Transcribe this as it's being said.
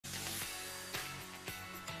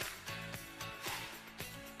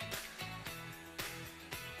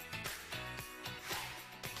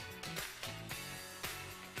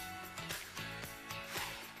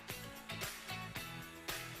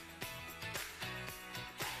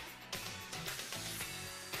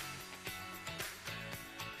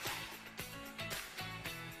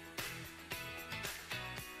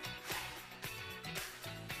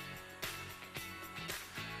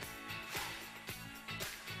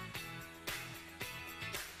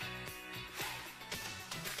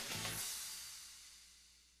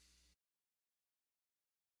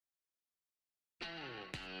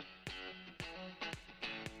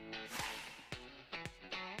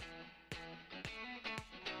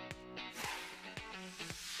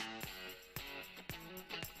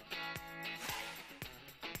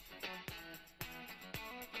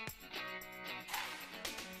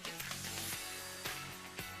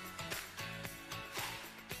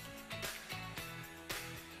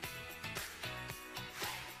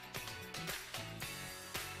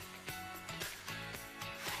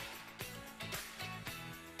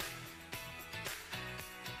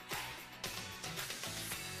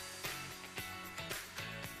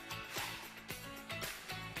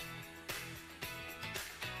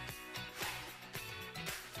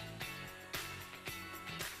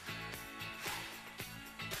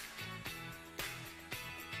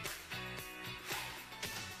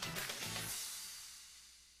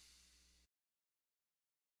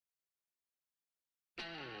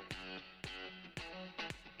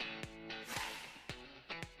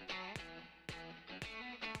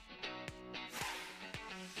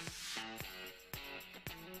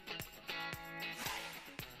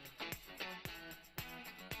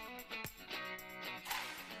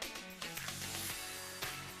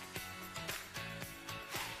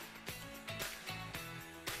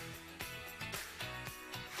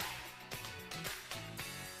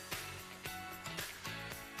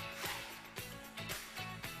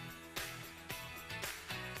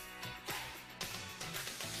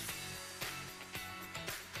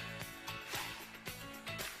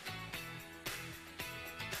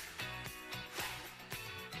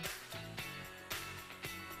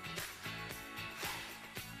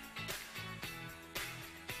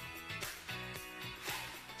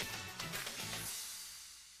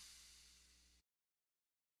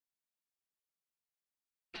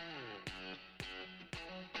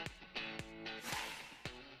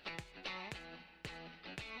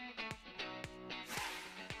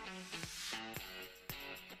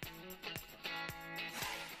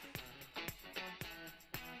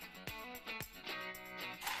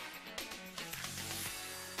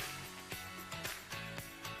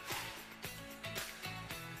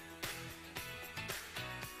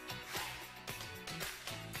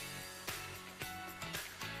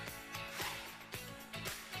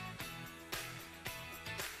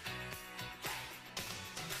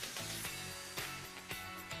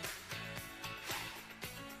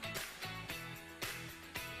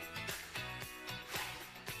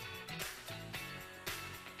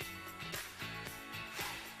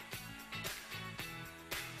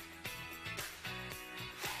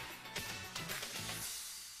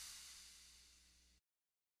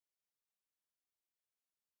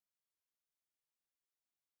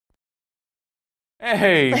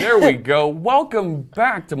Hey, there we go. Welcome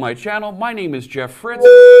back to my channel. My name is Jeff Fritz.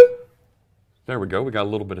 There we go. We got a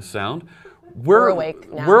little bit of sound. We're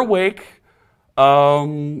awake now. We're awake.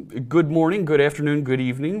 Good morning, good afternoon, good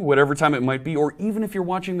evening, whatever time it might be, or even if you're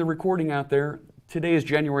watching the recording out there. Today is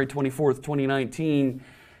January 24th, 2019.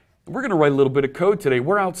 We're going to write a little bit of code today.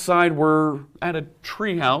 We're outside. We're at a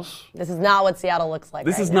tree house. This is not what Seattle looks like.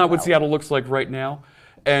 This is not what Seattle looks like right now.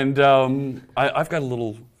 And I've got a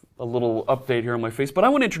little update here on my face, but I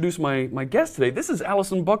want to introduce my guest today. This is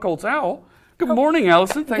Allison Buchholtz-Au. Good morning,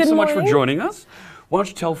 Allison. Thanks so much for joining us. Why don't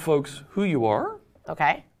you tell folks who you are?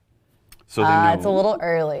 Okay. So they know. It's a little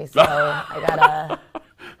early, so I gotta.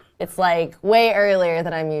 It's like way earlier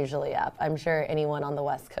than I'm usually up. I'm sure anyone on the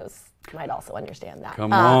West Coast might also understand that.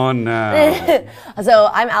 Come on now. So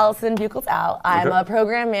I'm Allison Buchholtz-Au. I'm a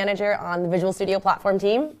program manager on the Visual Studio platform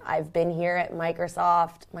team. I've been here at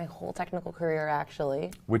Microsoft my whole technical career,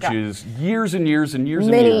 actually. Which is years and years and years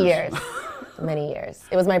and years. Many years. Many years.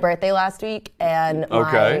 It was my birthday last week, and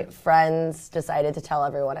my friends decided to tell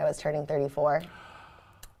everyone I was turning 34.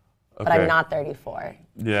 But I'm not 34.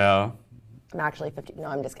 Yeah. I'm actually 50. No,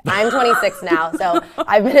 I'm just kidding. I'm 26 now, so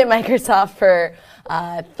I've been at Microsoft for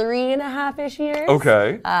 3.5-ish years.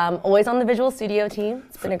 Okay. Always on the Visual Studio team.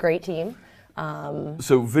 It's been a great team.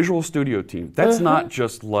 So Visual Studio team, that's not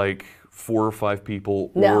just like 4 or 5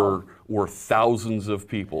 people or thousands of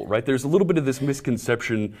people, right? There's a little bit of this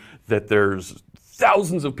misconception that there's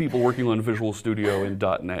thousands of people working on Visual Studio in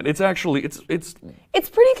 .NET. It's actually, it's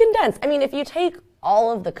pretty condensed. I mean, if you take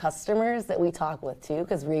all of the customers that we talk with too,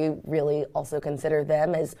 because we really also consider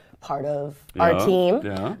them as part of our team,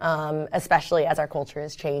 especially as our culture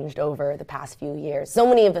has changed over the past few years. So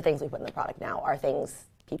many of the things we put in the product now are things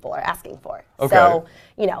people are asking for. Okay. So,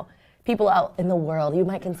 you know, people out in the world, you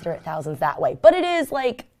might consider it thousands that way. But it is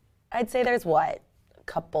like, I'd say there's what, a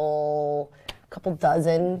couple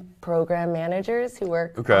dozen program managers who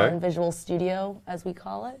work on Visual Studio, as we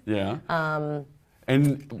call it. Yeah.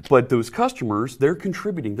 But those customers, they're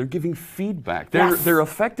contributing, they're giving feedback. They're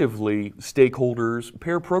effectively stakeholders,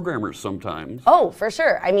 pair programmers sometimes. Oh, for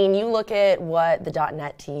sure. I mean, you look at what the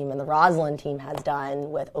 .NET team and the Roslyn team has done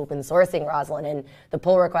with open sourcing Roslyn and the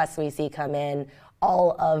pull requests we see come in,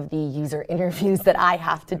 all of the user interviews that I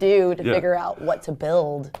have to do to figure out what to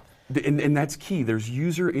build. And that's key. There's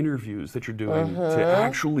user interviews that you're doing to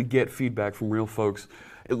actually get feedback from real folks.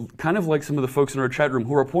 Kind of like some of the folks in our chat room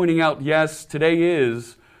who are pointing out, yes, today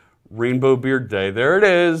is Rainbow Beard Day. There it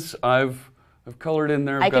is. I've colored in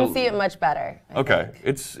there. I can see it much better.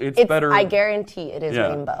 It's better. I guarantee it is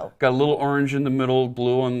rainbow. Got a little orange in the middle,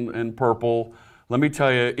 blue and purple. Let me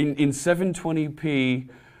tell you, in 720p,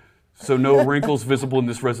 so no wrinkles visible in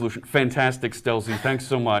this resolution. Fantastic, Stelzy. Thanks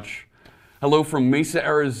so much. Hello from Mesa,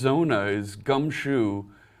 Arizona is Gumshoe.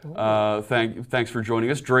 Thanks for joining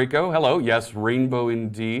us. Draco, hello. Yes, rainbow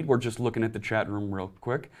indeed. We're just looking at the chat room real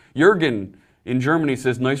quick. Jürgen in Germany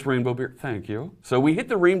says, nice rainbow beard. Thank you. So we hit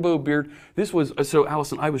the rainbow beard. This was, so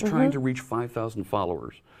Allison, I was trying to reach 5,000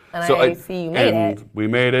 followers. And so I see you made it. We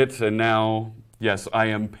made it, and now, yes, I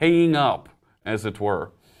am paying up, as it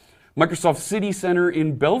were. Microsoft City Center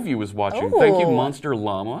in Bellevue is watching. Thank you, Monster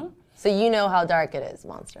Llama. So you know how dark it is,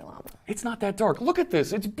 Monster Llama. It's not that dark. Look at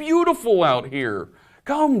this. It's beautiful out here.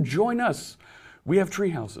 Come, join us. We have tree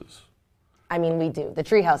houses. I mean, we do. The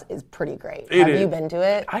treehouse is pretty great. Have you been to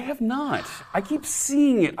it? I have not. I keep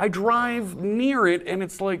seeing it. I drive near it, and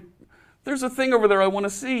it's like, there's a thing over there I want to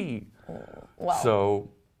see. Well,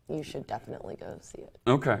 you should definitely go see it.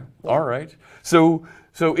 Okay. Yeah. All right. So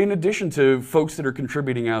in addition to folks that are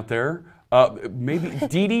contributing out there, maybe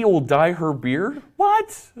Dee Dee will dye her beard?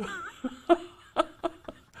 What?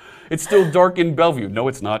 It's still dark in Bellevue. No,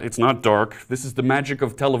 it's not. It's not dark. This is the magic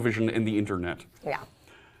of television and the internet. Yeah.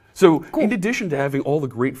 So in addition to having all the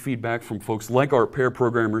great feedback from folks like our pair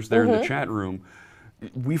programmers there in the chat room,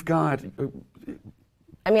 we've got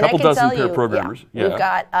a couple dozen pair programmers. Yeah. We've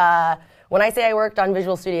got, when I say I worked on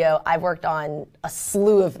Visual Studio, I've worked on a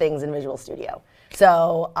slew of things in Visual Studio.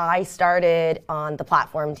 So I started on the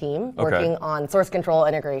platform team, working on source control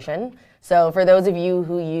integration. So for those of you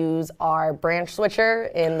who use our branch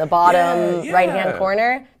switcher in the bottom right-hand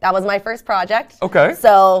corner, that was my first project. Okay.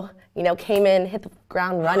 So, you know, came in, hit the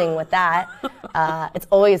ground running with that. It's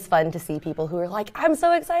always fun to see people who are like, I'm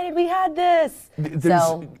so excited we had this.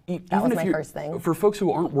 So that was my first thing. For folks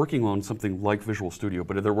who aren't working on something like Visual Studio,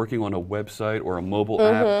 but they're working on a website or a mobile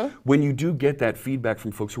app, when you do get that feedback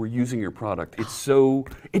from folks who are using your product,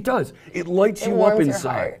 it lights you up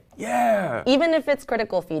inside. Yeah. Even if it's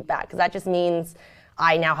critical feedback, because that just means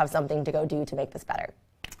I now have something to go do to make this better.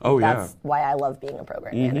 Oh, That's why I love being a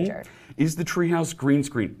program manager. Is the treehouse green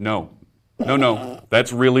screen? No. No,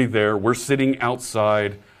 that's really there. We're sitting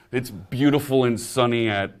outside. It's beautiful and sunny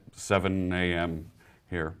at 7 a.m.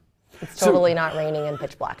 here. It's totally not raining and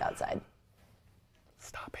pitch black outside.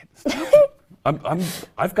 Stop it.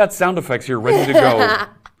 I've got sound effects here ready to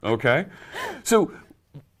go. Okay? So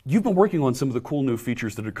you've been working on some of the cool new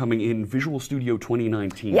features that are coming in Visual Studio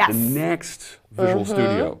 2019. Yes. The next Visual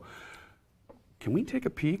Studio. Can we take a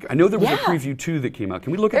peek? I know there was a preview too that came out.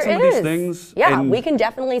 Can we look at some of these things? Yeah, we can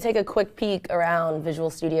definitely take a quick peek around Visual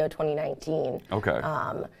Studio 2019. Okay.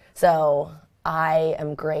 So I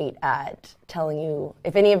am great at telling you,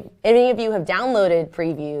 if any of you have downloaded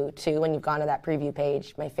Preview 2 and you've gone to that preview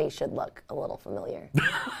page, my face should look a little familiar.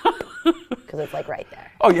 Because it's like right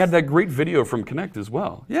there. Oh, you had that great video from Connect as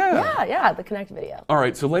well. Yeah, the Connect video. All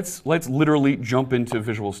right, so let's literally jump into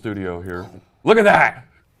Visual Studio here. Look at that.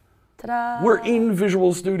 Ta-da! We're in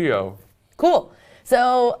Visual Studio. Cool.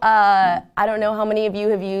 So I don't know how many of you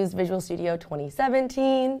have used Visual Studio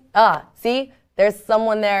 2017. See, there's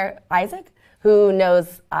someone there, Isaac, who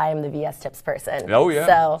knows I'm the VS Tips person. Oh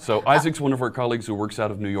yeah. So Isaac's one of our colleagues who works out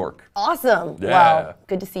of New York. Awesome. Yeah. Well,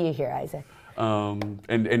 good to see you here, Isaac.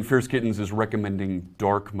 And Fierce Kittens is recommending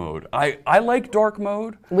dark mode. I like dark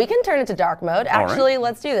mode. We can turn it to dark mode. Actually,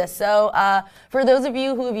 let's do this. So for those of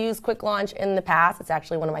you who have used Quick Launch in the past, it's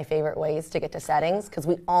actually one of my favorite ways to get to settings because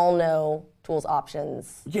we all know tools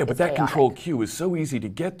options. Yeah, but that Control Q is so easy to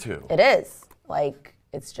get to. It is. Like,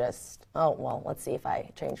 it's just, oh, well, let's see if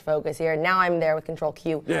I change focus here. Now I'm there with Control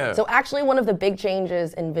Q. Yeah. So actually one of the big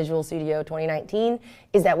changes in Visual Studio 2019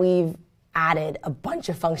 is that we've added a bunch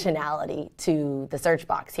of functionality to the search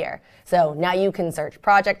box here. So now you can search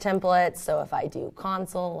project templates. So if I do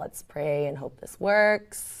console, let's pray and hope this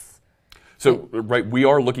works. So, right, we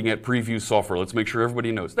are looking at preview software. Let's make sure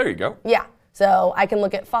everybody knows. There you go. Yeah. So I can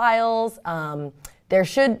look at files. There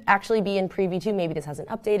should actually be in Preview 2, maybe this hasn't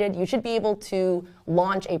updated, you should be able to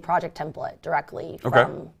launch a project template directly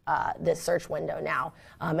from this search window now.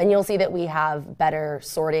 And you'll see that we have better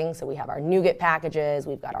sorting. So we have our NuGet packages,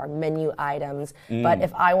 we've got our menu items. But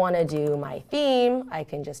if I want to do my theme, I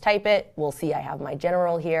can just type it. We'll see I have my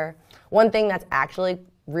general here. One thing that's actually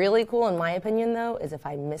really cool in my opinion though, is if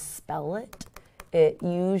I misspell it, it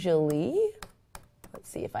usually, let's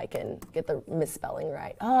see if I can get the misspelling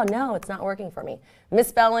right. Oh no, it's not working for me.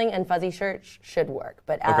 Misspelling and fuzzy search should work,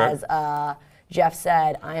 but as Jeff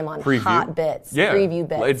said, I am on hot bits, preview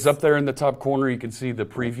bits. It's up there in the top corner. You can see the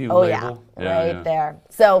preview label. Right there.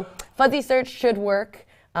 So fuzzy search should work.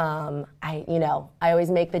 I always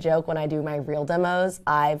make the joke when I do my real demos.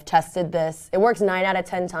 I've tested this. It works 9 out of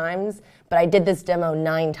 10 times, but I did this demo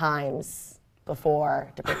 9 times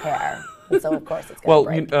before to prepare. And so of course it's going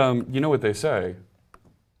to break. Well, you know what they say.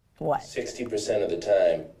 What? 60% of the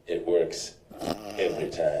time, it works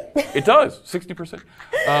every time. It does,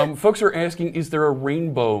 60%. Folks are asking, is there a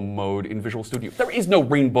rainbow mode in Visual Studio? There is no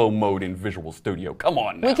rainbow mode in Visual Studio. Come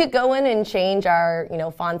on now. We could go in and change our,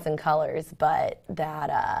 fonts and colors, but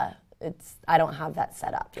that I don't have that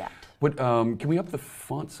set up yet. But can we up the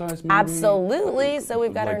font size maybe? Absolutely. So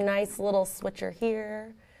we've got our nice little switcher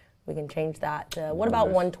here. We can change that to, what about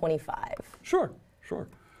 125? Sure.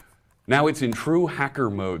 Now it's in true hacker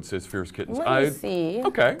mode, says Fierce Kittens. Let me see.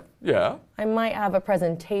 Okay, yeah. I might have a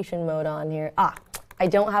presentation mode on here. I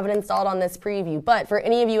don't have it installed on this preview, but for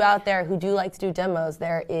any of you out there who do like to do demos,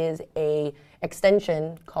 there is a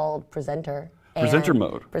extension called Presenter. Presenter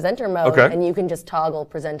mode. Presenter mode, and you can just toggle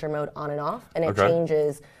presenter mode on and off, and it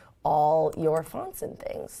changes all your fonts and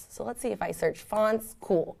things. So let's see if I search fonts.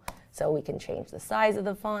 Cool. So we can change the size of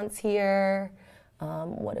the fonts here.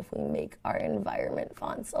 What if we make our environment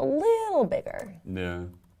fonts a little bigger? Yeah.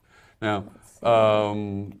 Now,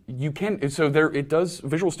 you can, so it does,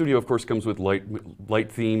 Visual Studio of course comes with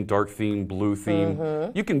light theme, dark theme, blue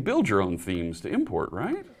theme. You can build your own themes to import,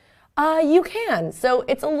 right? You can. So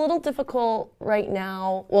it's a little difficult right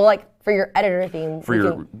now. Well, like for your editor theme. For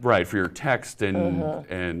your text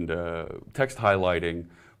and text highlighting,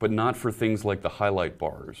 but not for things like the highlight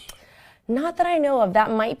bars. Not that I know of.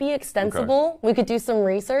 That might be extensible. We could do some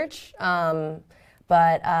research,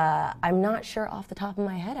 but I'm not sure off the top of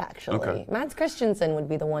my head, actually. Mads Christensen would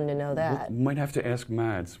be the one to know that. We might have to ask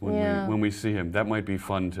Mads when we see him. That might be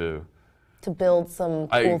fun to build some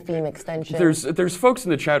cool theme extensions. There's folks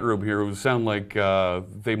in the chat room here who sound like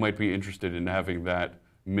they might be interested in having that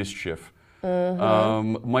mischief.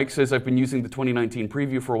 Mike says, I've been using the 2019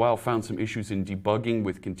 preview for a while, found some issues in debugging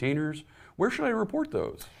with containers. Where should I report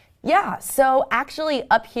those? Yeah, so actually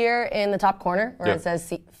up here in the top corner where it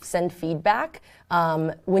says send feedback,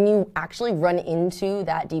 when you actually run into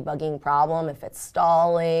that debugging problem, if it's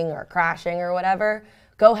stalling or crashing or whatever,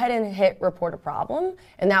 go ahead and hit report a problem,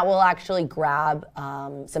 and that will actually grab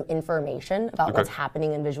some information about what's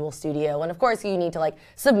happening in Visual Studio. And of course, you need to like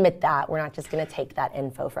submit that. We're not just going to take that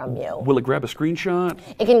info from you. Will it grab a screenshot?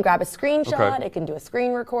 It can grab a screenshot. It can do a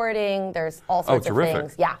screen recording. There's all sorts of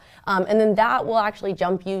things. Yeah. And then that will actually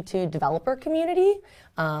jump you to developer community.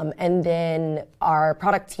 And then our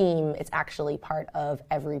product team is actually part of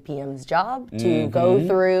every PM's job to go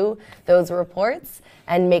through those reports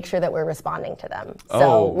and make sure that we're responding to them.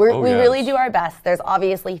 So we really do our best. There's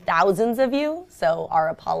obviously thousands of you, so our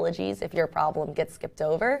apologies if your problem gets skipped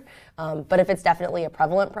over. But if it's definitely a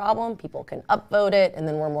prevalent problem, people can upvote it, and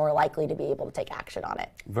then we're more likely to be able to take action on it.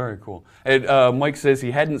 Very cool. And Mike says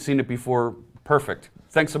he hadn't seen it before. Perfect.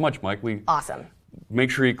 Thanks so much, Mike. Awesome.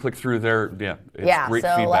 Make sure you click through there. Yeah, it's great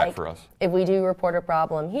feedback for us. If we do report a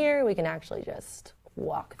problem here, we can actually just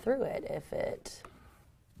walk through it. If it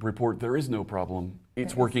report there is no problem.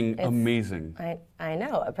 It's working amazing. I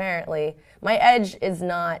know. Apparently, my Edge is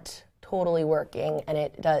not totally working, and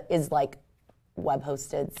it is like web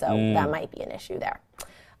hosted, so that might be an issue there.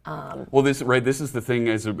 Well, this is the thing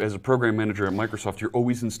as a program manager at Microsoft, you're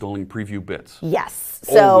always installing preview bits. Yes.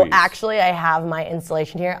 So actually, I have my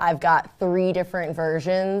installation here. I've got 3 different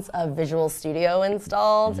versions of Visual Studio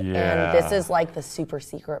installed, and this is like the super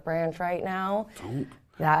secret branch right now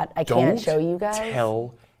that I can't show you guys. Don't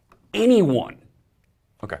tell anyone.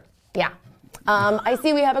 Okay. Yeah. I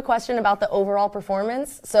see we have a question about the overall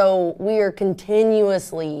performance. So we are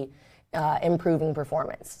continuously improving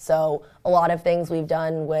performance. So a lot of things we've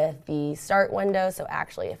done with the start window. So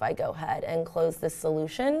actually, if I go ahead and close this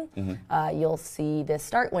solution, you'll see this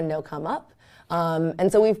start window come up.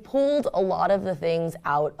 And so we've pulled a lot of the things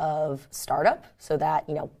out of startup so that,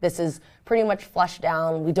 this is pretty much flushed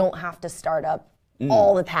down. We don't have to start up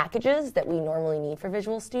all the packages that we normally need for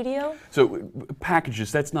Visual Studio. So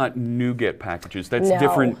packages, that's not NuGet packages, that's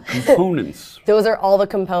different components. Those are all the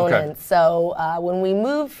components. Okay. So when we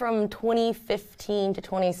moved from 2015 to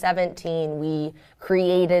 2017, we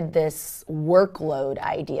created this workload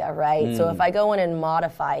idea, right? So if I go in and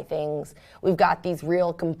modify things, we've got these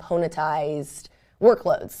real componentized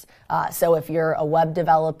workloads. So if you're a web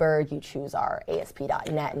developer, you choose our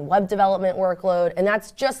ASP.NET and web development workload, and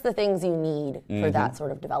that's just the things you need for that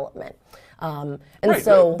sort of development.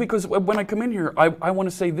 Because when I come in here, I want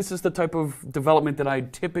to say this is the type of development that I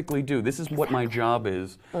typically do. This is what my job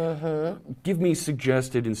is. Give me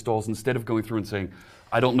suggested installs instead of going through and saying,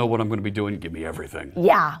 I don't know what I'm going to be doing, give me everything.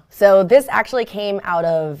 Yeah, so this actually came out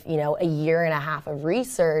of a year and a half of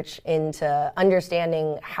research into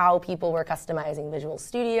understanding how people were customizing Visual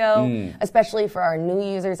Studio, especially for our new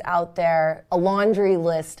users out there. A laundry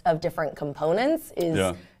list of different components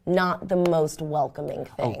is not the most welcoming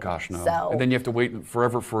thing. Oh gosh, no. So, and then you have to wait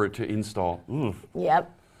forever for it to install.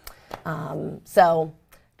 Yep. So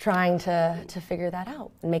trying to figure that out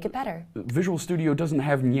and make it better. Visual Studio doesn't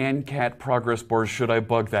have Nyan-Cat progress bars. Should I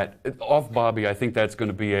bug that? Off Bobby, I think that's going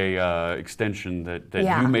to be a extension that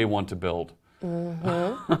you may want to build.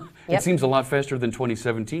 It seems a lot faster than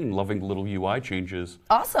 2017, loving the little UI changes.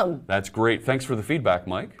 Awesome. That's great. Thanks for the feedback,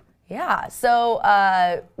 Mike. Yeah, so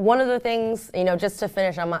one of the things, just to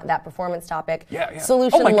finish on that performance topic,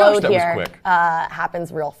 solution load here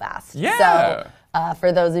happens real fast. Yeah. So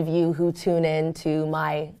for those of you who tune in to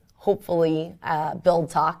my, hopefully, build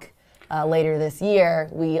talk later this year,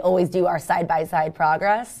 we always do our side-by-side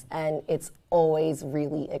progress, and it's always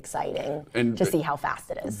really exciting to see how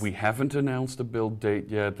fast it is. We haven't announced a build date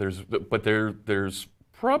yet, but there's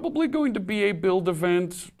probably going to be a build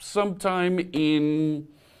event sometime in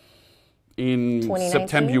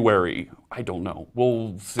September. I don't know.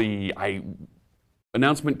 We'll see.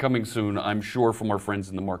 Announcement coming soon, I'm sure, from our friends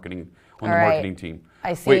in the marketing marketing team.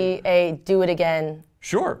 I see a do it again.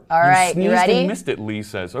 Sure. All right, you ready? And missed it, Lee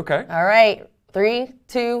says. Okay. All right. 3,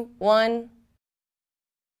 2, 1,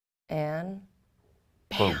 and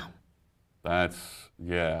bam. Boom. That's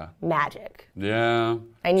magic. Yeah.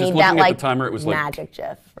 I need just that looking at the timer, it was magic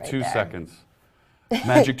GIF right 2 there. seconds.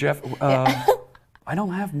 Magic Jeff. I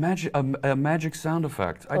don't have a magic sound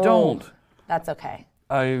effect. I don't. That's okay.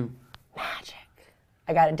 Magic.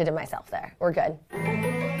 I did it myself there. We're good.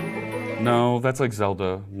 No, that's like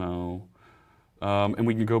Zelda. No. And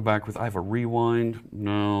we can go back with, I have a rewind.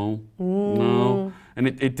 No. No. And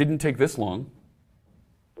it didn't take this long.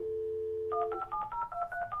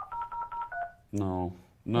 No.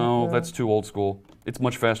 No, that's too old school. It's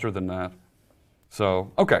much faster than that.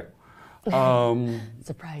 So, okay.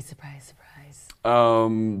 Surprise, surprise, surprise.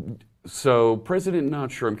 So, President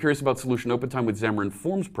not sure. I'm curious about solution open time with Xamarin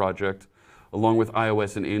Forms project. along with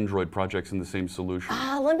iOS and Android projects in the same solution.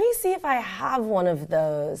 Let me see if I have one of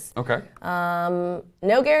those. Okay.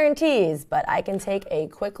 No guarantees, but I can take a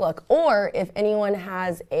quick look. Or if anyone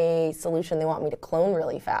has a solution they want me to clone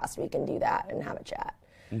really fast, we can do that and have a chat.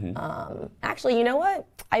 Actually, you know what?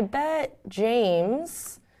 I bet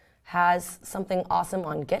James has something awesome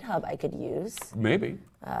on GitHub I could use. Maybe.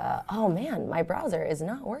 Oh man, my browser is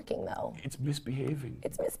not working though. It's misbehaving.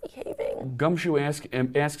 It's misbehaving. Gumshoe asks,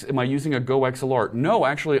 am I using a Go XLR? No,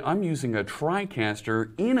 actually, I'm using a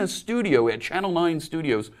TriCaster in a studio at Channel 9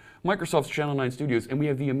 Studios, Microsoft's Channel 9 Studios, and we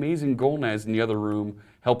have the amazing Golnaz in the other room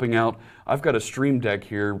helping out. I've got a Stream Deck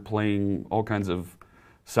here playing all kinds of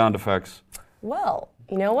sound effects. Well,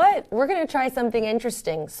 you know what? We're going to try something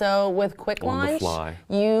interesting. So with Quick Launch,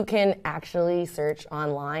 you can actually search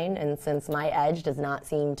online, and since my Edge does not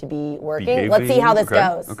seem to be working, let's see how this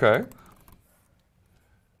goes. Okay.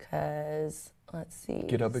 Because, let's see.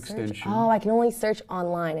 GitHub extension. Oh, I can only search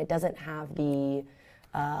online. It doesn't have the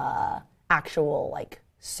actual, like,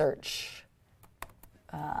 search,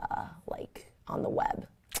 like, on the web.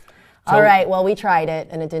 All right, well, we tried it,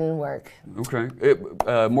 and it didn't work. Okay.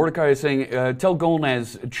 Mordecai is saying, tell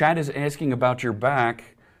Golnaz, Chad is asking about your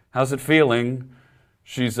back. How's it feeling?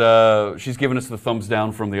 She's giving us the thumbs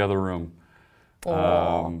down from the other room.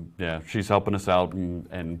 Yeah, she's helping us out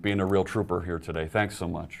and being a real trooper here today. Thanks so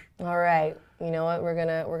much. All right. You know what? We're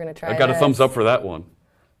gonna try. I got a thumbs up for that one.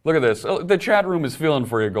 Look at this. Oh, the chat room is feeling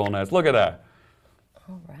for you, Golnaz. Look at that.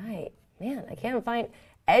 All right. Man, I can't find...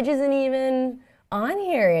 Edge isn't even on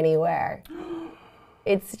here anywhere.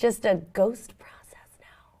 It's just a ghost process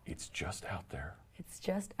now. It's just out there. It's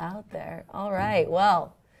just out there. All right,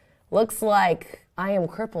 well, looks like I am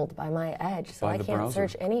crippled by my Edge, so I can't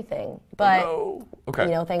search anything. But, you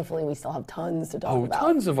know, thankfully we still have tons to talk about.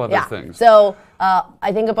 Tons of other things. So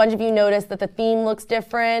I think a bunch of you noticed that the theme looks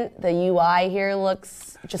different. The UI here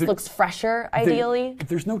looks fresher, ideally.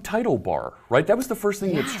 There's no title bar, right? That was the first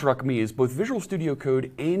thing that struck me, is both Visual Studio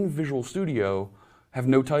Code and Visual Studio have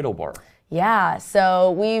no title bar. Yeah,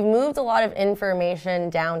 so we've moved a lot of information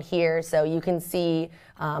down here. So you can see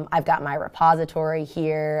I've got my repository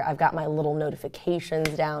here. I've got my little notifications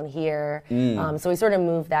down here. So we sort of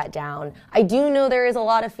moved that down. I do know there is a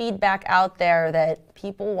lot of feedback out there that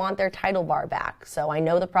people want their title bar back. So I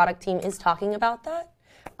know the product team is talking about that.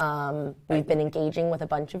 We've been engaging with a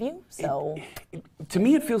bunch of you, so... To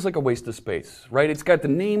me, it feels like a waste of space, right? It's got the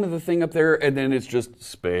name of the thing up there, and then it's just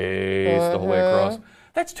space the whole way across.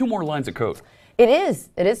 That's 2 more lines of code. It is.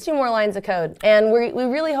 It is 2 more lines of code. And we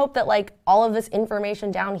really hope that, like, all of this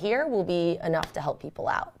information down here will be enough to help people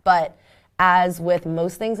out. But as with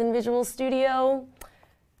most things in Visual Studio,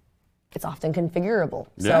 it's often configurable.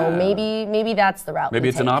 So maybe that's the route. Maybe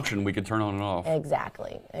it's an option we could turn on and off.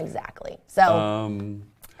 Exactly. So,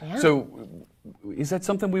 so is that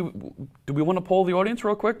something do we want to poll the audience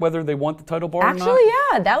real quick whether they want the title bar or not? Actually,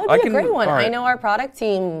 yeah, that would be a great one. Right. I know our product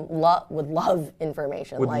team would love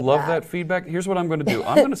information like that. Would love that feedback. Here's what I'm going to do.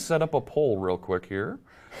 I'm going to set up a poll real quick here.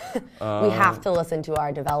 We have to listen to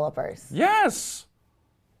our developers. Yes.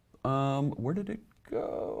 Where did it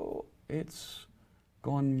go? It's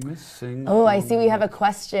gone missing. Oh, I see we have a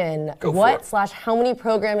question. How many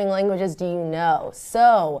programming languages do you know?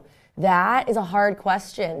 So that is a hard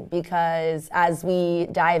question because as we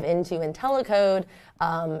dive into Intellicode,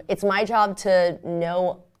 it's my job to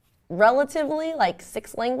know relatively like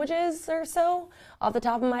 6 languages or so off the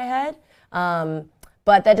top of my head.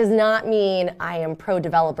 But that does not mean I am pro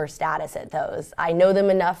developer status at those. I know them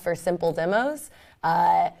enough for simple demos.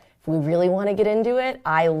 If we really want to get into it,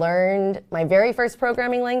 I learned my very first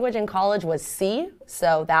programming language in college was C,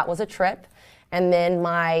 so that was a trip. And then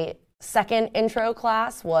my second intro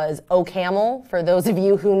class was OCaml, for those of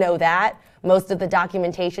you who know that. Most of the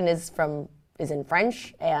documentation is in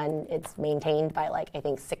French, and it's maintained by, like, I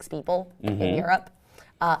think 6 people in Europe.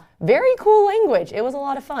 Very cool language. It was a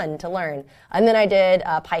lot of fun to learn. And then I did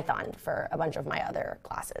Python for a bunch of my other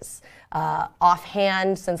classes.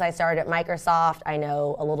 Offhand, since I started at Microsoft, I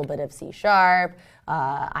know a little bit of C#.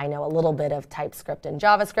 I know a little bit of TypeScript and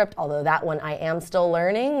JavaScript, although that one I am still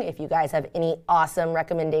learning. If you guys have any awesome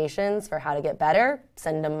recommendations for how to get better,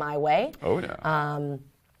 send them my way. Oh, yeah.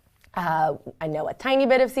 I know a tiny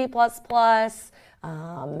bit of C++.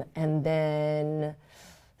 And then...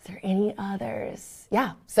 Is there any others?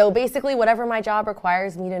 Yeah. So basically, whatever my job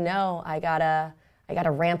requires me to know, I gotta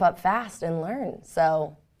ramp up fast and learn.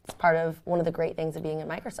 So it's part of one of the great things of being at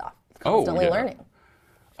Microsoft. Constantly learning.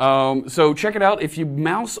 So check it out. If you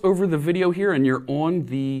mouse over the video here and you're on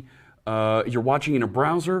you're watching in a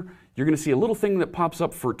browser, you're going to see a little thing that pops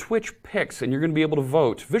up for Twitch picks, and you're going to be able to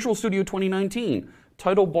vote. Visual Studio 2019,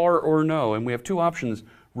 title bar or no? And we have two options: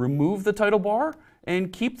 remove the title bar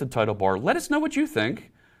and keep the title bar. Let us know what you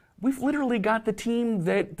think. We've literally got the team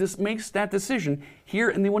that makes that decision here,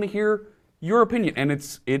 and they want to hear your opinion. And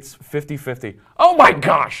it's 50-50. Oh my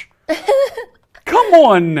gosh! Come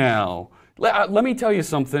on now. Let me tell you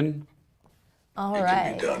something. All It right.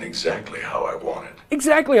 can be done exactly how I want it.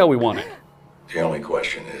 Exactly how we want it. The only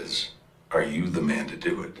question is, are you the man to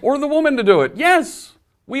do it? Or the woman to do it. Yes,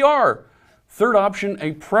 we are. Third option,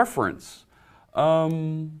 a preference.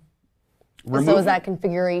 So is that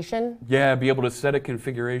configuration? Yeah, be able to set a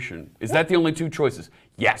configuration. Is that the only two choices?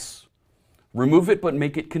 Yes. Remove it, but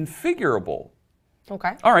make it configurable.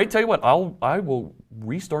 Okay. All right, tell you what, I will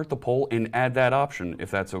restart the poll and add that option if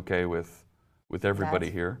that's okay with everybody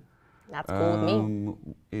here. That's cool with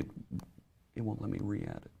me. It won't let me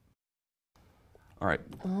re-add it. All right.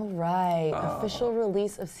 All right, official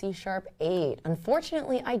release of C# 8.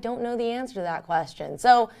 Unfortunately, I don't know the answer to that question.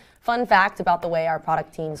 So, fun fact about the way our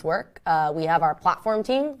product teams work. We have our platform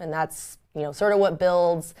team, and that's sort of what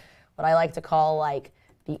builds what I like to call like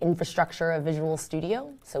the infrastructure of Visual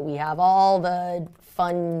Studio. So we have all the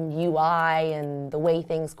fun UI and the way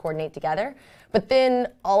things coordinate together. But then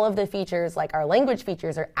all of the features, like our language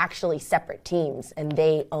features, are actually separate teams, and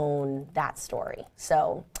they own that story.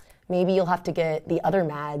 So maybe you'll have to get the other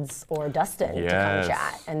Mads or Dustin to come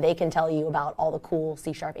chat, and they can tell you about all the cool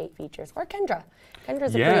C# 8 features. Or Kendra.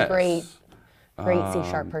 Kendra's a pretty great C#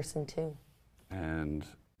 person too. And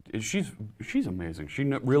she's amazing. She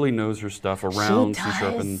really knows her stuff around C#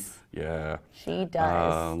 and She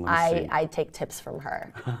does. I take tips from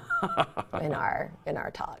her in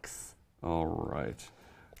our talks. All right.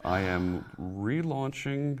 I am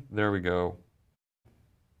relaunching. There we go.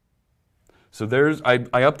 So I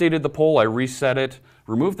updated the poll, I reset it.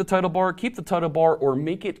 Remove the title bar, keep the title bar, or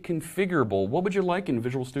make it configurable. What would you like in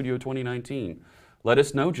Visual Studio 2019? Let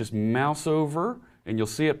us know. Just mouse over, and you'll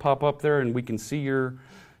see it pop up there, and we can see your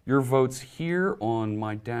votes here on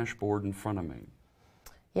my dashboard in front of me.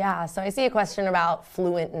 Yeah, so I see a question about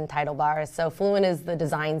Fluent and title bars. So Fluent is the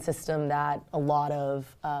design system that a lot of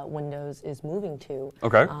Windows is moving to.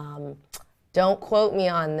 Okay. Don't quote me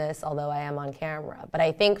on this, although I am on camera, but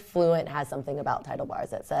I think Fluent has something about title bars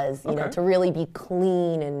that says, to really be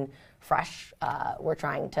clean and fresh, we're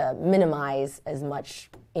trying to minimize as much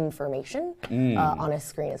information on a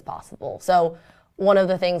screen as possible. So one of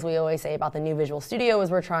the things we always say about the new Visual Studio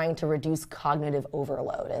is we're trying to reduce cognitive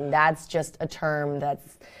overload, and that's just a term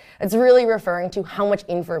it's really referring to how much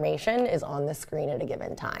information is on the screen at a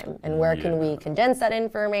given time, and where can we condense that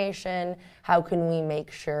information, how can we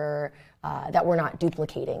make sure that we're not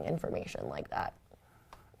duplicating information like that.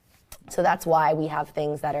 So that's why we have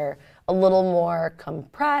things that are a little more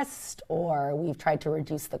compressed, or we've tried to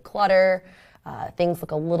reduce the clutter. Things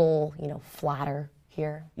look a little, flatter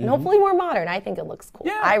here, and hopefully more modern. I think it looks cool.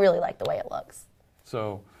 Yeah. I really like the way it looks.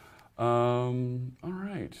 So, all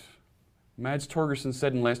right. Mads Torgerson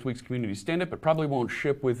said in last week's community stand-up, it probably won't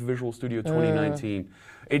ship with Visual Studio 2019.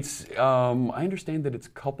 It's, I understand that it's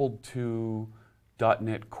coupled to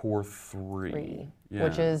 .NET Core 3.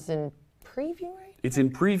 Which is in preview, right? It's in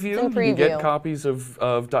preview. It's in preview. You can get copies of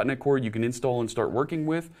 .NET Core you can install and start working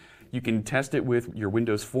with. You can test it with your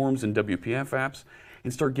Windows Forms and WPF apps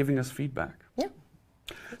and start giving us feedback. Yeah.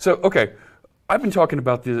 So, okay, I've been talking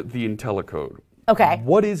about the IntelliCode. Okay.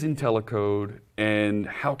 What is IntelliCode and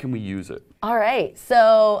how can we use it? All right.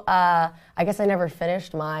 So I guess I never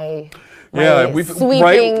finished my sweeping.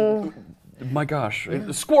 Right? My gosh,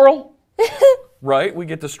 squirrel. Right? We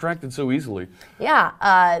get distracted so easily.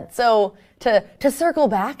 Yeah. So to circle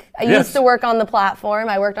back, I used to work on the platform.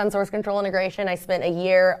 I worked on source control integration. I spent a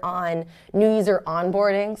year on new user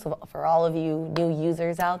onboarding. So for all of you new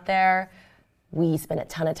users out there, we spent a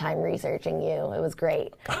ton of time researching you. It was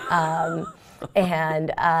great.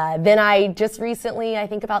 And then I just recently, I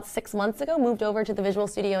think about 6 months ago, moved over to the Visual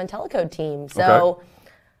Studio Intellicode team. So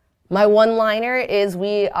my one-liner is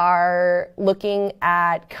we are looking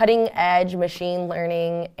at cutting-edge machine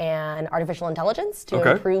learning and artificial intelligence to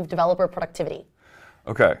improve developer productivity.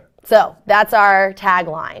 Okay. So that's our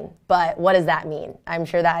tagline. But what does that mean? I'm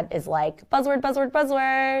sure that is like buzzword, buzzword,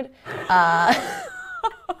 buzzword.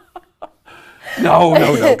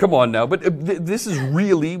 No, come on now. But this is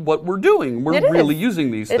really what we're doing. We're really using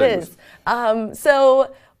these things. It is.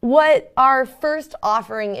 So what our first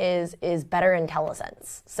offering is better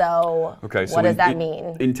IntelliSense. So what does that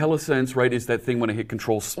mean? IntelliSense, right, is that thing when I hit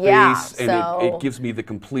Control Space and it gives me the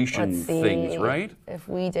completion things, right? If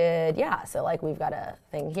we did, so like we've got a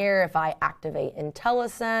thing here. If I activate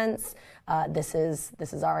IntelliSense, this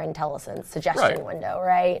is our IntelliSense suggestion window,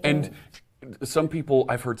 right? And some people,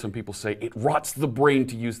 I've heard some people say, it rots the brain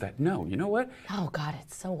to use that. No, you know what? Oh God,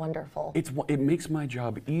 it's so wonderful. It makes my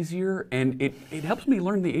job easier, and it helps me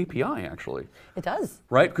learn the API, actually. It does.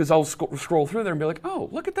 Right? Because I'll scroll through there and be like, oh,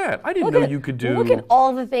 look at that. I didn't know you could do... Look at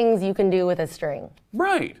all the things you can do with a string.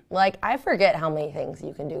 Right. Like, I forget how many things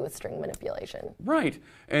you can do with string manipulation. Right.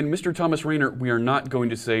 And Mr. Thomas Rayner, we are not going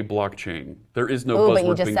to say blockchain. There is no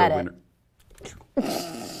buzzword bingo winner.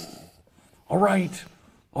 All right.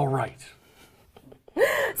 All right.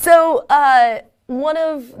 So one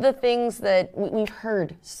of the things that we've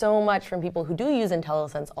heard so much from people who do use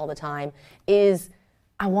IntelliSense all the time is,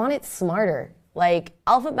 I want it smarter. Like,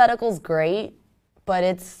 alphabetical's great, but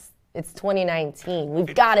it's 2019.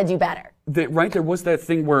 We've got to do better. Right, there was that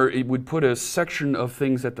thing where it would put a section of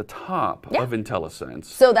things at the top of IntelliSense.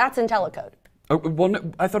 So that's Intellicode. Oh, well,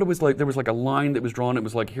 no, I thought it was like, there was like a line that was drawn. It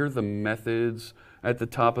was like, here are the methods at the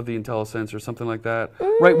top of the IntelliSense or something like that.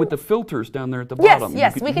 Right, with the filters down there at the bottom.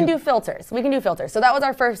 Yes, we can do filters. We can do filters. So that was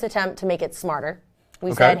our first attempt to make it smarter.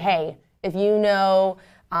 We said, hey, if you know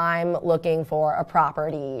I'm looking for a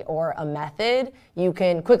property or a method, you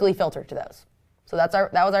can quickly filter to those. So that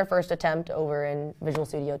was our first attempt over in Visual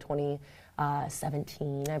Studio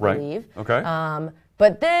 2017, I believe. Okay.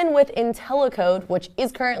 But then with IntelliCode, which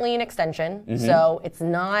is currently an extension, so it's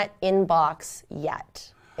not in box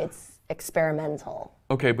yet. It's experimental.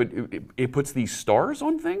 Okay, but it puts these stars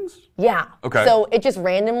on things? Yeah. Okay. So it just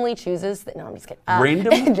randomly chooses. No, I'm just kidding.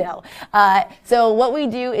 Random? No. So what we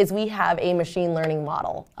do is we have a machine learning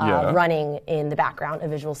model running in the background of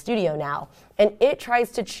Visual Studio now, and it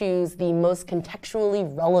tries to choose the most contextually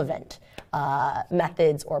relevant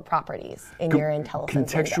methods or properties in your IntelliSense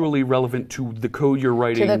Contextually window. relevant to the code you're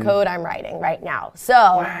writing? To the code I'm writing right now. So.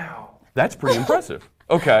 Wow. That's pretty impressive.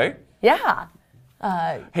 Okay. Yeah.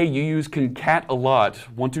 Hey, you use concat a lot.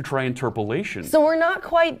 Want to try interpolation? So we're not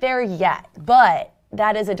quite there yet, but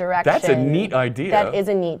that is a direction. That's a neat idea. That is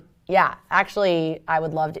a neat, yeah. Actually, I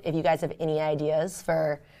would love to, if you guys have any ideas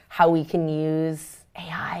for how we can use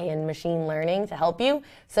AI and machine learning to help you,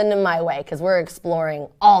 send them my way, because we're exploring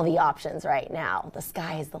all the options right now. The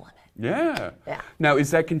sky is the limit. Yeah. Yeah. Now,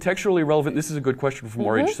 is that contextually relevant? This is a good question from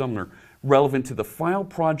R.H. Sumner. Relevant to the file,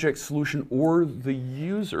 project, solution, or the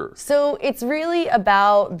user? So it's really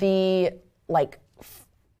about the, like,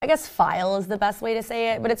 I guess file is the best way to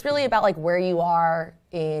say it, but it's really about like where you are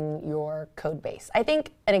in your code base. I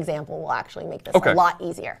think an example will actually make this a lot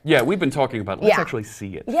easier. Yeah, we've been talking about it. Let's actually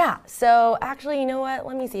see it. Yeah, so actually, you know what?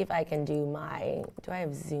 Let me see if I can do my, do I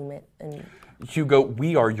have Zoom it? And Hugo,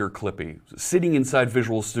 we are your Clippy, sitting inside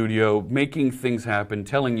Visual Studio, making things happen,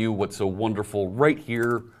 telling you what's so wonderful right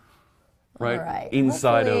here, right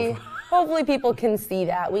inside of... Hopefully people can see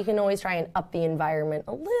that. We can always try and up the environment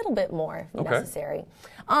a little bit more if necessary.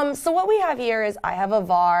 So what we have here is I have a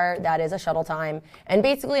var that is a shuttle time, and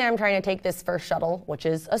basically I'm trying to take this first shuttle, which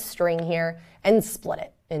is a string here, and split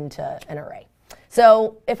it into an array.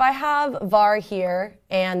 So if I have var here,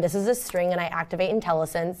 and this is a string, and I activate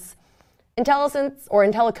IntelliSense, or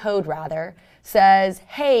IntelliCode rather, says,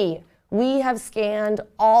 hey, we have scanned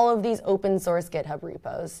all of these open source GitHub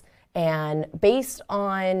repos. And based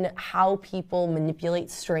on how people manipulate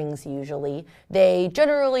strings usually, they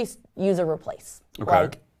generally use a replace. Okay.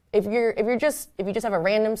 Like if you just have a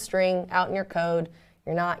random string out in your code,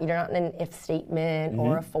 you're not in an if statement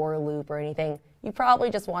or a for loop or anything, you probably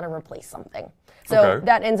just want to replace something. So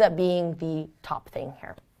that ends up being the top thing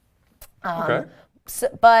here.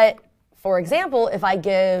 But for example, if I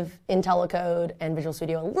give IntelliCode and Visual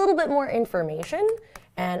Studio a little bit more information,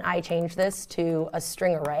 and I change this to a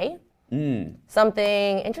string array,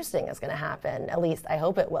 something interesting is going to happen. At least I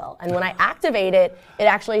hope it will. And when I activate it, it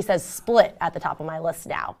actually says split at the top of my list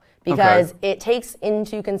now, because it takes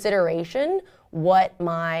into consideration what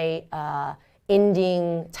my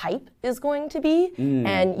ending type is going to be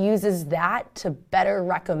and uses that to better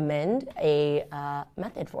recommend a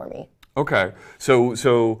method for me. Okay,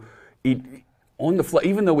 so it, on the fly,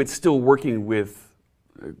 even though it's still working with,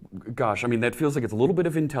 gosh, I mean, that feels like it's a little bit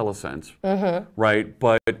of IntelliSense, right?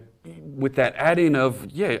 But with that add-in of,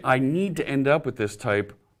 yeah, I need to end up with this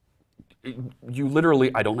type, you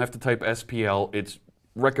literally, I don't have to type SPL, it's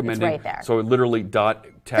recommending. It's right there. So literally dot,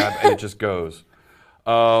 tab, and it just goes.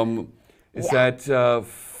 Is that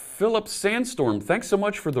Philip Sandstorm? Thanks so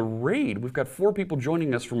much for the raid. We've got 4 people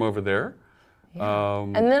joining us from over there. Yeah.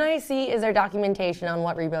 And then I see is there documentation on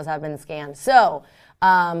what repos have been scanned. So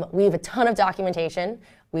we have a ton of documentation.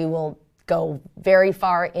 We will go very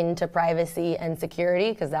far into privacy and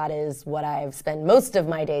security because that is what I've spent most of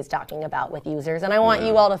my days talking about with users. And I want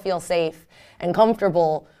you all to feel safe and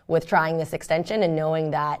comfortable with trying this extension and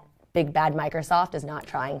knowing that big bad Microsoft is not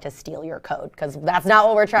trying to steal your code, because that's not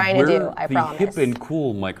what we're trying to do, I promise. The hip and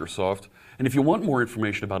cool Microsoft. And if you want more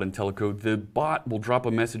information about Intellicode, the bot will drop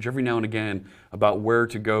a message every now and again about where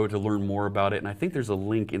to go to learn more about it. And I think there's a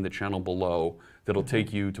link in the channel below that'll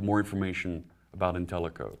take you to more information about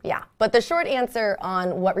Intellicode. Yeah, but the short answer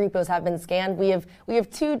on what repos have been scanned, we have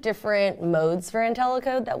two different modes for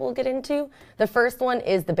Intellicode that we'll get into. The first one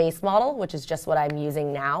is the base model, which is just what I'm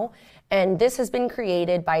using now. And this has been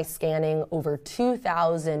created by scanning over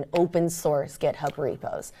 2,000 open source GitHub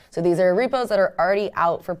repos. So these are repos that are already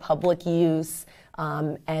out for public use,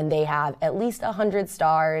 and they have at least 100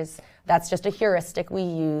 stars. That's just a heuristic we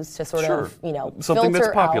use to sort of, something filter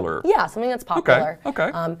that's popular. out. Yeah, something that's popular.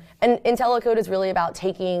 Okay. And Intellicode is really about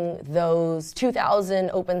taking those 2,000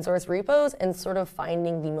 open source repos and sort of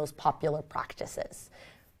finding the most popular practices.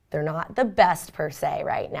 They're not the best per se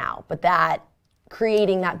right now, but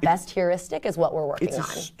creating that best heuristic is what we're working on.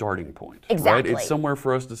 It's a starting point. Exactly. Right? It's somewhere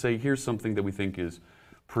for us to say, here's something that we think is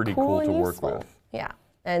pretty cool to work with. Yeah.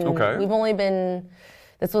 And we've only been,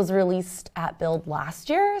 this was released at Build last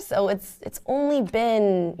year, so it's only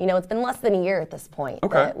been, it's been less than a year at this point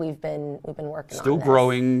that we've been working on this. Still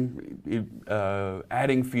growing,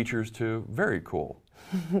 adding features to, very cool.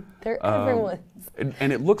 They're everyone's.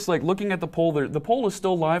 And it looks like, looking at the poll, the poll is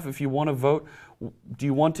still live if you want to vote. Do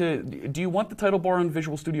you want the title bar on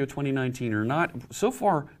Visual Studio 2019 or not? So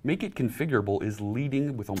far, Make It Configurable is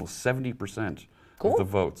leading with almost 70% of the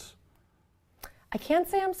votes. I can't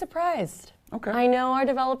say I'm surprised. Okay. I know our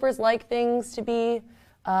developers like things to be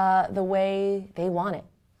the way they want it.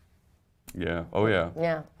 Yeah. Oh yeah.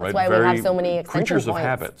 Yeah. That's why we have so many extension creatures points. of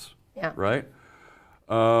habits. Yeah. Right.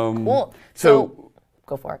 Cool. So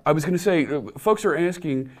go for it. I was going to say, folks are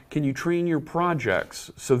asking, can you train your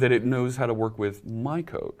projects so that it knows how to work with my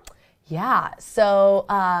code? Yeah, so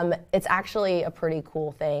it's actually a pretty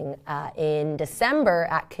cool thing. In December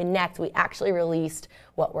at Connect, we actually released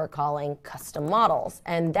what we're calling custom models.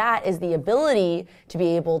 And that is the ability to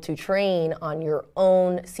be able to train on your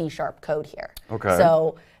own C# code here. Okay.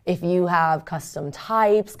 So if you have custom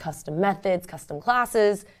types, custom methods, custom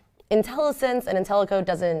classes, IntelliSense and Intellicode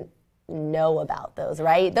doesn't know about those,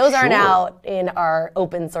 right? Those aren't out in our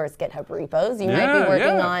open source GitHub repos. You might be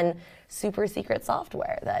working on super secret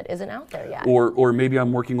software that isn't out there yet. Or maybe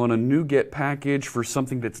I'm working on a NuGet package for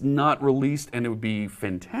something that's not released, and it would be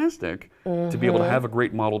fantastic to be able to have a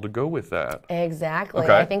great model to go with that. Exactly.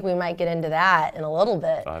 Okay. I think we might get into that in a little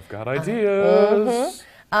bit. I've got ideas.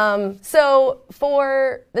 So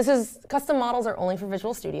custom models are only for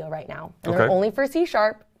Visual Studio right now. And they're only for C#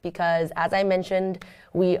 because, as I mentioned,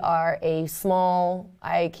 we are a small,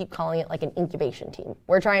 I keep calling it like an incubation team.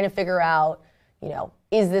 We're trying to figure out,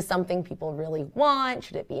 is this something people really want?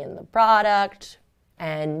 Should it be in the product?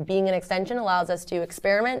 And being an extension allows us to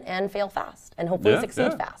experiment and fail fast and hopefully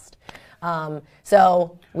succeed fast.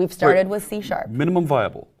 So we've started with C#. Minimum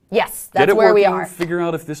viable. Yes, that's where we are. Figure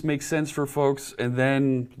out if this makes sense for folks, and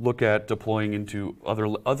then look at deploying into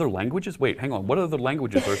other languages. Wait, hang on. What other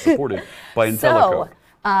languages are supported by Intellicode?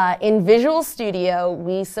 In Visual Studio,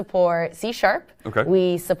 we support C#. Okay.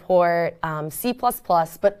 We support C++,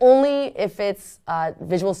 but only if it's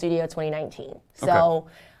Visual Studio 2019. So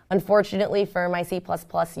unfortunately for my C++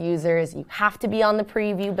 users, you have to be on the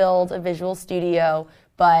preview build of Visual Studio,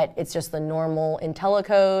 but it's just the normal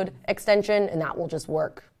Intellicode extension, and that will just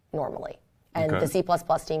work normally. And the C++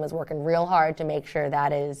 team is working real hard to make sure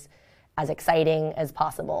that is as exciting as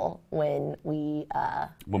possible when we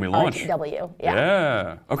launch.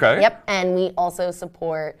 Yeah. Okay. Yep. And we also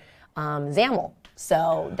support XAML.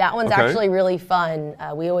 So that one's actually really fun.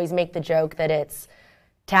 We always make the joke that it's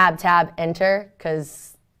tab, tab, enter,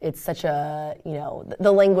 because it's such a,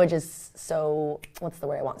 the language is so, what's the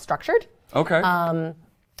word I want? Structured. Okay.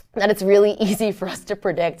 That it's really easy for us to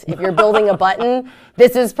predict. If you're building a button,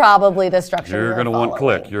 this is probably the structure You're going to want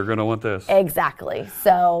following. click. You're going to want this. Exactly.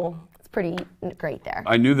 So it's pretty great there.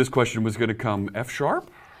 I knew this question was going to come. F#?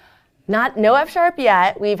 No F#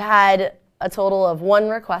 yet. We've had a total of 1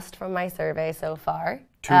 request from my survey so far.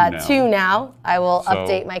 2 now. I will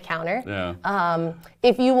update my counter. Yeah.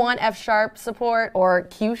 If you want F# support or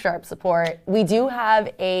Q# support, we do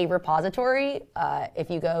have a repository.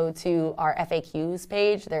 If you go to our FAQs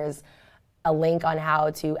page, there's a link on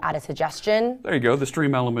how to add a suggestion. There you go. The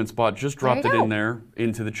Stream Elements bot just dropped it in there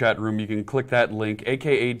into the chat room. You can click that link,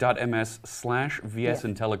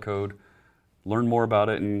 aka.ms/VS-Intellicode. Learn more about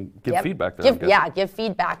it and give feedback there. Give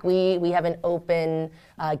feedback. We have an open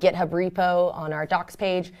GitHub repo on our docs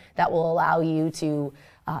page that will allow you to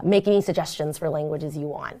make any suggestions for languages you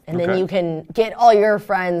want. And then you can get all your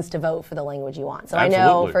friends to vote for the language you want. So I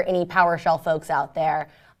know for any PowerShell folks out there,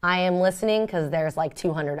 I am listening because there's like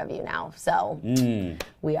 200 of you now. So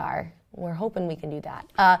we're hoping we can do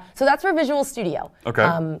that. So that's for Visual Studio.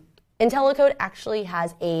 Okay. Intellicode actually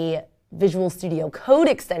has a Visual Studio Code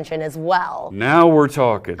extension as well. Now we're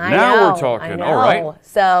talking. I know. All right.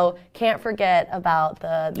 So can't forget about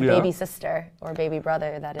the baby sister or baby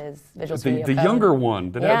brother that is Visual Studio The Code. younger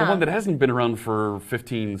one, the one that hasn't been around for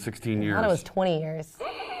 15, 16 years. I thought it was 20 years.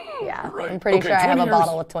 Yeah, right. I'm pretty sure I have a 20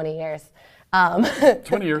 bottle with 20 years.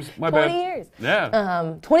 20 years, my bad. 20 years.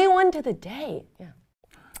 Yeah. 21 to the day. Yeah.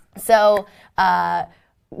 So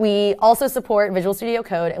we also support Visual Studio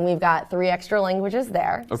Code, and we've got 3 extra languages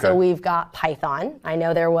there. Okay. So we've got Python. I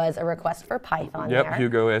know there was a request for Python there. Yep,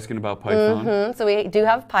 Hugo asking about Python. So we do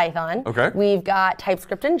have Python. Okay. We've got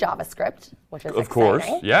TypeScript and JavaScript, which is Of course,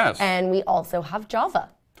 yes. And we also have Java.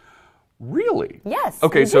 Really? Yes.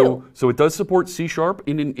 Okay, we so do. it does support C#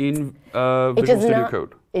 in Visual Studio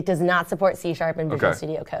Code. It does not support C# in Visual Okay.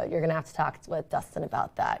 Studio Code. You're gonna have to talk with Dustin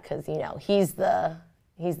about that because he's the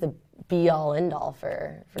be all end all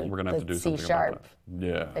for We're gonna have to the do C# something about that.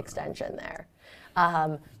 Yeah. extension there.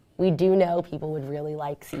 We do know people would really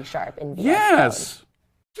like C# in VS Yes.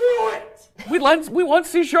 Do it. We want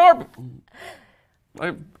C#.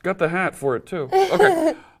 I got the hat for it too.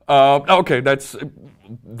 Okay. Okay,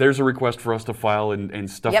 there's a request for us to file and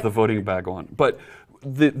stuff the voting bag on. But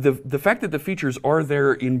the fact that the features are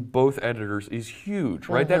there in both editors is huge,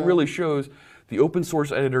 right? That really shows the open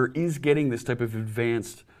source editor is getting this type of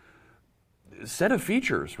advanced set of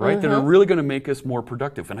features, right, that are really going to make us more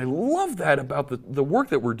productive. And I love that about the work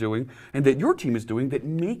that we're doing and that your team is doing that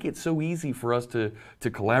make it so easy for us to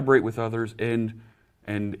collaborate with others and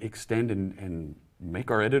extend and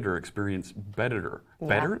make our editor experience better.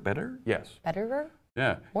 Yeah. Better? Yes. Betterer?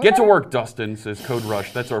 Yeah. More Get to better? work, Dustin, says Code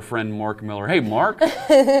Rush. That's our friend Mark Miller. Hey, Mark.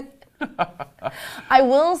 I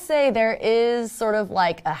will say there is sort of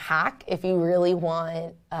like a hack if you really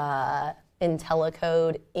want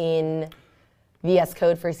IntelliCode in VS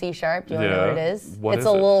Code for C#. Do you want to know what it is? What it's is a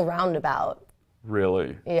it? little roundabout.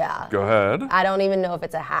 Really? Yeah. Go ahead. I don't even know if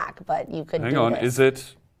it's a hack, but you could Hang do on. this. Is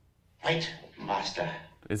it? Wait, master.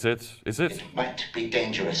 Is it? It might be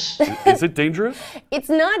dangerous. Is it dangerous? It's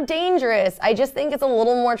not dangerous. I just think it's a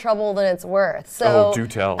little more trouble than it's worth. So Oh, do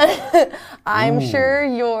tell. I'm sure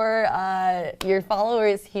your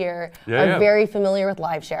followers here are very familiar with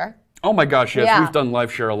LiveShare. Oh my gosh, yes, Yeah. we've done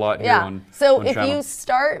live share a lot here on So on if channel. you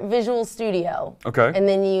start Visual Studio, and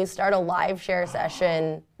then you start a live share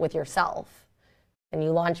session with yourself, and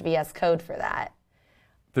you launch VS Code for that.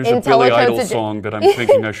 There's a Billy IntelliCode Idol song that I'm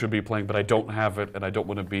thinking I should be playing, but I don't have it, and I don't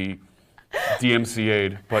want to be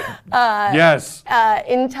DMCA'd. But yes,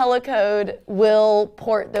 IntelliCode will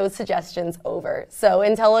port those suggestions over. So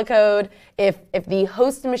IntelliCode, if the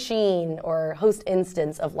host machine or host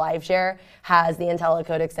instance of LiveShare has the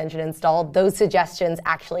IntelliCode extension installed, those suggestions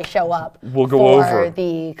actually show up We'll go for over.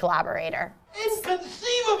 the collaborator.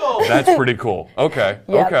 Inconceivable! that's pretty cool. Okay,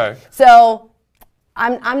 Yep. okay. So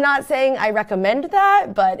I'm not saying I recommend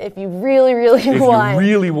that, but if you really, really If want. you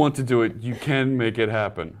really want to do it, you can make it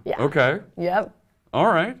happen. Yeah. Okay. Yep. All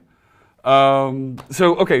right.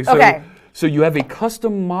 So you have a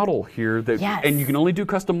custom model here that, Yes. and you can only do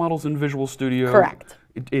custom models in Visual Studio. Correct.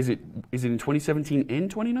 Is it in 2017 and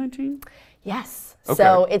 2019? Yes. Okay.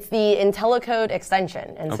 So it's the IntelliCode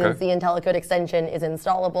extension, and Okay. since the IntelliCode extension is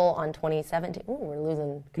installable on 2017, ooh, we're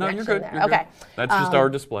losing connection No, you're good. there. You're okay. good. That's just our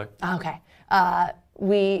display. Okay.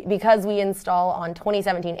 Because we install on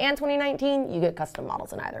 2017 and 2019, you get custom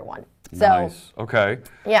models in either one. So Nice. Okay.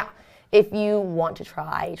 yeah, if you want to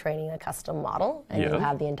try training a custom model and you Yeah.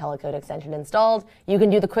 have the IntelliCode extension installed, you can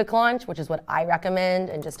do the quick launch, which is what I recommend,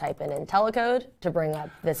 and just type in IntelliCode to bring up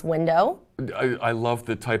this window. I love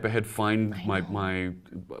the type ahead find my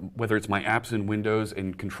whether it's my apps in Windows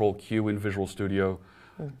and Control Q in Visual Studio.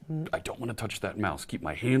 I don't want to touch that mouse. Keep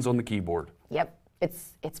my hands on the keyboard. Yep,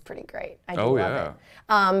 it's pretty great. I do Oh, love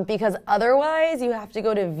it. Because otherwise, you have to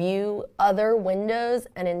go to View, Other Windows,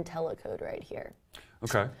 and IntelliCode right here.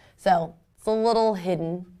 Okay. So it's a little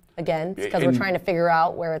hidden, again, because we're And- trying to figure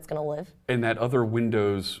out where it's going to live. And that other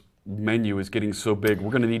Windows menu is getting so big,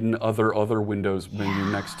 we're going to need an other Windows menu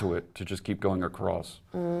next to it to just keep going across.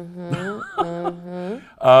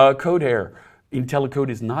 Code Air. IntelliCode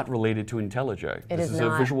is not related to IntelliJ. This is a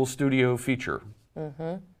not. Visual Studio feature.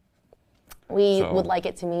 We So- would like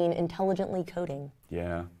it to mean intelligently coding.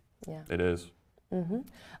 Yeah, Yeah. it is.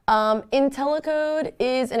 IntelliCode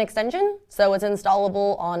is an extension, so it's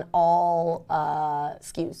installable on all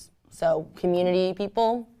SKUs. So community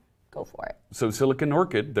people, go for it. So Silicon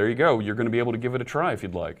Orchid, there you go. You're going to be able to give it a try if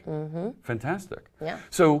you'd like. Fantastic. Yeah.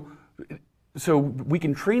 So So we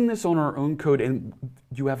can train this on our own code, and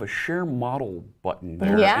you have a share model button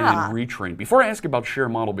there, Yeah. and then retrain. Before I ask about share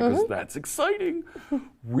model, because that's exciting,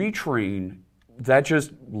 retrain, that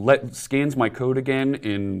just scans my code again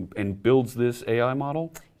and builds this AI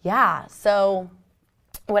model? Yeah, so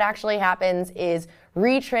what actually happens is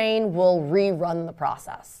retrain will rerun the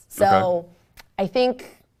process. So I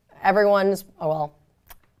think everyone's, well,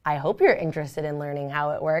 I hope you're interested in learning how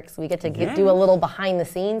it works. We get to do a little behind the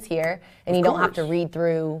scenes here, and you don't have to read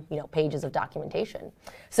through, pages of documentation.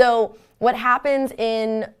 So what happens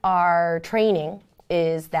in our training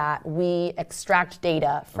is that we extract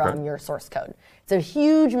data from your source code. It's a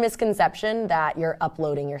huge misconception that you're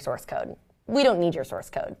uploading your source code. We don't need your source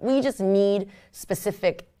code. We just need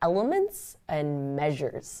specific elements and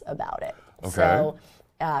measures about it. So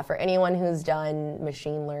for anyone who's done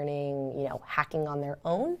machine learning, hacking on their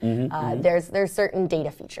own, there's certain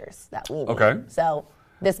data features that we need. So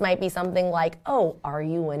this might be something like, oh, are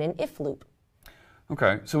you in an if loop?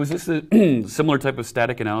 Okay, so is this a similar type of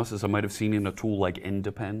static analysis I might have seen in a tool like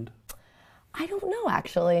NDepend? I don't know,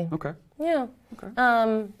 actually. Okay. Yeah.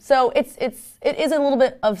 Okay. So it is a little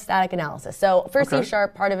bit of static analysis. So for C#,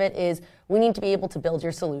 part of it is we need to be able to build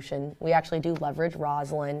your solution. We actually do leverage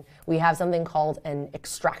Roslyn. We have something called an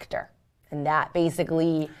extractor, and that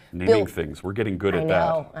basically naming things. We're getting good at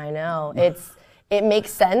that. I know. It makes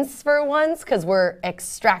sense for once because we're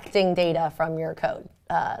extracting data from your code.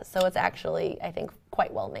 So it's actually, I think,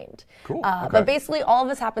 quite well named. Cool. But basically, all of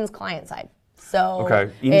this happens client side. So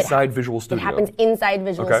inside Visual Studio. It happens inside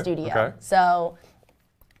Visual Studio. So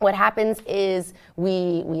what happens is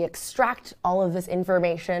we extract all of this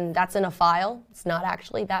information. That's in a file. It's not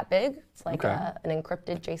actually that big. It's like an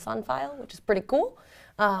encrypted JSON file, which is pretty cool.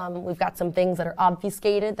 We've got some things that are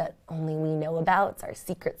obfuscated that only we know about. It's our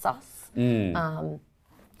secret sauce. And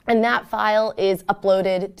that file is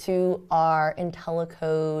uploaded to our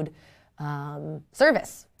Intellicode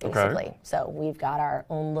service, basically. So we've got our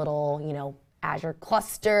own little, Azure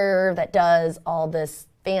cluster that does all this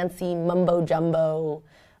fancy mumbo jumbo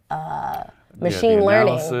machine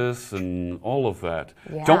learning. Analysis and all of that.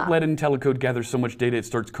 Don't let Intellicode gather so much data it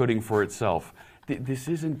starts coding for itself. This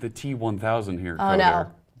isn't the T1000 here. Oh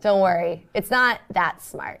no, don't worry. It's not that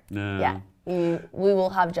smart. No. Yeah. We will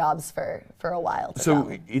have jobs for a while.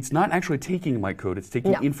 So it's not actually taking my code, it's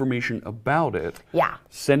taking information about it,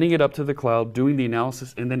 sending it up to the cloud, doing the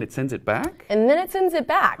analysis, and then it sends it back? And then it sends it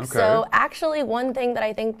back. So actually one thing that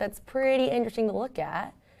I think that's pretty interesting to look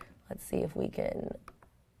at, let's see if we can,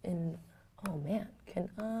 oh man, can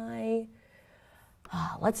I,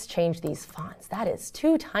 let's change these fonts. That is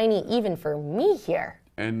too tiny even for me here.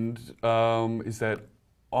 And is that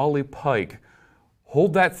Ollie Pike?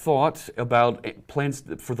 Hold that thought about plans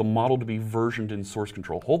for the model to be versioned in source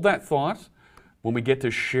control. Hold that thought. When we get to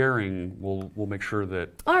sharing, we'll make sure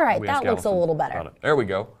that. All right, that looks a little better. There we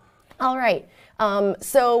go. All right.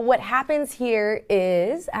 So what happens here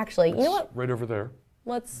is actually, you know what? Right over there.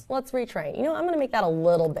 Let's retrain. I'm going to make that a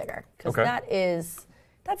little bigger because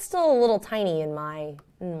that's still a little tiny in my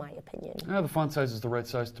opinion. Yeah, the font size is the right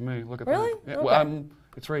size to me. Look at really? that. Yeah, well,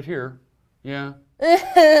 it's right here. Yeah.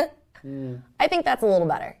 I think that's a little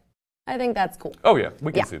better. I think that's cool. Oh yeah,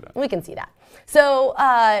 we can see that. We can see that. So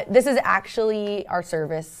this is actually our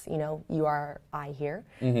service, URI here.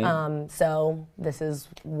 So this is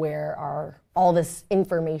where all this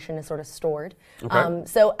information is sort of stored.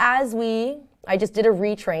 So I just did a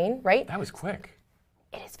retrain, right? That was quick.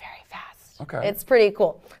 It is very fast. Okay. It's pretty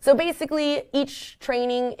cool. So basically, each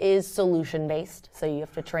training is solution-based. So you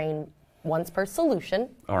have to train once per solution.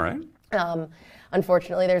 All right.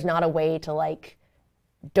 Unfortunately, there's not a way to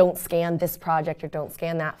don't scan this project or don't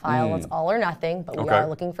scan that file. It's all or nothing, but we are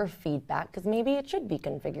looking for feedback because maybe it should be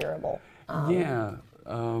configurable.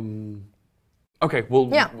 Okay, we'll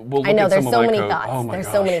look I know, at there's some so of my many code. thoughts. Oh my There's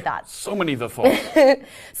gosh. so many thoughts. So many the thoughts.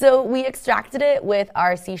 So we extracted it with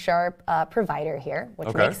our C# provider here,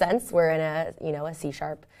 which makes sense. We're in a C#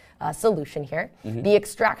 solution here. The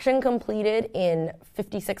extraction completed in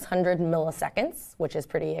 5,600 milliseconds, which is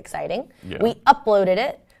pretty exciting. We uploaded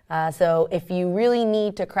it. So if you really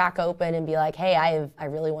need to crack open and be like, hey, I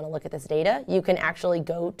really want to look at this data, you can actually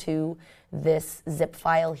go to this zip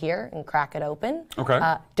file here and crack it open.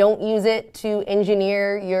 Don't use it to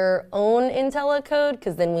engineer your own Intellicode,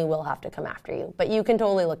 because then we will have to come after you. But you can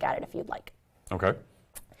totally look at it if you'd like.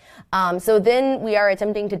 So then we are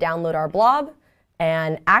attempting to download our blob.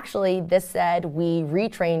 And actually, this said we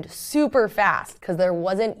retrained super fast because there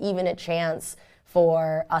wasn't even a chance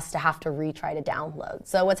for us to have to retry to download.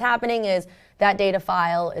 So what's happening is that data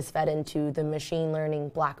file is fed into the machine learning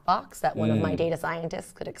black box that one of my data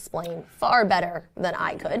scientists could explain far better than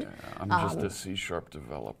I could. I'm just a C#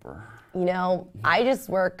 developer. You know, I just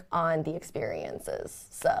work on the experiences.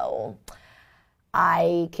 So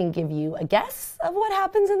I can give you a guess of what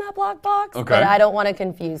happens in that black box, but I don't want to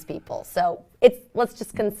confuse people. So let's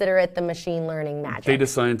just consider it the machine learning magic. Data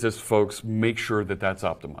scientists, folks, make sure that that's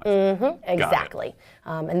optimized. Exactly.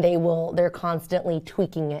 And they're constantly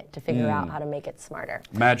tweaking it to figure out how to make it smarter.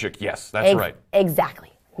 Magic, yes, that's right.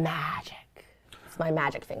 Exactly. Magic. It's my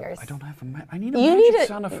magic fingers. I don't have I need a magic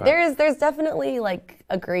sound effect. There's definitely like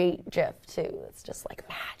a great GIF too. It's just like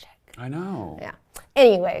magic. I know. Yeah.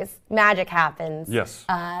 Anyways, magic happens. Yes.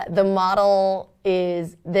 The model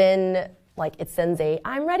is then, like, it sends a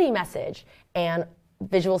I'm ready message, and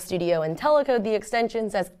Visual Studio Intellicode, the extension,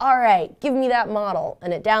 says, all right, give me that model,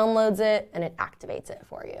 and it downloads it, and it activates it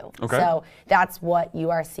for you. Okay. So that's what you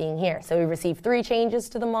are seeing here. So we received 3 changes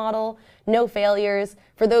to the model, no failures.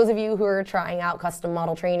 For those of you who are trying out custom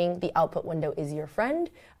model training, the output window is your friend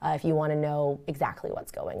if you want to know exactly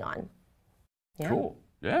what's going on. Yeah. Cool.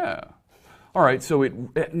 Yeah. All right. So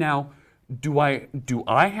now, do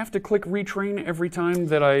I have to click retrain every time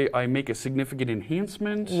that I make a significant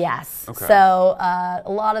enhancement? Yes. Okay. So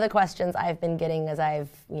a lot of the questions I've been getting as I've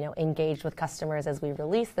engaged with customers as we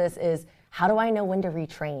release this is, how do I know when to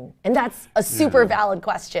retrain? And that's a super valid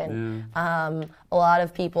question. Yeah. A lot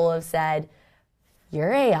of people have said,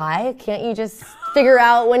 you're AI, can't you just figure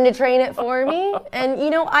out when to train it for me? And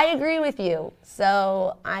I agree with you.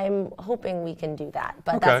 So I'm hoping we can do that,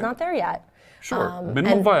 but that's not there yet. Sure,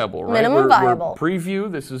 minimum viable, right? Minimum viable. We're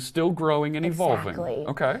preview, this is still growing and evolving. Exactly.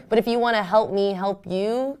 Okay. But if you want to help me help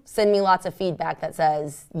you, send me lots of feedback that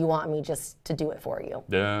says you want me just to do it for you.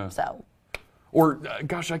 Yeah. So. Or,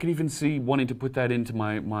 gosh, I could even see wanting to put that into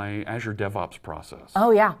my Azure DevOps process.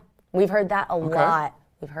 Oh yeah, we've heard that a lot.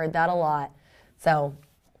 We've heard that a lot. So,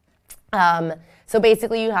 so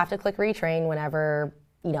basically you have to click retrain whenever,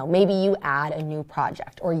 maybe you add a new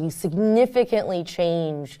project or you significantly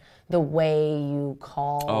change the way you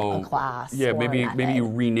call a class. Yeah, or maybe you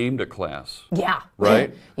renamed a class. Yeah.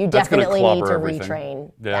 Right? You That's gonna definitely need to everything.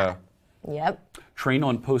 retrain. Yeah. Yep. Train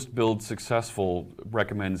on post build successful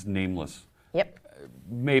recommends nameless. Yep.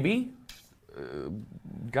 Maybe.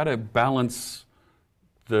 Got to balance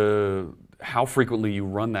how frequently you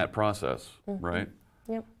run that process, right?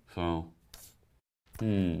 Yep. So.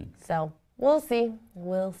 So we'll see.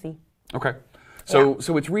 We'll see. Okay. So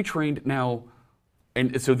it's retrained now,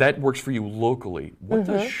 and so that works for you locally. What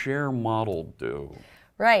does share model do?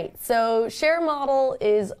 Right. So share model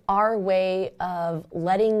is our way of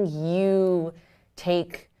letting you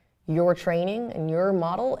take your training and your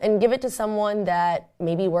model and give it to someone that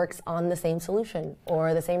maybe works on the same solution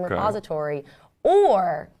or the same repository.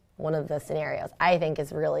 Or one of the scenarios I think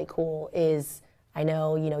is really cool is, I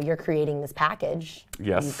know, you're creating this package.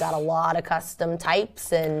 Yes. You've got a lot of custom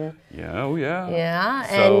types and Yeah,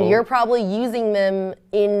 and you're probably using them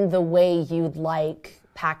in the way you'd like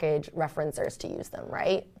package referencers to use them,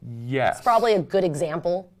 right? Yes. It's probably a good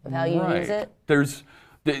example of how you use it. There's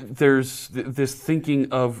this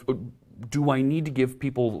thinking of, do I need to give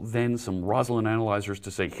people then some Roslyn analyzers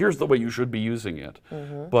to say, here's the way you should be using it?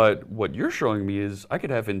 But what you're showing me is I could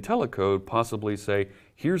have Intellicode possibly say,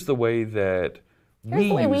 here's the way that Here's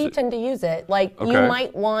the way we tend to use it. Like, you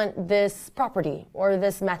might want this property or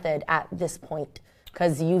this method at this point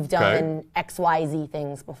because you've done X, Y, Z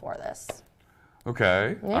things before this.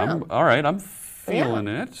 Okay. Yeah. All right. I'm feeling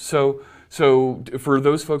it. So for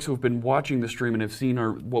those folks who have been watching the stream and have seen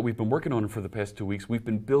what we've been working on for the past 2 weeks, we've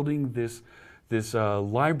been building this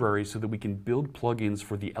library so that we can build plugins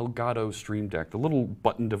for the Elgato Stream Deck, the little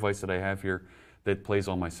button device that I have here that plays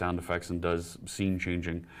all my sound effects and does scene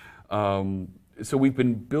changing. So we've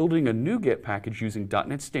been building a NuGet package using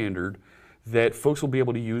 .NET Standard that folks will be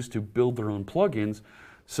able to use to build their own plugins.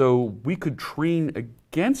 So we could train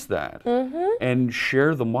against that and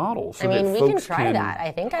share the model so that folks can... we can try that.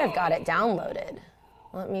 I think I've got it downloaded.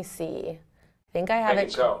 Let me see. I think I have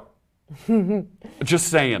it. So. Just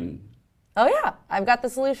saying. Oh yeah, I've got the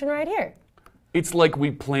solution right here. It's like we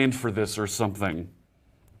planned for this or something.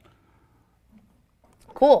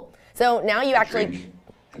 Cool. So now you actually... Drink,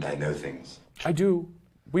 and I know things. I do.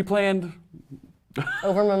 We planned.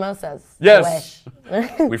 Over mimosas. Yes.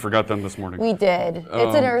 I wish. We forgot them this morning. We did.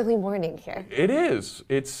 It's an early morning here. It is.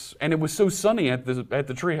 And it was so sunny at the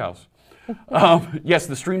treehouse. Yes,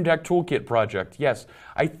 the Stream Deck Toolkit project. Yes,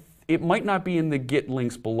 it might not be in the Git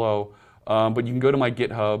links below, but you can go to my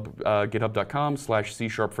GitHub,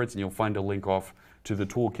 github.com/C#Fritz, and you'll find a link off to the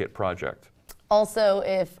Toolkit project. Also,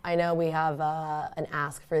 if I know we have an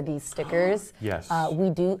ask for these stickers. Yes. We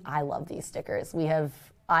do. I love these stickers. We have.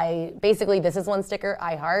 Basically, this is one sticker,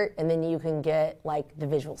 I heart, and then you can get like the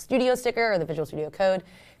Visual Studio sticker or the Visual Studio Code.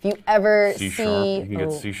 If you ever C#, see, you can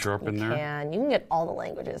get C# in there. you can get all the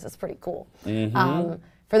languages. It's pretty cool.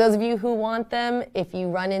 For those of you who want them, if you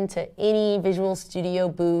run into any Visual Studio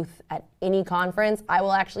booth at any conference, I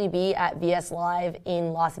will actually be at VS Live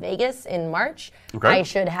in Las Vegas in March. Okay. I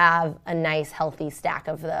should have a nice, healthy stack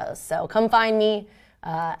of those. So come find me.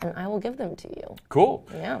 And I will give them to you. Cool.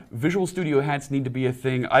 Yeah. Visual Studio hats need to be a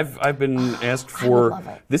thing. I've been asked I would for. love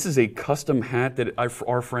it. This is a custom hat that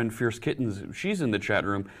our friend Fierce Kittens, she's in the chat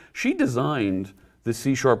room. She designed the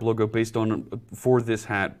C# logo for this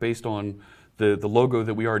hat based on the logo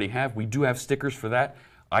that we already have. We do have stickers for that.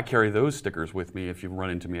 I carry those stickers with me. If you run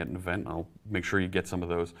into me at an event, I'll make sure you get some of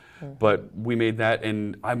those. But we made that,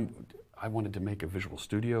 and I wanted to make a Visual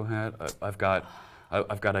Studio hat. I've got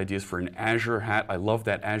ideas for an Azure hat. I love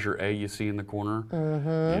that Azure A you see in the corner.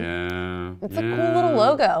 Yeah. It's a cool little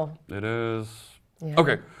logo. It is. Yeah.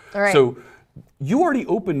 Okay. All right. So you already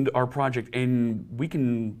opened our project, and we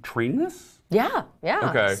can train this? Yeah.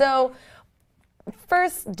 Okay. So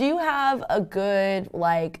first, do you have a good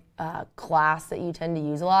class that you tend to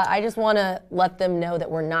use a lot? I just want to let them know that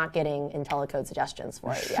we're not getting IntelliCode suggestions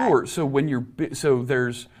for it yet. Sure. So when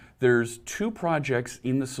there's two projects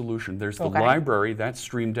in the solution. There's the library, that's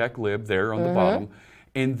StreamDeckLib there on the bottom,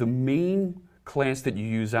 and the main class that you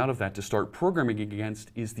use out of that to start programming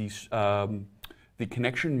against is the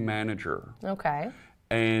connection manager. Okay.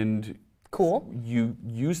 And cool. You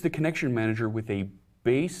use the connection manager with a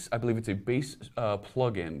base, I believe it's a base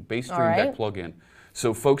plugin, base Stream Deck plugin.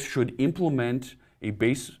 So folks should implement a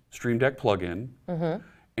base Stream Deck plugin.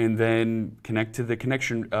 And then connect to the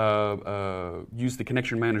connection, use the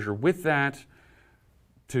connection manager with that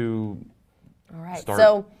to start.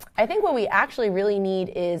 So I think what we actually really need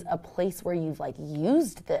is a place where you've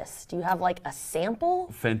used this. Do you have a sample?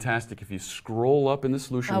 Fantastic. If you scroll up in the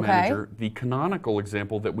solution manager, the canonical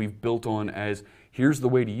example that we've built on as here's the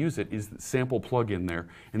way to use it is the sample plugin there.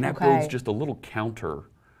 And that builds just a little counter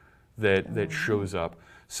that shows up.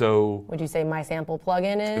 So would you say my sample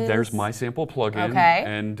plugin is? There's my sample plugin. Okay.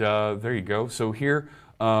 And there you go. So here,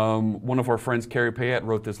 one of our friends, Carrie Payette,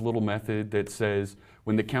 wrote this little method that says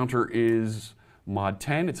when the counter is mod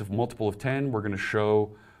 10, it's a multiple of 10, we're going to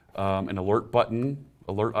show an alert button,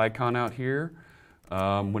 alert icon out here.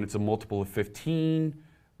 When it's a multiple of 15,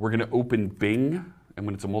 we're going to open Bing. And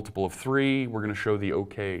when it's a multiple of 3, we're going to show the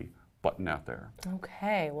OK button out there.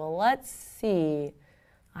 Okay. Well, let's see.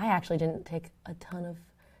 I actually didn't take a ton of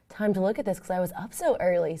time to look at this because I was up so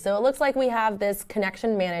early. So it looks like we have this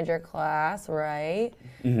connection manager class, right?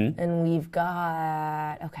 And we've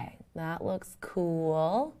got, okay, that looks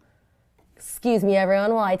cool. Excuse me,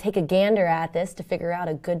 everyone, while I take a gander at this to figure out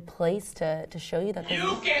a good place to show you that.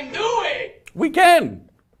 You can do it! We can!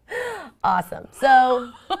 Awesome.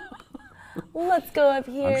 So let's go up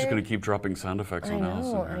here. I'm just going to keep dropping sound effects on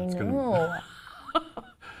Allison. I know.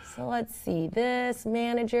 So let's see, this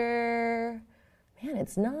manager. Man,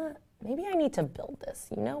 it's not, maybe I need to build this.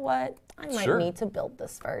 You know what? I might need to build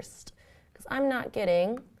this first because I'm not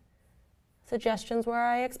getting suggestions where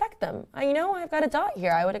I expect them. You know, I've got a dot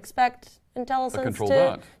here. I would expect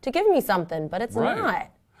IntelliSense to give me something, but it's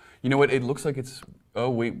not. You know what? It looks like it's,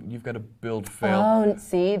 oh wait, you've got to build fail. Oh,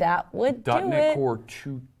 see, that would do .NET it. Core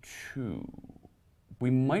 2.2.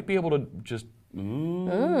 We might be able to just,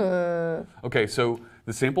 Okay, so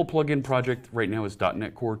the sample plugin project right now is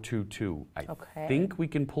 .NET Core 2.2. I think we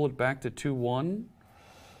can pull it back to 2.1.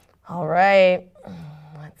 All right,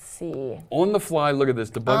 let's see. On the fly, look at this,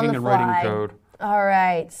 debugging and writing code. All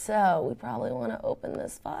right, so we probably want to open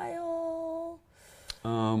this file.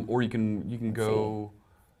 Or you can go,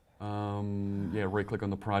 right-click on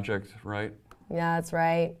the project, right? Yeah, that's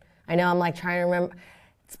right. I know, I'm trying to remember.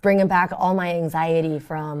 It's bringing back all my anxiety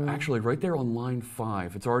from... Actually, right there on line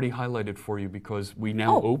 5, it's already highlighted for you because we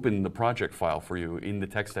now open the project file for you in the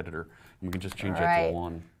text editor. And we can just change that to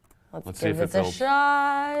 1. Let's see give if this a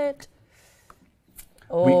shot.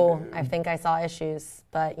 Oh, I think I saw issues,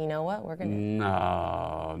 but you know what? We're going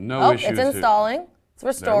to... No issues. It's installing. It's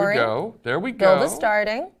restoring. There we go. Build is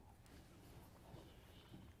starting.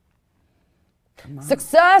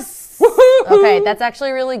 Success! Okay, that's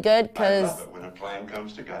actually really good because... when a plan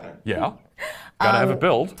comes together. Yeah. Gotta have a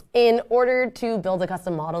build. In order to build a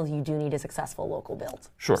custom model, you do need a successful local build.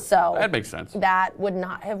 Sure. So that makes sense. That would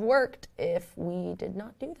not have worked if we did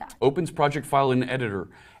not do that. Opens project file in editor.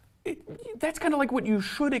 That's kind of like what you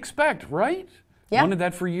should expect, right? Yeah. Wanted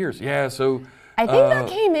that for years. Yeah, so... I think that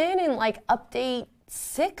came in update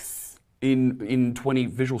 6. in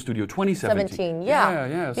Visual Studio 2017.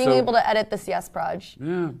 Yeah. Being able to edit the CS proj.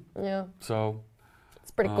 Yeah. So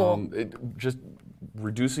it's pretty cool. Just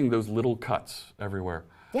reducing those little cuts everywhere.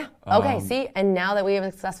 Yeah. Okay. See, and now that we have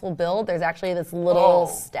a successful build, there's actually this little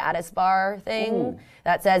status bar thing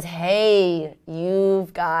that says, "Hey,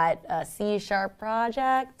 you've got a C#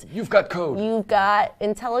 project. You've got code. You've got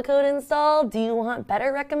Intellicode installed. Do you want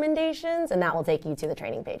better recommendations?" And that will take you to the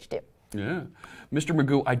training page too. Yeah. Mr.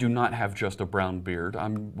 Magoo, I do not have just a brown beard.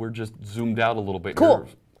 We're just zoomed out a little bit. Cool.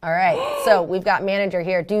 Here. All right. So we've got manager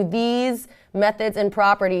here. Do these methods and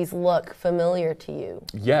properties look familiar to you,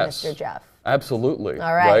 yes, Mr. Jeff? Absolutely.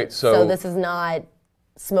 All right. So this is not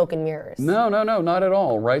smoke and mirrors. No, not at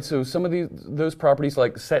all, right? So some of those properties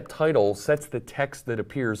like set title sets the text that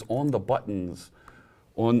appears on the buttons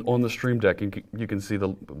on the Stream Deck. You can see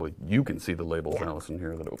the labels, Allison,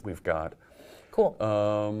 here that we've got. Cool.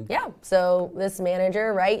 Yeah, so this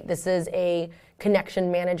manager, right? This is a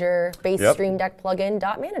connection manager based Stream Deck plugin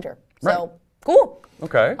 .manager. So cool.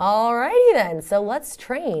 Okay. All righty then. So let's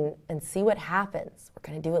train and see what happens. We're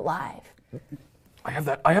gonna do it live. I have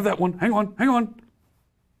that one. Hang on.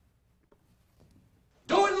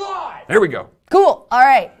 Do it live! There we go. Cool. All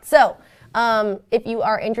right. So if you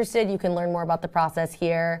are interested, you can learn more about the process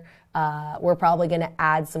here. We're probably going to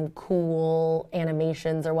add some cool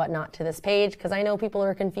animations or whatnot to this page because I know people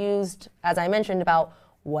are confused, as I mentioned, about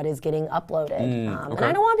what is getting uploaded. And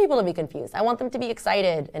I don't want people to be confused. I want them to be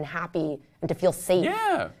excited and happy and to feel safe.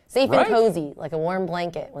 Yeah. Safe and cozy, like a warm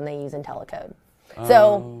blanket when they use Intellicode.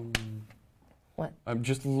 So, what? I'm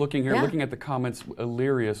just looking here, looking at the comments.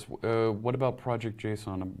 Illyrius, what about Project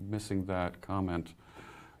JSON? I'm missing that comment.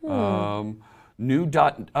 The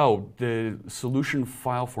solution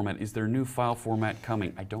file format. Is there a new file format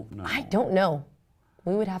coming? I don't know. I don't know.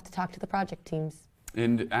 We would have to talk to the project teams.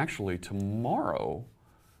 And actually, tomorrow,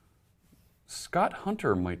 Scott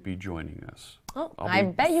Hunter might be joining us. Oh, I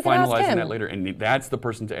bet you can ask him. Finalizing that later, and that's the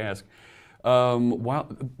person to ask. Wow,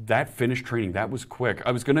 that finished training, that was quick.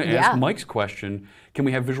 I was going to ask Mike's question, can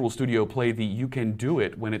we have Visual Studio play the "you can do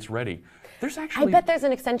it" when it's ready? I bet there's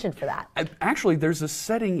an extension for that. Actually, there's a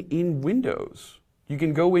setting in Windows. You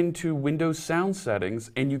can go into Windows sound settings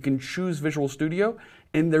and you can choose Visual Studio,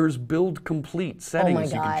 and there's build complete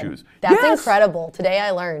settings you can choose. That's incredible. Today I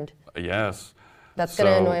learned. Yes. That's going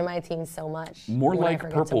to annoy my team so much. More like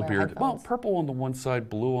purple beard. Well, purple on the one side,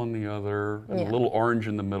 blue on the other, and a little orange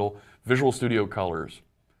in the middle. Visual Studio colors.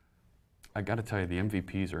 I got to tell you, the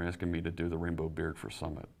MVPs are asking me to do the rainbow beard for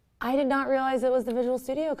Summit. I did not realize it was the Visual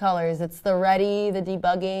Studio colors. It's the ready, the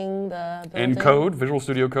debugging, the building. And code, Visual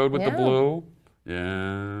Studio Code with the blue.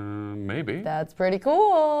 Yeah, maybe. That's pretty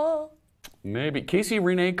cool. Maybe. Casey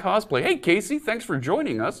Renee Cosplay. Hey, Casey, thanks for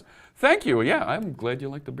joining us. Thank you. Yeah, I'm glad you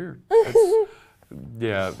like the beard.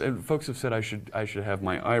 Yeah, and folks have said I should have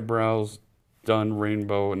my eyebrows done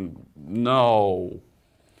rainbow, and no.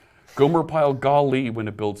 Gomer Pile golly when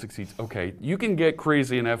a build succeeds. Okay, you can get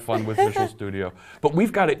crazy and have fun with Visual Studio, but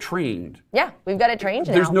we've got it trained. Yeah, we've got it trained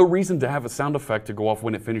now. There's no reason to have a sound effect to go off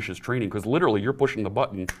when it finishes training, because literally you're pushing the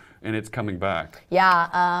button and it's coming back.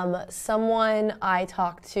 Yeah, someone I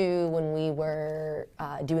talked to when we were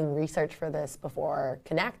doing research for this before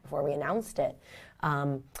Connect, before we announced it,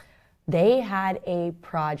 they had a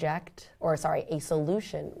a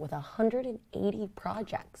solution with 180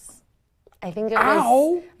 projects. I think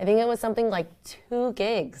it was something like 2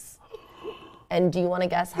 gigs. And do you want to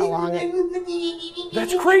guess how long it...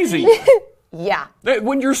 That's crazy. Yeah.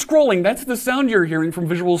 When you're scrolling, that's the sound you're hearing from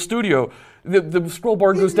Visual Studio. The scroll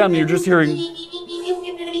bar goes down and you're just hearing...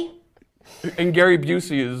 And Gary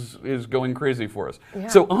Busey is going crazy for us. Yeah.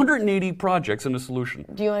 So 180 projects in a solution.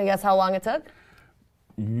 Do you want to guess how long it took?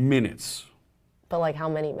 Minutes. But like how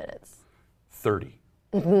many minutes? 30.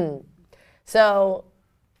 Mm-hmm. So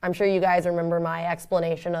I'm sure you guys remember my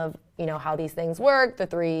explanation of how these things work, the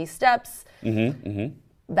 3 steps.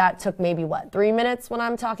 That took maybe, 3 minutes when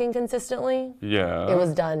I'm talking consistently? Yeah. It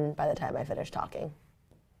was done by the time I finished talking.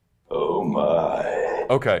 Oh my.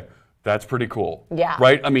 Okay, that's pretty cool. Yeah.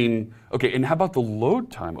 Right? I mean, okay, and how about the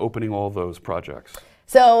load time opening all those projects?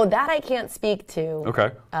 So that I can't speak to.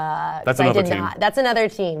 Okay. That's another team. That's another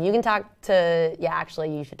team. You can talk to,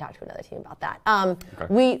 actually you should talk to another team about that. Okay.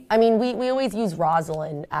 We always use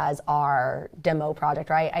Rosalind as our demo project,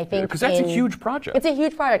 right? I think because that's a huge project. It's a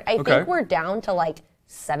huge project. I think we're down to like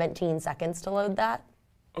 17 seconds to load that.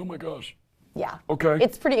 Oh my gosh. Yeah. Okay.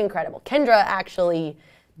 It's pretty incredible. Kendra actually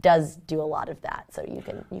does do a lot of that, so you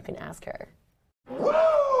can ask her.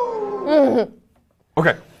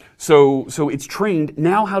 Okay. So it's trained.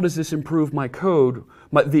 Now how does this improve my code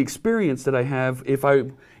the experience that I have if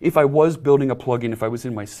I was building a plugin, if I was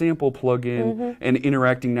in my sample plugin and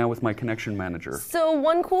interacting now with my connection manager. So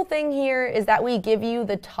one cool thing here is that we give you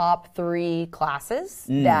the top 3 classes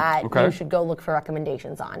that you should go look for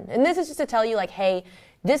recommendations on. And this is just to tell you, like, hey,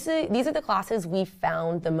 these are the classes we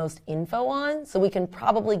found the most info on, so we can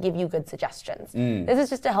probably give you good suggestions. This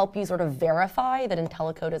is just to help you sort of verify that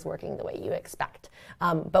Intellicode is working the way you expect.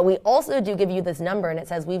 But we also do give you this number, and it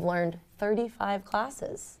says we've learned 35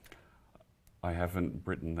 classes. I haven't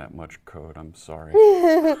written that much code, I'm sorry.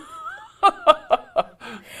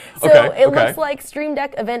 So it looks like Stream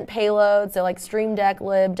Deck event payload, so like Stream Deck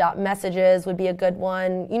lib.messages would be a good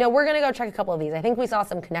one. You know, we're going to go check a couple of these. I think we saw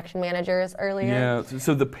some connection managers earlier. Yeah,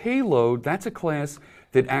 so the payload, that's a class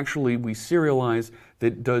that actually we serialize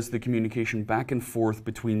that does the communication back and forth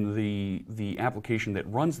between the application that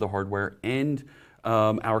runs the hardware and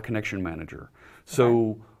our connection manager.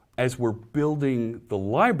 So as we're building the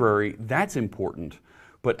library, that's important.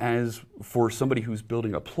 But as for somebody who's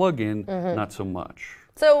building a plugin, not so much.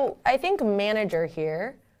 So I think manager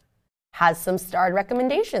here has some starred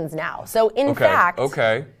recommendations now. So in fact,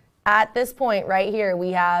 at this point right here,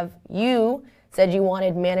 we have you said you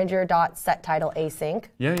wanted manager.setTitleAsync.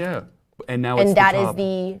 Yeah. And now it's that is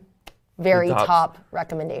the very top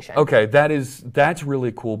recommendation. Okay, that's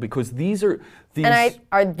really cool because these are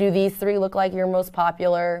do these 3 look like your most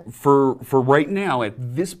popular? For right now, at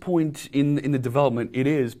this point in the development, it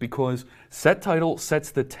is because set title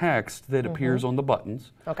sets the text that appears on the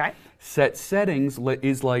buttons. Okay. Set settings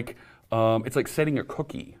is like it's like setting a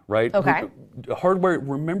cookie, right? Okay. Hardware,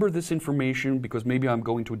 remember this information because maybe I'm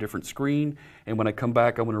going to a different screen, and when I come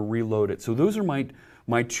back, I want to reload it. So those are my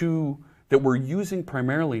 2 that we're using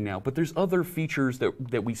primarily now, but there's other features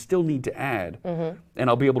that we still need to add, and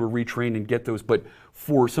I'll be able to retrain and get those. But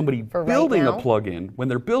for somebody building a plugin, when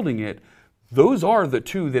they're building it, those are the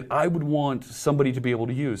 2 that I would want somebody to be able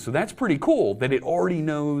to use. So that's pretty cool that it already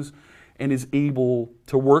knows and is able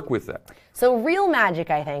to work with that. So real magic,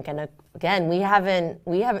 I think, and again, we haven't,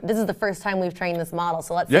 this is the first time we've trained this model,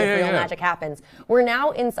 so let's see if real magic happens. We're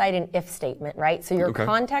now inside an if statement, right? So your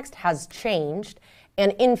context has changed.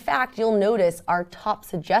 And in fact, you'll notice our top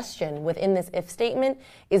suggestion within this if statement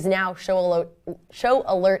is now show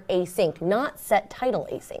alert async, not set title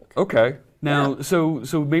async. Okay. Now, so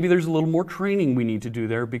maybe there's a little more training we need to do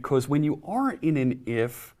there because when you are in an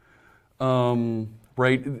if,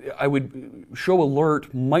 right, I would show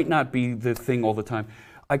alert might not be the thing all the time.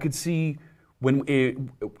 I could see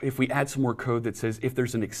if we add some more code that says if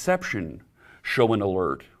there's an exception, show an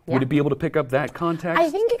alert. Would it be able to pick up that context? I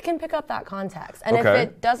think it can pick up that context. And if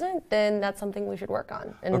it doesn't, then that's something we should work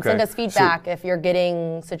on. And send us feedback if you're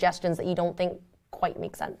getting suggestions that you don't think quite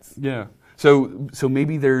make sense. Yeah. So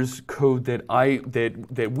maybe there's code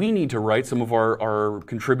that we need to write, some of our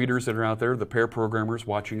contributors that are out there, the pair programmers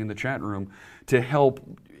watching in the chat room, to help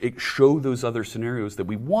show those other scenarios that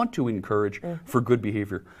we want to encourage for good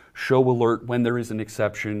behavior. Show alert when there is an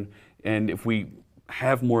exception, and if we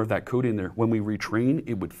have more of that code in there, when we retrain,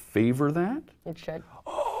 it would favor that? It should.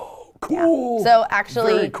 Oh, cool. Yeah. So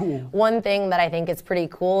actually, very cool. One thing that I think is pretty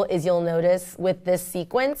cool is you'll notice with this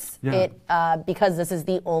sequence, because this is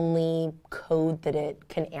the only code that it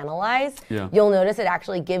can analyze, you'll notice it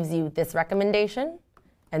actually gives you this recommendation,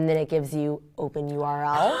 and then it gives you open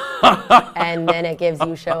URL, and then it gives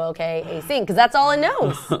you show OK async, because that's all it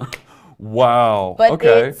knows. Wow.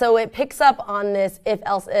 But so it picks up on this if,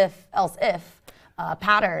 else if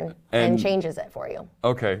pattern and changes it for you.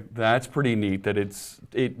 Okay, that's pretty neat that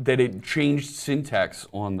it changed syntax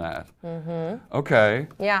on that. Okay.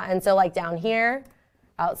 Yeah, and so like down here,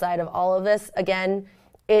 outside of all of this, again,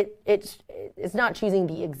 it's not choosing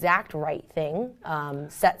the exact right thing.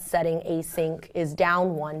 Setting async is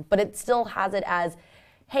down 1, but it still has it as,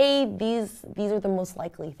 hey, these are the most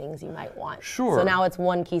likely things you might want. Sure. So now it's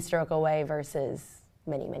 1 keystroke away versus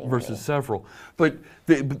many. Several. But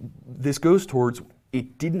this goes towards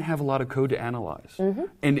it didn't have a lot of code to analyze.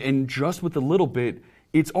 And just with a little bit,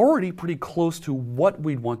 it's already pretty close to what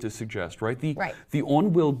we'd want to suggest, right? The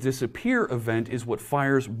on will disappear event is what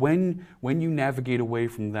fires when you navigate away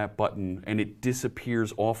from that button and it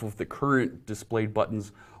disappears off of the current displayed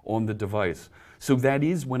buttons on the device. So that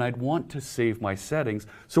is when I'd want to save my settings.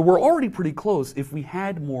 So we're already pretty close. If we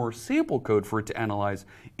had more sample code for it to analyze,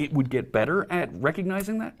 it would get better at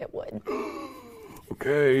recognizing that? It would.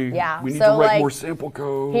 Okay. Yeah. We need to write more sample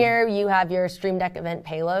code. Here you have your Stream Deck event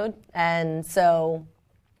payload. And so,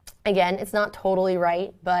 again, it's not totally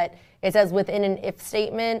right, but it says within an if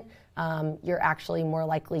statement, you're actually more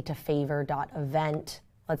likely to favor .event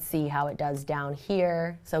Let's see how it does down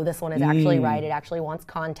here. So this one is actually right. It actually wants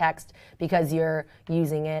context because you're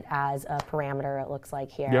using it as a parameter, it looks like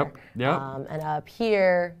here. Yep, yep. And up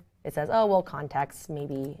here, it says, oh, well, context,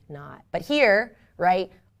 maybe not. But here, right,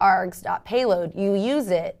 args.payload, you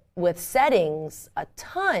use it with settings a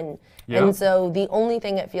ton. Yep. And so the only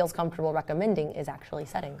thing it feels comfortable recommending is actually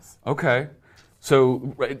settings. Okay.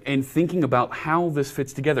 So, and thinking about how this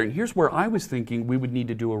fits together, and here's where I was thinking we would need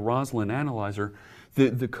to do a Roslyn analyzer.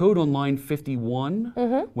 The code on line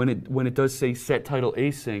 51, when it does say set title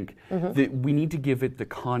async, we need to give it the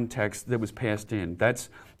context that was passed in. That's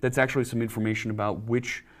actually some information about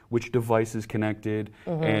which device is connected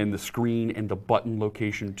and the screen and the button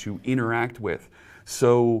location to interact with.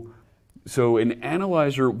 So an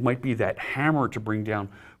analyzer might be that hammer to bring down,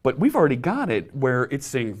 but we've already got it where it's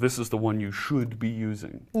saying this is the one you should be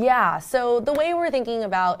using. Yeah, so the way we're thinking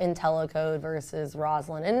about Intellicode versus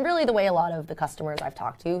Roslyn, and really the way a lot of the customers I've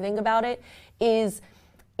talked to think about it, is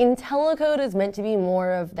Intellicode is meant to be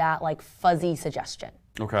more of that like fuzzy suggestion.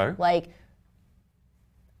 Okay. Like,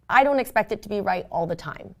 I don't expect it to be right all the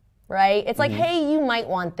time, right? It's like, hey, you might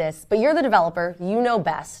want this, but you're the developer, you know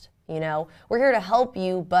best. You know, we're here to help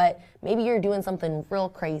you, but maybe you're doing something real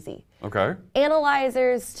crazy. Okay.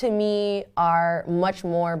 Analyzers to me are much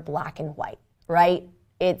more black and white, right?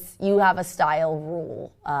 It's you have a style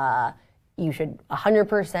rule. You should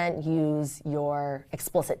 100% use your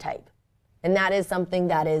explicit type. And that is something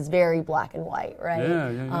that is very black and white, right?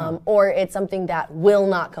 Yeah. Or it's something that will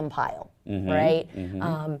not compile. Right?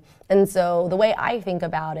 And so the way I think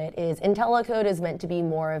about it is Intellicode is meant to be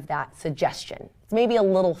more of that suggestion. It's maybe a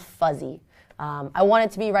little fuzzy. I want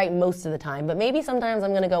it to be right most of the time, but maybe sometimes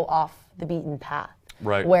I'm going to go off the beaten path.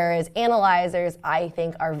 Right. Whereas analyzers, I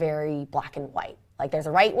think, are very black and white. Like there's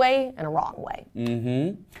a right way and a wrong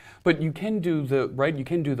way. But you can do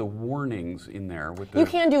the warnings in there with the. You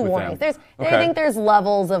can do warnings. I think there's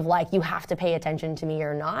levels of like you have to pay attention to me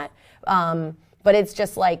or not. But it's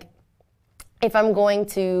just like, if I'm going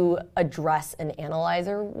to address an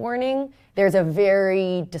analyzer warning, there's a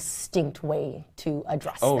very distinct way to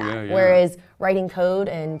address that. Yeah. Whereas writing code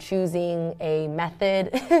and choosing a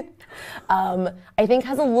method, I think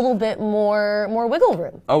has a little bit more wiggle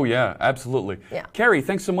room. Oh yeah, absolutely. Yeah. Carrie,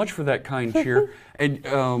 thanks so much for that kind cheer. And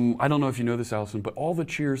I don't know if you know this, Allison, but all the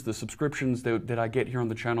cheers, the subscriptions that I get here on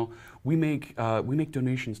the channel, we make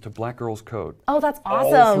donations to Black Girls Code. Oh, that's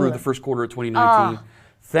awesome. All through the first quarter of 2019.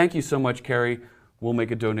 Thank you so much, Carrie. We'll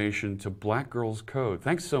make a donation to Black Girls Code.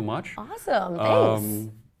 Thanks so much. Awesome,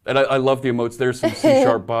 thanks. And I love the emotes. There's some C#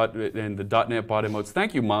 bot and the .NET bot emotes.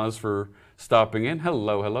 Thank you, Maz, for stopping in.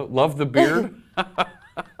 Hello. Love the beard.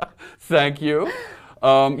 Thank you.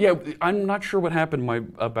 Yeah, I'm not sure what happened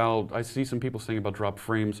I see some people saying about dropped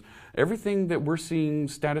frames. Everything that we're seeing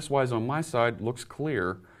status-wise on my side looks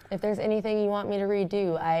clear. If there's anything you want me to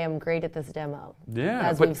redo, I am great at this demo. Yeah,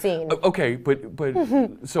 as we've seen. Okay, but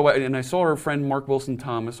so I saw our friend Mark Wilson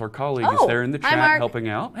Thomas, our colleague, is there in the chat helping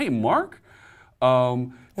out. Hey, Mark.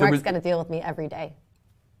 Mark's got to deal with me every day.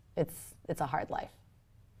 It's a hard life.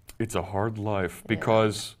 It's a hard life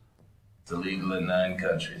because It's illegal in 9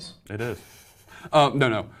 countries. It is.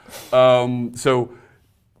 No. So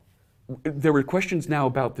there were questions now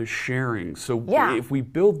about the sharing. So if we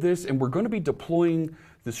build this, and we're going to be deploying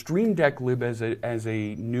the StreamDeck lib as a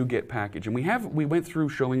NuGet package, and we went through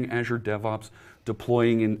showing Azure DevOps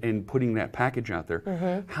deploying and putting that package out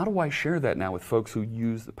there. How do I share that now with folks who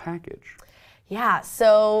use the package? Yeah,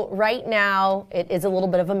 so right now it is a little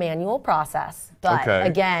bit of a manual process, but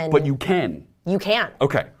again, but you can. You can.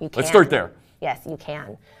 Okay, you can. Let's start there. Yes, you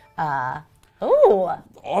can. Ooh.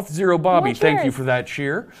 Off Zero Bobby, thank you for that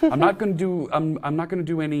cheer. I'm not going to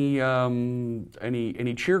do any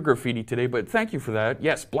cheer graffiti today, but thank you for that.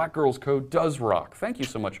 Yes, Black Girls Code does rock. Thank you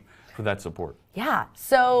so much for that support. Yeah.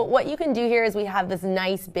 So what you can do here is we have this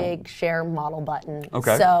nice big share model button.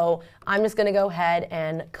 Okay. So I'm just going to go ahead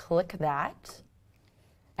and click that,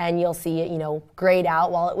 and you'll see it, grayed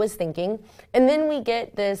out while it was thinking, and then we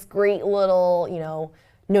get this great little,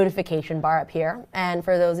 notification bar up here. And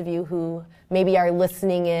for those of you who maybe are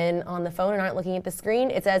listening in on the phone and aren't looking at the screen,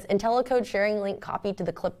 it says Intellicode sharing link copied to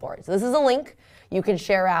the clipboard. So this is a link you can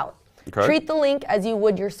share out. Okay. Treat the link as you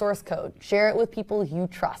would your source code. Share it with people you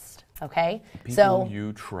trust, okay? People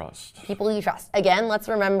you trust. People you trust. Again, let's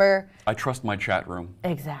remember. I trust my chat room.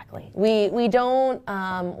 Exactly. We don't,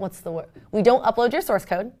 what's the word? We don't upload your source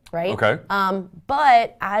code, right? Okay.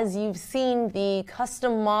 But as you've seen, the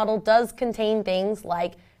custom model does contain things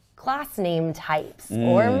like class name types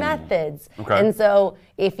or methods. Okay. And so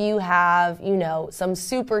if you have, some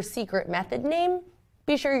super secret method name,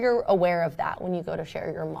 be sure you're aware of that when you go to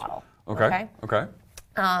share your model. Okay.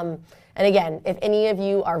 And again, if any of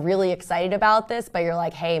you are really excited about this, but you're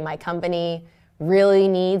like, hey, my company really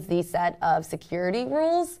needs these set of security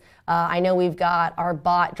rules, I know we've got our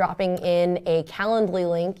bot dropping in a Calendly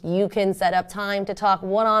link. You can set up time to talk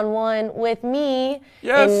one-on-one with me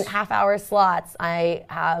in half-hour slots. I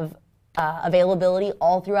have availability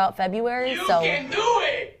all throughout February. You can do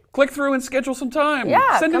it! Click through and schedule some time.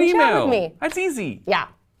 Yeah, Send an come email. chat with me. That's easy. Yeah.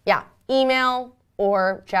 Email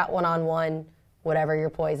or chat one-on-one, whatever your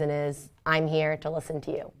poison is. I'm here to listen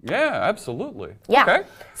to you. Yeah, absolutely. Yeah. Okay.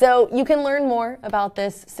 So you can learn more about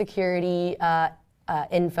this security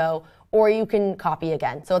info, or you can copy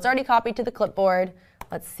again. So it's already copied to the clipboard.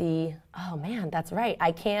 Let's see. Oh man, that's right.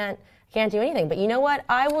 I can't do anything. But you know what?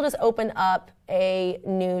 I will just open up a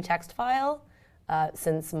new text file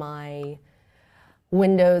since my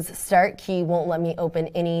Windows Start key won't let me open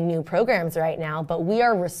any new programs right now. But we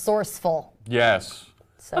are resourceful. Yes.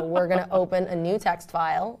 So we're going to open a new text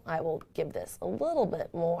file. I will give this a little bit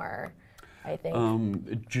more, I think.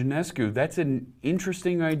 Janescu, that's an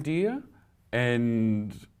interesting idea,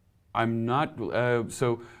 and I'm not,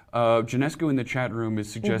 Janescu in the chat room is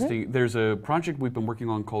suggesting there's a project we've been working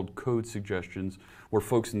on called Code Suggestions, where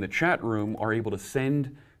folks in the chat room are able to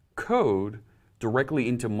send code directly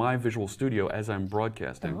into my Visual Studio as I'm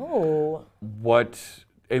broadcasting. Oh.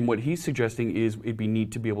 What he's suggesting is it'd be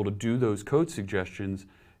neat to be able to do those code suggestions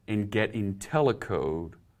and get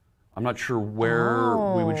IntelliCode. I'm not sure where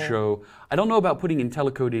we would show. I don't know about putting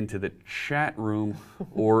IntelliCode into the chat room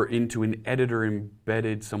or into an editor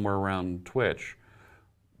embedded somewhere around Twitch,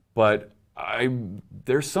 but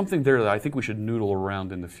there's something there that I think we should noodle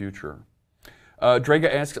around in the future.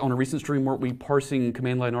 Draga asks, on a recent stream, weren't we parsing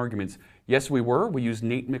command line arguments? Yes, we were. We used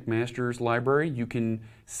Nate McMaster's library. You can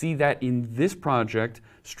see that in this project,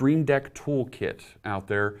 StreamDeck Toolkit out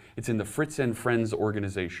there. It's in the Fritz and Friends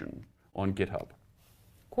organization on GitHub.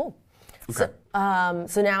 Cool. Okay.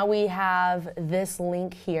 So now we have this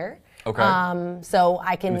link here. Okay. So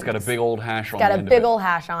I can. And it's got a big old hash on the end of it. Got a big old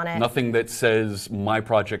hash on it. Nothing that says my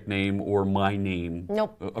project name or my name.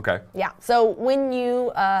 Nope. Okay. Yeah. So when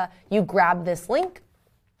you you grab this link,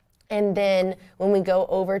 and then when we go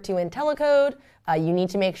over to IntelliCode, you need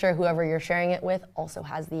to make sure whoever you're sharing it with also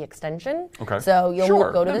has the extension. Okay. So you'll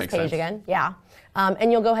go to that this makes page sense. again. Yeah.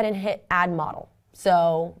 And you'll go ahead and hit Add Model.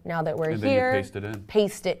 So now that we're And then here, you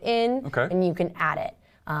paste it in, Okay. and you can add it.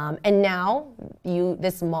 And now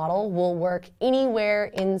this model will work anywhere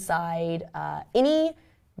inside any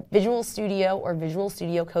Visual Studio or Visual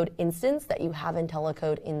Studio Code instance that you have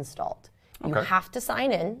IntelliCode installed. You Okay. have to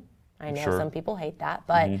sign in. I know Sure. some people hate that,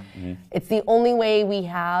 but it's the only way we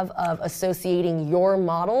have of associating your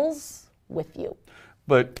models with you.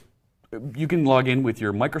 But you can log in with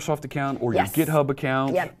your Microsoft account or Yes. your GitHub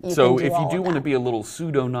account. Yep, you So can do if all you of do want to that. be a little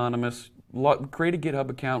pseudonymous, create a GitHub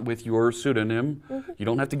account with your pseudonym. You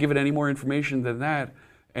don't have to give it any more information than that,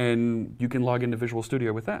 and you can log into Visual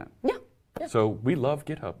Studio with that. Yeah. So we love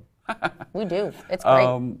GitHub. We do. It's great.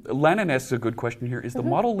 Lannan asks a good question here. Is the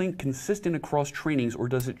model link consistent across trainings or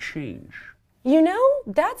does it change? You know,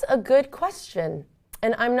 that's a good question.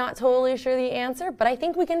 And I'm not totally sure the answer, but I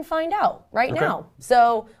think we can find out right now.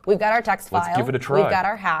 So we've got our text file. Let's give it a try. We've got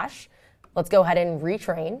our hash. Let's go ahead and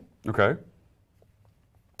retrain. Okay.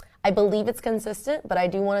 I believe it's consistent, but I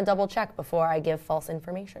do want to double check before I give false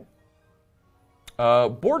information.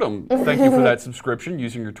 Boredom, thank you for that subscription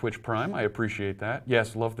using your Twitch Prime. I appreciate that.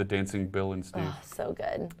 Yes, love the dancing Bill and Steve. Oh, so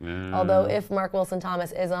good. Although if Mark Wilson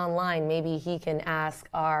Thomas is online, maybe he can ask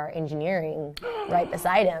our engineering right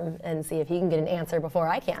beside him and see if he can get an answer before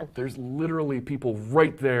I can. There's literally people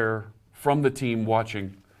right there from the team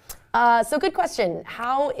watching. So good question.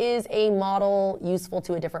 How is a model useful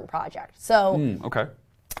to a different project? So Okay.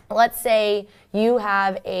 let's say you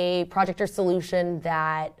have a project or solution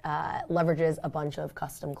that leverages a bunch of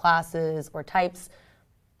custom classes or types.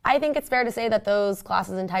 I think it's fair to say that those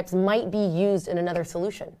classes and types might be used in another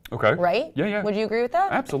solution. Okay. Right? Yeah. Would you agree with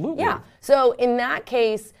that? Absolutely. Yeah. So in that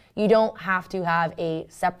case, you don't have to have a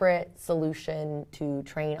separate solution to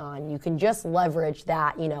train on. You can just leverage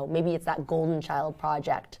that, maybe it's that golden child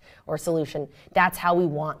project or solution. That's how we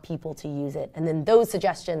want people to use it. And then those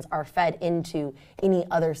suggestions are fed into any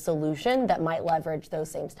other solution that might leverage those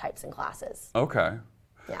same types and classes. Okay.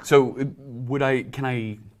 Yeah. So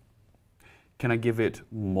can I give it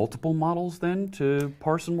multiple models then to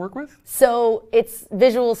parse and work with? So it's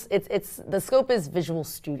visuals. The scope is Visual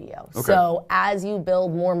Studio. Okay. So as you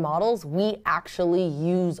build more models, we actually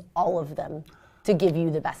use all of them to give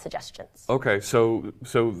you the best suggestions. Okay, so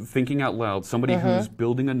thinking out loud, somebody who's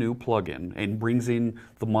building a new plugin and brings in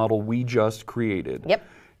the model we just created. Yep.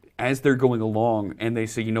 as they're going along and they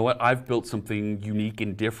say, you know what, I've built something unique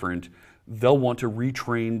and different, they'll want to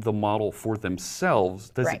retrain the model for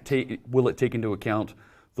themselves. Will it take into account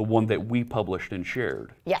the one that we published and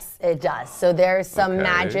shared? Yes, it does. So there's some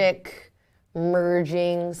magic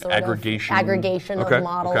merging sort aggregation of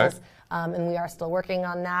models, and we are still working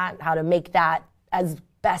on that, how to make that as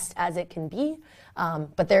best as it can be.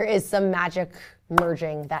 But there is some magic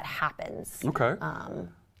merging that happens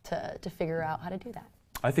to figure out how to do that.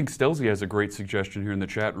 I think Stelzy has a great suggestion here in the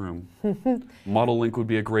chat room. Model link would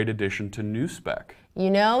be a great addition to NewSpec.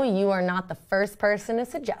 You know, you are not the first person to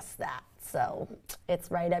suggest that. So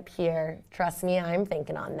it's right up here. Trust me, I'm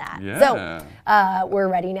thinking on that. Yeah. So we're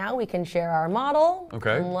ready now. We can share our model.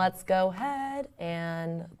 Okay. And let's go ahead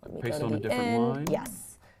and let me paste go to on the a different end. line.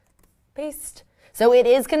 Yes. Paste. So it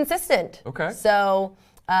is consistent. Okay. So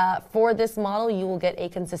for this model, you will get a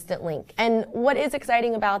consistent link. And what is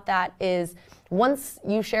exciting about that is once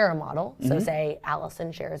you share a model, so say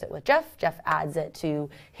Allison shares it with Jeff, Jeff adds it to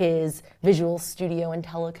his Visual Studio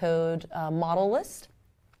Intellicode model list.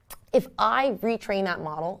 If I retrain that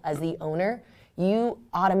model as the owner, you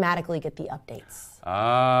automatically get the updates.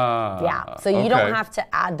 Yeah, so you don't have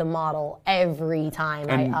to add the model every time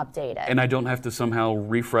I update it. And I don't have to somehow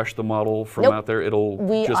refresh the model from out there. It'll just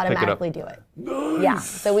pick it up. We automatically do it. Nice. Yeah,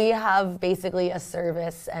 so we have basically a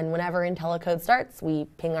service, and whenever Intellicode starts, we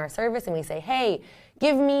ping our service and we say, hey,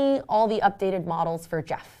 give me all the updated models for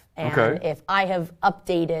Jeff. And if I have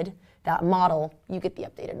updated that model, you get the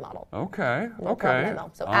updated model. Okay, No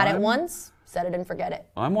problemo. So add it once, set it and forget it.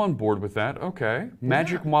 I'm on board with that. Okay.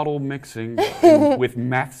 Magic model mixing with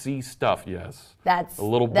mathsy stuff, yes. That's a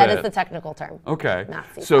little bit. That is the technical term. Okay.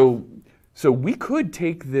 Mathsy So we could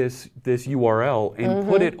take this URL and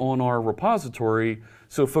put it on our repository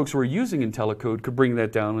so folks who are using IntelliCode could bring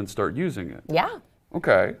that down and start using it. Yeah.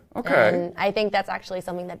 Okay. And I think that's actually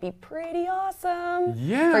something that'd be pretty awesome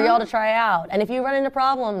for y'all to try out. And if you run into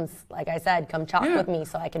problems, like I said, come chat with me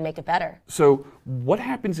so I can make it better. So what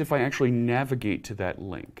happens if I actually navigate to that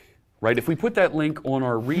link, right? If we put that link on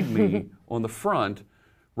our README on the front,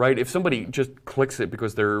 right? If somebody just clicks it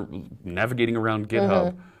because they're navigating around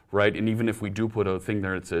GitHub, right? And even if we do put a thing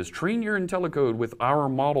there that says, train your IntelliCode with our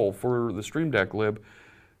model for the Stream Deck lib,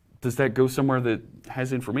 does that go somewhere that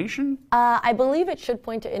has information? I believe it should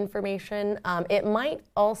point to information. It might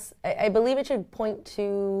also, I believe it should point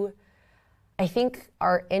to, I think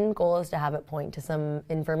our end goal is to have it point to some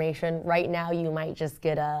information. Right now, you might just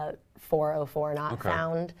get a 404 not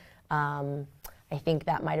found. I think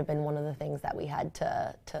that might have been one of the things that we had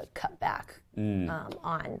to cut back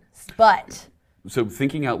on. But so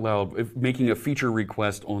thinking out loud, if making a feature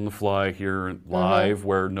request on the fly here live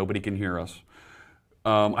where nobody can hear us,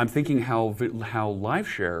 I'm thinking how live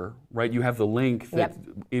share, right? You have the link that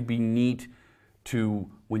it'd be neat to,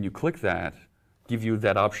 when you click that, give you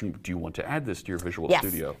that option. Do you want to add this to your Visual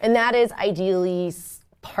Studio? And that is ideally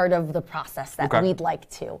part of the process that we'd like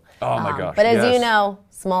to. Oh my gosh, but as you know,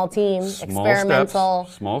 small team, experimental.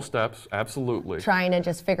 Small steps, absolutely. Trying to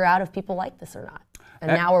just figure out if people like this or not.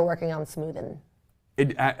 And now we're working on smoothing.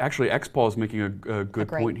 Actually, XPaw is making a good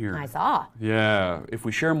point here. I saw. Yeah, if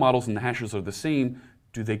we share models and the hashes are the same,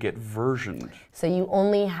 do they get versioned? So you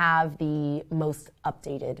only have the most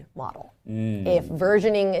updated model. If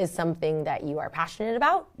versioning is something that you are passionate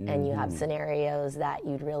about and you have scenarios that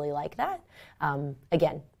you'd really like that,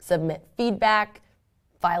 again, submit feedback,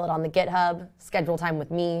 file it on the GitHub, schedule time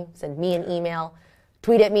with me, send me an email,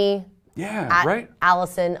 tweet at me. Yeah,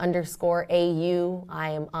 Allison_AU. I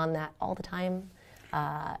am on that all the time.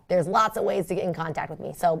 There's lots of ways to get in contact with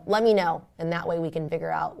me. So let me know, and that way we can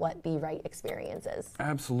figure out what the right experience is.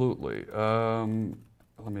 Absolutely.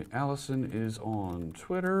 Allison is on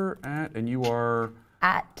Twitter and you are?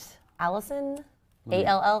 At Allison,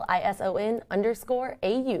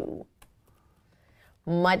 ALLISON_AU.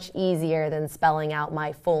 Much easier than spelling out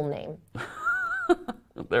my full name.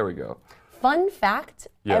 There we go. Fun fact,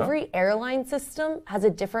 every airline system has a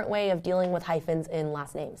different way of dealing with hyphens in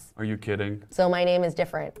last names. Are you kidding? So my name is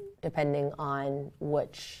different depending on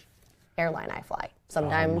which airline I fly.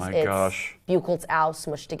 Sometimes it's Buchholtz-Au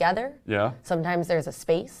smushed together. Yeah. Sometimes there's a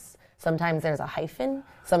space. Sometimes there's a hyphen.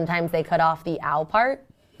 Sometimes they cut off the ow part.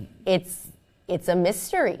 It's a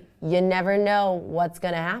mystery. You never know what's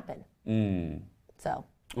going to happen. So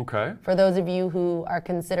for those of you who are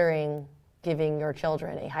considering giving your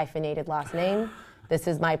children a hyphenated last name, this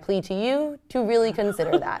is my plea to you to really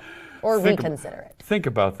consider that or reconsider it. Think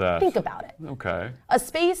about that. Think about it. Okay. A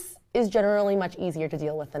space is generally much easier to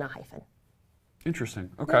deal with than a hyphen. Interesting.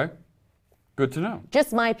 Okay. Good to know.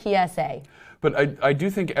 Just my PSA. But I do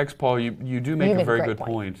think XPaw, you do make a very good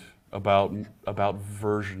point. about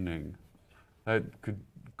versioning. That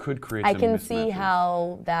could create some I can mismatches. see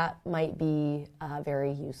how that might be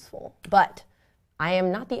very useful, but I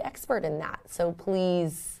am not the expert in that. So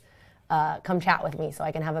please come chat with me so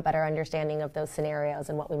I can have a better understanding of those scenarios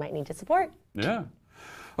and what we might need to support. Yeah.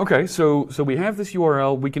 Okay, so we have this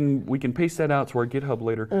URL. We can paste that out to our GitHub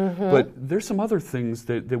later. But there's some other things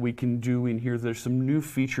that we can do in here. There's some new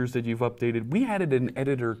features that you've updated. We added an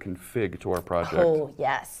editor config to our project. Oh,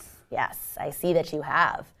 yes, yes. I see that you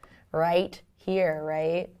have. Right here,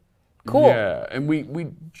 right? Cool. Yeah, and we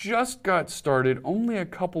just got started. Only a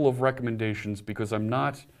couple of recommendations because I'm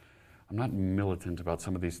not militant about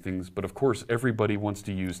some of these things, but of course everybody wants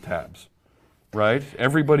to use tabs. Right?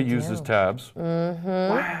 Everybody uses tabs.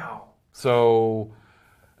 Wow. So,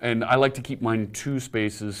 and I like to keep mine 2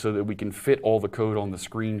 spaces so that we can fit all the code on the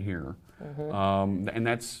screen here. And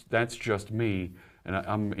that's just me, and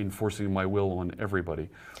I'm enforcing my will on everybody.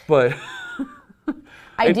 But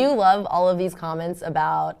I do love all of these comments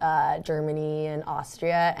about Germany and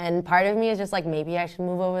Austria, and part of me is just like, maybe I should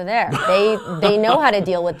move over there. They know how to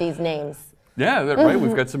deal with these names. Yeah, right.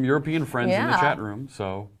 We've got some European friends in the chat room,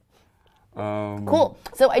 so. Cool.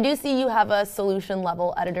 So I do see you have a solution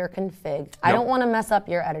level editor config. I don't want to mess up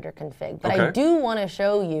your editor config, but I do want to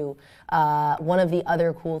show you one of the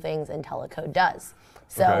other cool things Intellicode does.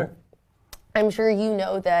 So I'm sure you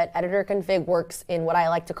know that editor config works in what I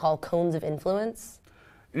like to call cones of influence.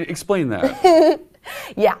 Explain that.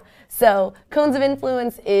 Yeah. So cones of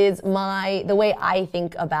influence is the way I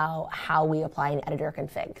think about how we apply an editor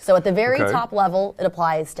config. So at the very top level, it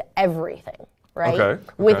applies to everything. Right?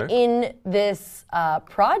 Within this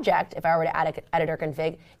project, if I were to add an editor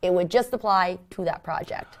config, it would just apply to that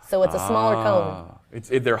project. So it's a smaller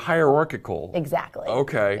code. They're hierarchical. Exactly.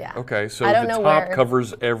 Okay. Yeah. Okay. So I don't the know top where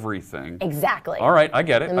covers everything. Exactly. All right. I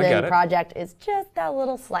get it. And I then get it. project is just that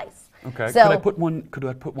little slice. Okay. So, could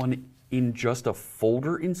I put one in just a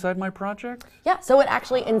folder inside my project? Yeah. So it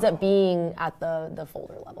actually ends up being at the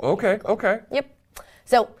folder level. Okay. Basically. Okay. Yep.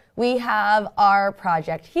 So we have our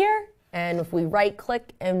project here. And if we right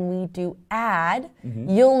click and we do add,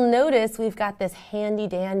 you'll notice we've got this handy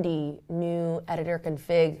dandy new editor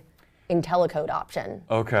config IntelliCode option.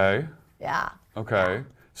 Okay. Yeah. Okay.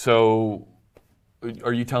 So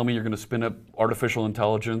are you telling me you're going to spin up artificial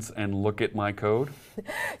intelligence and look at my code?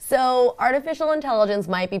 So artificial intelligence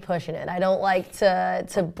might be pushing it. I don't like to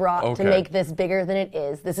make this bigger than it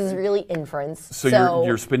is. This is really inference. So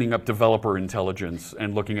you're spinning up developer intelligence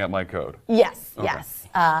and looking at my code? Yes, yes.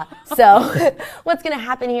 So what's going to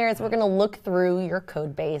happen here is we're going to look through your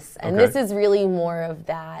code base, and this is really more of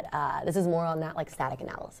that. This is more on that like static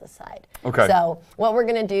analysis side. Okay. So what we're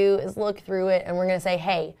going to do is look through it, and we're going to say,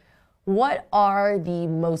 hey, what are the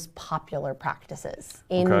most popular practices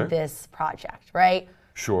in this project, right?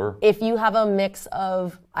 Sure. If you have a mix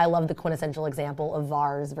of, I love the quintessential example of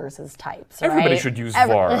vars versus types, Everybody should use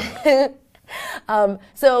var.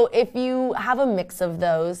 So if you have a mix of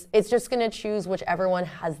those, it's just going to choose whichever one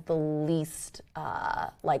has the least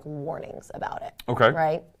like warnings about it. Okay.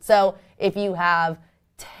 Right? So if you have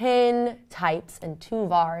 10 types and 2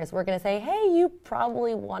 vars, we're going to say, hey, you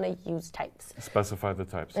probably want to use types. Specify the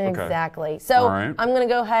types. Exactly. So I'm going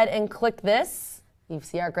to go ahead and click this. You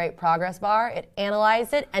see our great progress bar. It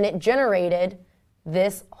analyzed it, and it generated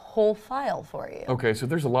this whole file for you. Okay, so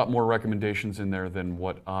there's a lot more recommendations in there than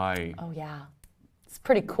what I It's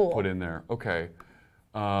pretty cool. put in there. Okay.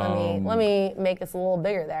 Let me make this a little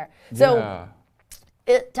bigger there. So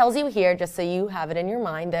it tells you here, just so you have it in your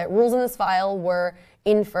mind, that rules in this file were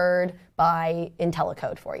inferred by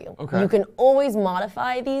IntelliCode for you. Okay. You can always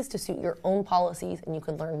modify these to suit your own policies, and you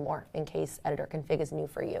can learn more in case editor config is new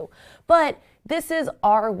for you. But this is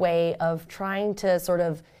our way of trying to sort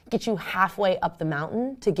of get you halfway up the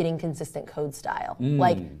mountain to getting consistent code style.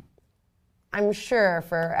 Like, I'm sure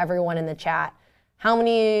for everyone in the chat, how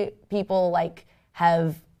many people like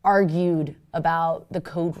have argued about the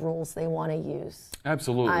code rules they want to use?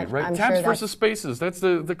 Absolutely, right? I'm Tabs sure versus spaces, that's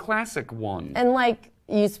the classic one. And like,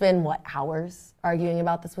 you spend, what, hours arguing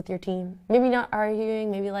about this with your team? Maybe not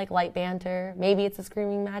arguing, maybe like light banter, maybe it's a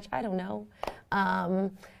screaming match, I don't know.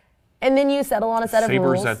 And then you settle on a set of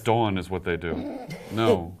rules. Sabers at dawn is what they do.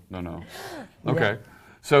 No. Okay,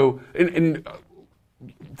 so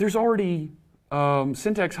there's already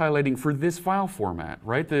syntax highlighting for this file format,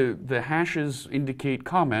 right? The hashes indicate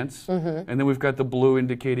comments, and then we've got the blue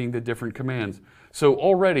indicating the different commands. So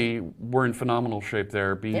already we're in phenomenal shape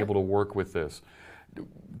there, being able to work with this.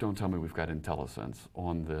 Don't tell me we've got IntelliSense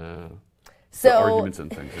on the arguments and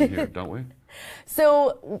things in here, don't we?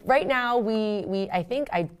 So right now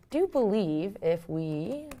I do believe if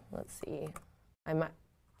we, let's see,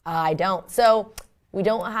 I don't. So we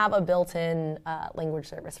don't have a built-in language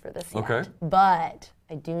service for this yet. But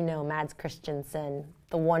I do know Mads Christensen,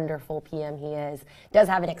 the wonderful PM he is, does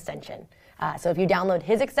have an extension. So if you download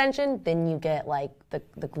his extension, then you get like the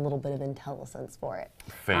little bit of IntelliSense for it.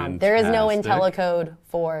 There is no Intellicode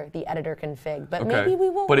for the editor config, but maybe we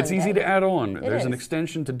will. But it's easy to add on. There's an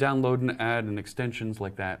extension to download and add, and extensions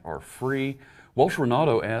like that are free. Welsh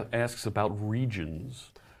Renato asks about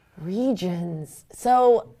regions. Regions.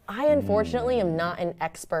 So I unfortunately am not an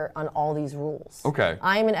expert on all these rules.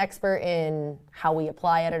 I'm an expert in how we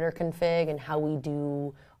apply editor config and how we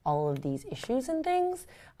do all of these issues and things.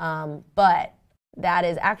 But that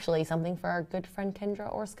is actually something for our good friend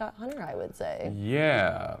Kendra or Scott Hunter, I would say.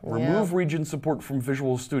 Yeah. Remove region support from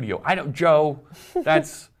Visual Studio. I don't, Joe,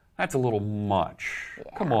 that's a little much.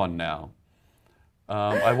 Come on now.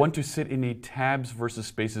 I want to sit in a tabs versus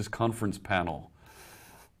spaces conference panel.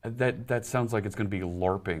 That sounds like it's going to be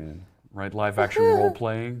LARPing, right? Live action role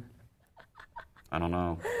playing. I don't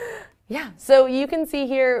know. Yeah, so you can see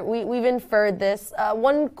here, we've inferred this.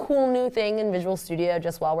 One cool new thing in Visual Studio,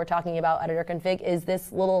 just while we're talking about editor config, is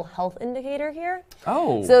this little health indicator here.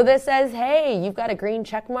 Oh. So this says, hey, you've got a green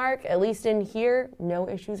check mark, at least in here, no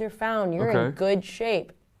issues are found. You're in good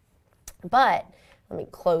shape. But let me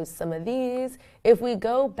close some of these. If we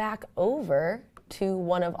go back over to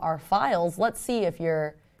one of our files, let's see if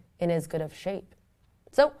you're in as good of shape.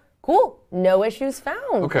 So, cool, no issues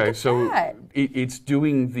found. Okay, so it's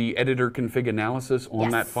doing the editor config analysis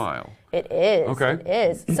on that file. It is, it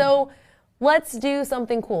is. So let's do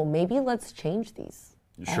something cool. Maybe let's change these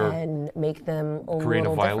and make them a Create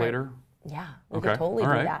little a violator? different. Yeah, we could totally do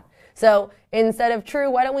that. So instead of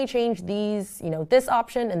true, why don't we change these, this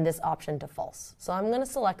option and this option to false. So I'm gonna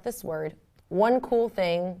select this word. One cool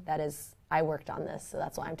thing that is, I worked on this, so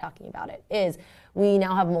that's why I'm talking about it, is we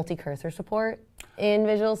now have multi-cursor support in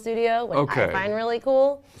Visual Studio, which I find really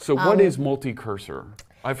cool. So what is multi-cursor?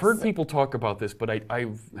 I've heard people talk about this, but I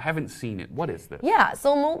haven't seen it. What is this? Yeah,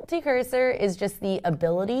 so multi-cursor is just the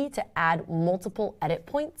ability to add multiple edit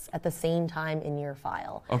points at the same time in your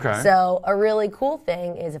file. So a really cool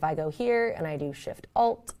thing is if I go here and I do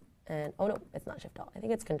Shift-Alt, and oh no, it's not Shift-Alt, I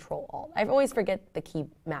think it's Control-Alt. I always forget the key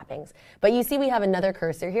mappings. But you see we have another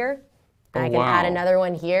cursor here. And I can add another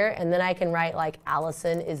one here, and then I can write like,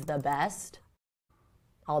 Allison is the best.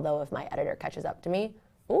 Although if my editor catches up to me,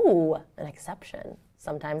 ooh, an exception.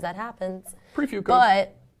 Sometimes that happens. Preview code.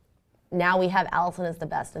 But now we have Allison is the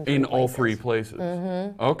best in all three places.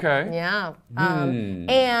 Okay. Yeah.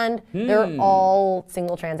 And they're all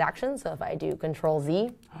single transactions, so if I do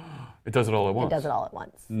Control-Z, it does it all at once. It does it all at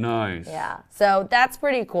once. Nice. Yeah, so that's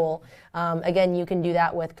pretty cool. Again, you can do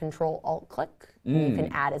that with Control-Alt-Click. You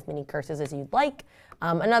can add as many cursors as you'd like.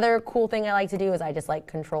 Another cool thing I like to do is I just like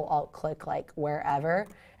Control-Alt-Click like wherever,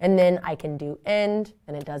 and then I can do end,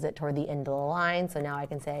 and it does it toward the end of the line. So now I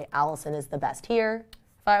can say Allison is the best here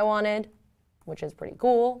if I wanted, which is pretty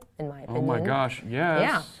cool in my opinion. Oh my gosh, yes.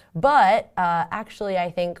 Yeah, but actually I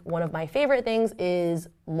think one of my favorite things is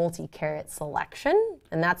multi-caret selection,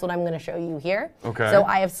 and that's what I'm going to show you here. So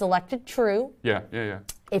I have selected true. Yeah.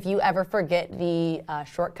 If you ever forget the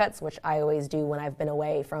shortcuts, which I always do when I've been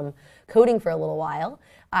away from coding for a little while,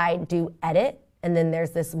 I do edit, and then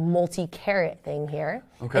there's this multi-caret thing here.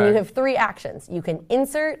 And you have three actions. You can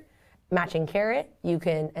insert, matching caret,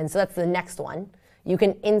 and so that's the next one. You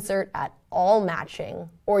can insert at all matching,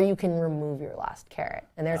 or you can remove your last caret.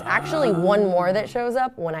 And there's actually one more that shows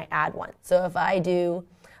up when I add one. So if I do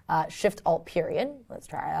Shift-Alt period, let's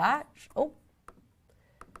try that.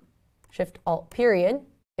 Shift-Alt period.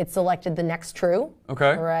 It selected the next true.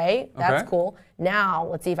 Right? That's cool. Now,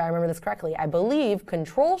 let's see if I remember this correctly. I believe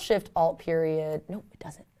Control-Shift-Alt period. Nope, it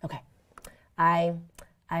doesn't. Okay. I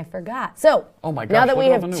forgot. So now that we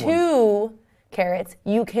have two carets,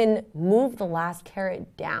 you can move the last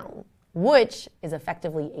caret down, which is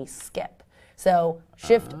effectively a skip. So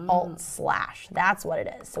Shift-Alt/. That's what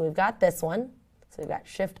it is. So we've got this one. So we've got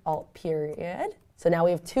Shift-Alt period. So now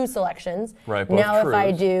we have two selections. Right, now if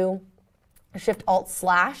I do Shift-Alt/,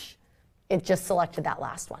 it just selected that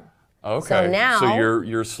last one. So now, so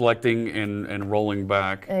you're selecting and rolling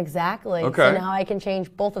back. Exactly. So now I can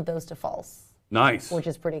change both of those to false. Nice. Which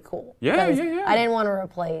is pretty cool. Yeah. I didn't want to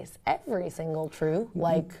replace every single true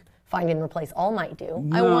like find and replace all might do.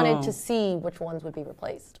 I wanted to see which ones would be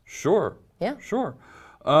replaced. Sure. Yeah. Sure.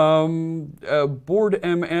 Board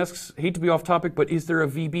M asks, hate to be off topic, but is there a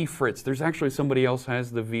VB Fritz? There's actually somebody else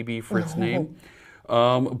has the VB Fritz name.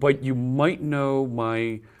 But you might know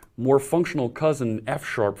my more functional cousin, F#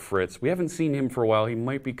 Fritz. We haven't seen him for a while. He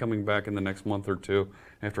might be coming back in the next month or two.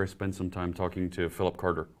 after I spend some time talking to Philip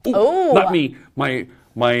Carter. Oh, not me. My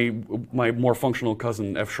more functional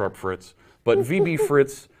cousin, F# Fritz. But VB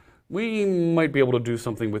Fritz, we might be able to do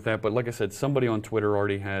something with that. But like I said, somebody on Twitter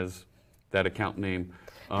already has that account name.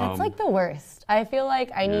 That's like the worst. I feel like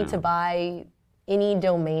I need to buy any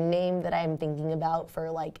domain name that I'm thinking about for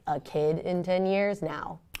like a kid in 10 years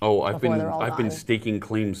now. Oh, I've been staking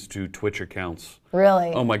claims to Twitch accounts.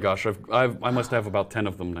 Really? Oh my gosh, I must have about 10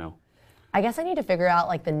 of them now. I guess I need to figure out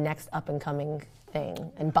like the next up and coming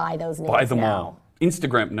thing and buy those names. Buy them now. all.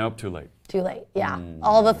 Instagram, nope, too late. Too late. Yeah,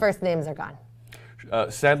 all the first names are gone.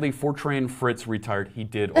 Sadly, Fortran Fritz retired. He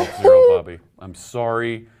did Auth0, Bobby. I'm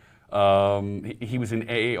sorry. He was in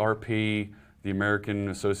AARP, the American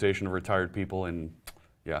Association of Retired People, and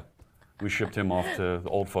yeah, we shipped him off to the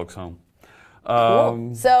old folks' home.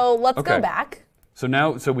 Cool. So let's go back. So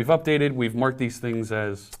now, we've updated. We've marked these things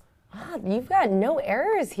as. You've got no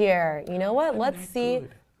errors here. You know what? Let's see.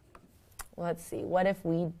 Good. Let's see. What if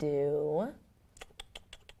we do?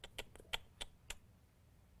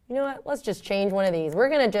 You know what? Let's just change one of these. We're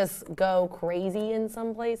gonna just go crazy in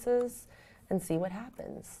some places and see what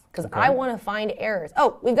happens. Because I want to find errors.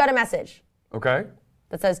 Oh, we've got a message. Okay.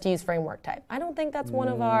 That says to use framework type. I don't think that's one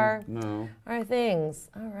of our things.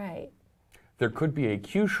 All right. There could be a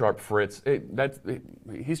Q# Fritz.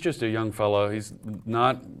 He's just a young fella. He's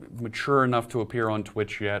not mature enough to appear on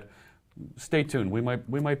Twitch yet. Stay tuned. We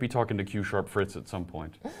might be talking to Q# Fritz at some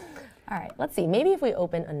point. All right, let's see. Maybe if we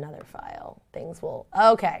open another file, things will.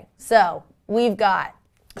 Okay, so we've got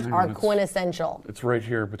our quintessential. It's right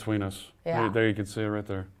here between us. Yeah. There you can see it right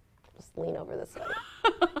there. Just lean over this way.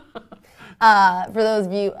 For those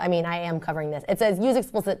of you, I mean, I am covering this. It says use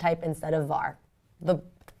explicit type instead of var. The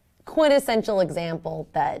quintessential example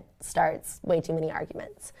that starts way too many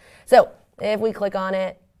arguments. So if we click on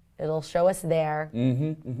it, it'll show us there.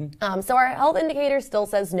 So our health indicator still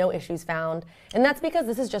says no issues found, and that's because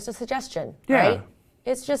this is just a suggestion, right?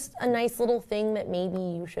 It's just a nice little thing that maybe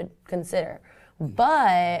you should consider.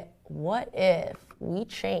 But what if we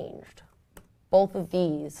changed both of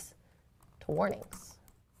these to warnings?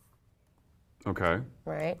 Okay.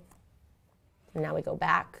 Right? And now we go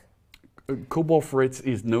back. COBOL Fritz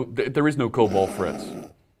is there is no COBOL Fritz.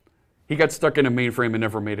 He got stuck in a mainframe and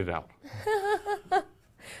never made it out.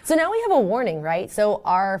 So now we have a warning, right? So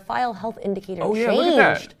our file health indicator changed. Look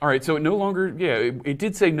at that. All right, so it no longer, it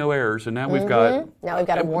did say no errors, and now we've got... Now we've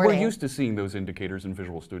got a warning. We're used to seeing those indicators in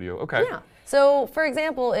Visual Studio. Okay. Yeah. So for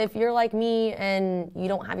example, if you're like me and you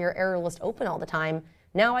don't have your error list open all the time,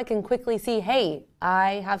 now I can quickly see, hey,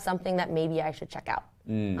 I have something that maybe I should check out.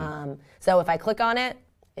 So if I click on it,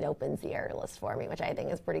 it opens the error list for me, which I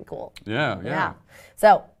think is pretty cool. Yeah.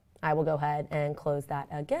 So I will go ahead and close that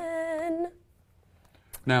again.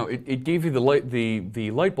 Now it gave you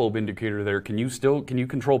the light bulb indicator there. Can you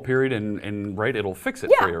control period and right? It'll fix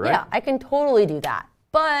it for you, right? Yeah, I can totally do that.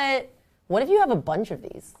 But what if you have a bunch of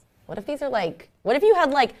these? What if these are like? What if you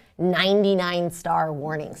had like 99-star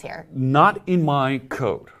warnings here? Not in my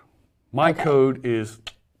code. My code is.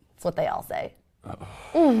 That's what they all say.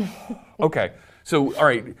 Okay, so all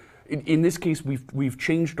right. In this case, we've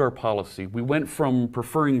changed our policy. We went from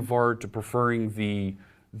preferring var to preferring the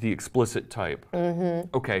explicit type.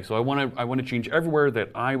 Okay, so I want to change everywhere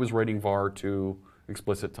that I was writing var to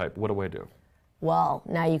explicit type. What do I do? Well,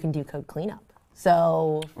 now you can do code cleanup.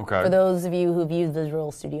 So for those of you who've used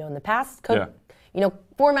Visual Studio in the past,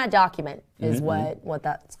 format document is what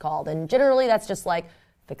that's called, and generally that's just like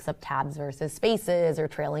fix up tabs versus spaces or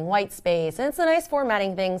trailing white space, and it's a nice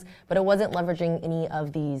formatting things, but it wasn't leveraging any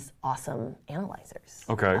of these awesome analyzers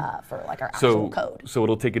for like our actual code. So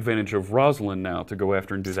it'll take advantage of Roslyn now to go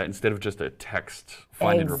after and do that instead of just a text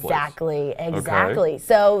find and replace. Exactly.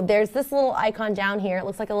 So there's this little icon down here. It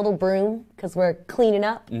looks like a little broom because we're cleaning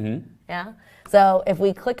up. Yeah. So if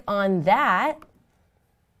we click on that,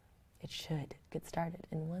 it should get started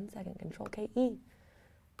in 1 second. Control-K-E.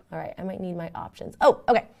 All right, I might need my options. Oh,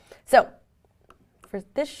 okay. So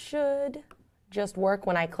this should just work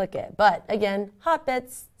when I click it. But again, hot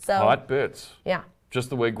bits. So hot bits. Yeah. Just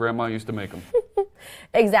the way Grandma used to make them.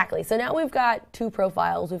 Exactly. So now we've got two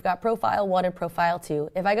profiles. We've got profile 1 and profile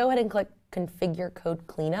 2. If I go ahead and click configure code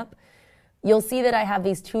cleanup, you'll see that I have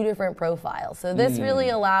these two different profiles. So this really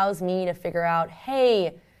allows me to figure out,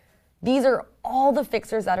 hey, these are all the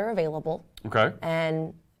fixers that are available. Okay.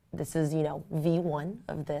 And this is, V1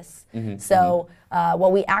 of this. So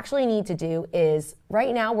what we actually need to do is,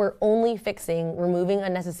 right now we're only fixing removing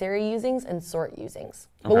unnecessary usings and sort usings.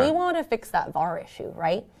 But we want to fix that var issue,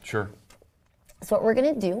 right? Sure. So what we're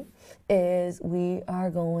going to do is we are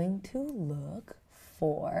going to look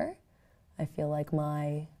for, I feel like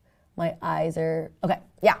my My eyes are, okay,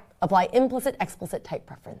 yeah. Apply implicit, explicit type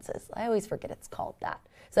preferences. I always forget it's called that.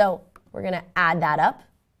 So we're gonna add that up.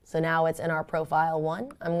 So now it's in our profile 1.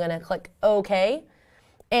 I'm gonna click OK.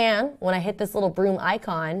 And when I hit this little broom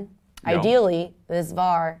icon, ideally, this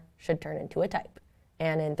var should turn into a type.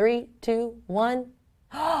 And in 3, 2, 1,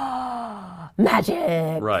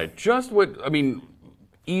 magic! Right, just what, I mean,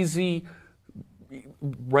 easy,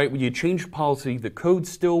 right, when you change policy, the code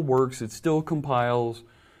still works, it still compiles,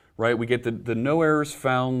 right? We get the no errors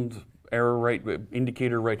found error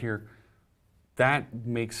indicator right here. That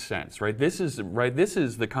makes sense, right? This is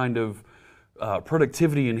the kind of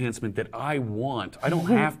productivity enhancement that I want. I don't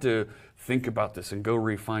have to think about this and go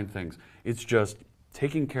refine things. It's just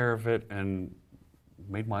taking care of it and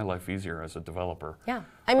made my life easier as a developer. Yeah,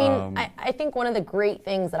 I mean, I think one of the great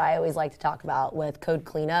things that I always like to talk about with code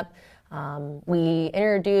cleanup, we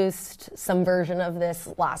introduced some version of this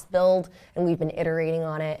last build, and we've been iterating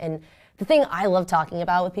on it. And the thing I love talking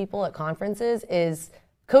about with people at conferences is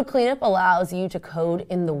code cleanup allows you to code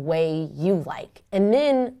in the way you like, and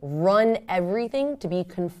then run everything to be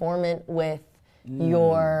conformant with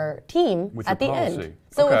your team at the end.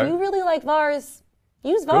 So if you really like vars,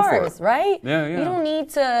 use vars, right? Yeah, yeah. You don't need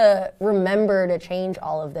to remember to change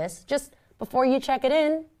all of this. Just before you check it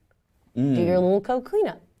in, do your little code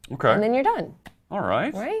cleanup. Okay. And then you're done. All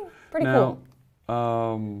right. Right? Pretty cool.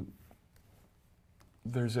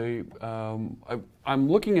 There's a, I'm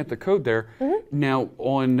looking at the code there. Now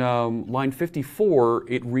on line 54,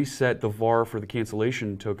 it reset the var for the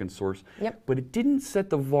cancellation token source. Yep. But it didn't set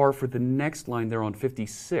the var for the next line there on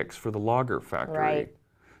 56 for the logger factory. Right.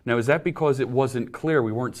 Now is that because it wasn't clear?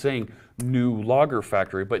 We weren't saying new logger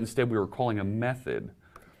factory, but instead we were calling a method.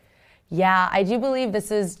 Yeah, I do believe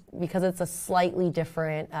this is because it's a slightly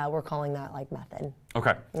different, we're calling that like method.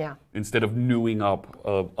 Okay. Yeah. Instead of newing up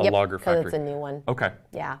a logger factory. Because it's a new one. Okay.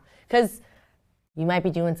 Yeah, because you might be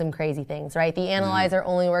doing some crazy things, right? The analyzer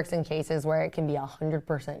only works in cases where it can be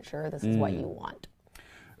 100% sure this is what you want.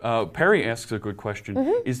 Perry asks a good question.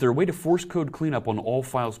 Is there a way to force code cleanup on all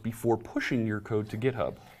files before pushing your code to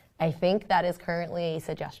GitHub? I think that is currently a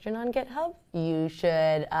suggestion on GitHub. You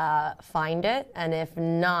should find it, and if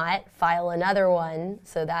not, file another one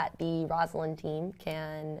so that the Rosalind team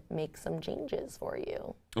can make some changes for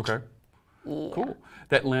you. Okay. Yeah. Cool.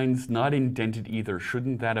 That line's not indented either.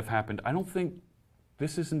 Shouldn't that have happened? I don't think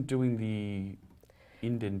this isn't doing the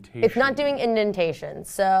indentation. It's not doing indentation.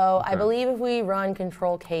 So I believe if we run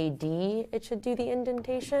Control-KD, it should do the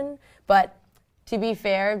indentation. But to be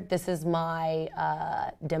fair, this is my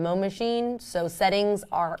demo machine, so settings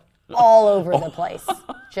are all over the place.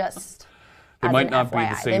 Just they as might an not FYI.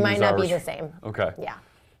 be the same. They might as not ours. be the same. Okay.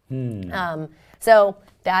 Yeah. So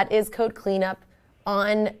that is code cleanup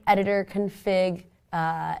on editor config.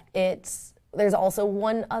 There's also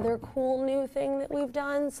one other cool new thing that we've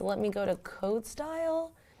done. So let me go to code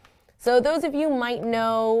style. So those of you might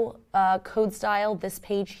know code style, this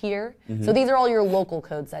page here. So these are all your local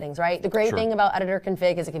code settings, right? The great thing about editor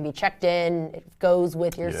config is it can be checked in. It goes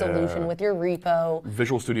with your solution, with your repo.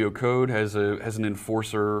 Visual Studio Code has an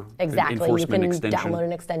enforcer. Exactly. Enforcement you can extension. download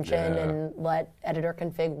an extension and let editor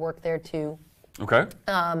config work there too. Okay.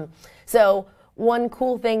 So one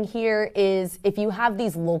cool thing here is if you have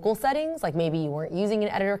these local settings, like maybe you weren't using an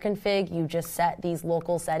editor config, you just set these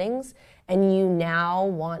local settings, and you now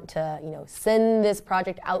want to, send this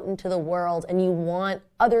project out into the world, and you want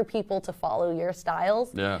other people to follow your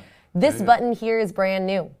styles. Yeah. This button here is brand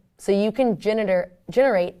new, so you can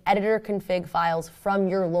generate editor config files from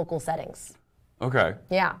your local settings. Okay.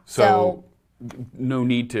 Yeah. So no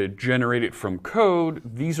need to generate it from code.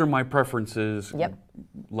 These are my preferences. Yep.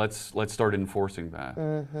 Let's start enforcing that.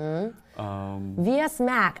 VS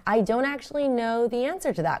Mac, I don't actually know the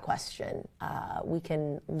answer to that question. We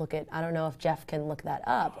can look at, I don't know if Jeff can look that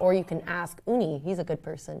up, or you can ask Uni. He's a good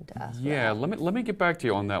person to ask. Yeah, let me get back to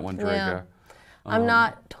you on that one, Draga. Yeah. I'm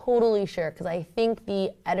not totally sure, because I think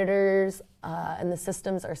the editors and the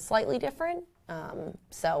systems are slightly different.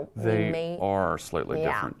 So they are slightly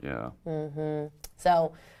different, yeah.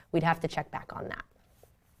 So we'd have to check back on that.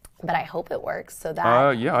 But I hope it works so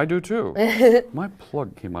that... yeah, I do too. My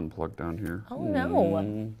plug came unplugged down here. Oh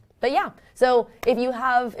no. But yeah, so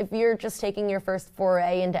if you're just taking your first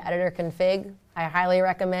foray into editor config, I highly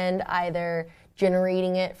recommend either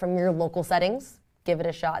generating it from your local settings, give it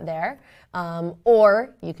a shot there,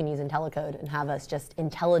 or you can use Intellicode and have us just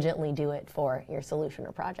intelligently do it for your solution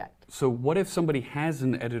or project. So what if somebody has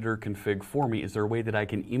an editor config for me? Is there a way that I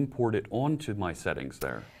can import it onto my settings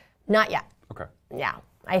there? Not yet. Okay. Yeah.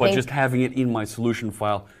 But just having it in my solution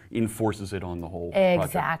file enforces it on the whole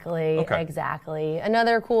project. Exactly.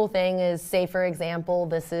 Another cool thing is, say for example,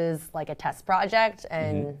 this is like a test project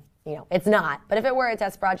and you know, it's not, but if it were a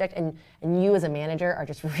test project and you as a manager are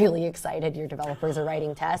just really excited your developers are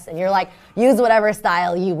writing tests and you're like, use whatever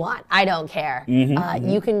style you want, I don't care.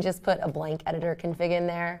 You can just put a blank editor config in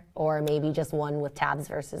there, or maybe just one with tabs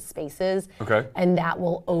versus spaces, and that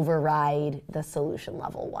will override the solution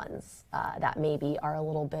level ones that maybe are a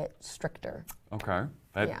little bit stricter. Okay,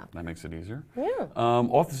 that makes it easier. Yeah.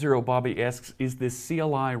 Off the Zero Bobby asks, is this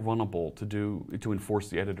CLI runnable to enforce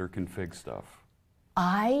the editor config stuff?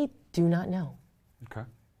 I do not know. Okay.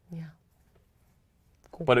 Yeah.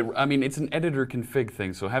 Cool. But I mean, it's an editor config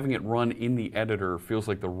thing, so having it run in the editor feels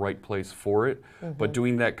like the right place for it. But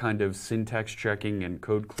doing that kind of syntax checking and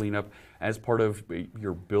code cleanup as part of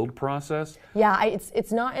your build process? Yeah,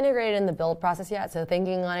 it's not integrated in the build process yet, so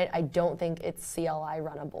thinking on it, I don't think it's CLI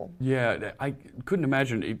runnable. Yeah, I couldn't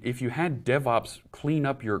imagine. If you had DevOps clean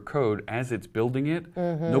up your code as it's building it,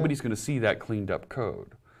 nobody's going to see that cleaned up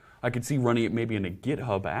code. I could see running it maybe in a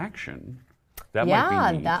GitHub action. That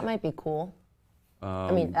might be neat. That might be cool.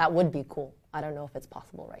 I mean, that would be cool. I don't know if it's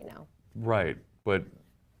possible right now. Right, but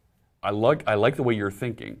I like the way you're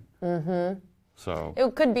thinking. So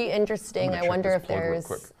it could be interesting. I wonder if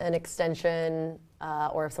there's an extension,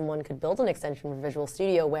 or if someone could build an extension for Visual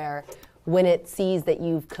Studio where, when it sees that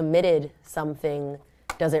you've committed something,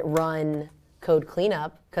 does it run code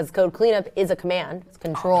cleanup? Because code cleanup is a command. It's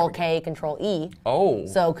Control K, Control E. Oh.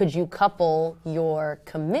 So could you couple your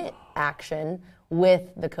commit action with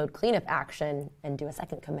the code cleanup action and do a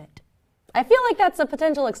second commit? I feel like that's a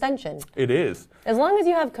potential extension. It is. As long as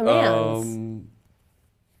you have commands.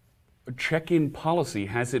 Check-in policy,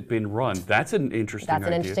 has it been run? That's an interesting idea. That's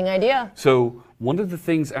an interesting idea. So one of the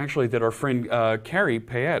things actually that our friend Carrie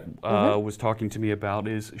Payette was talking to me about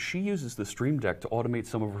is she uses the Stream Deck to automate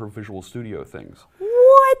some of her Visual Studio things.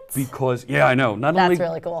 What? Because, yeah, I know. That's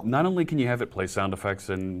really cool. Not only can you have it play sound effects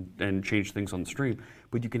and change things on the stream,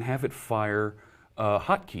 but you can have it fire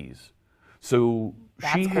hotkeys. So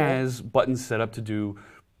she has buttons set up to do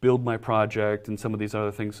build my project and some of these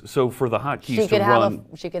other things. So for the hotkeys to run,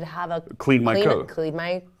 she could have a clean my code, clean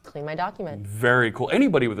my document. Very cool.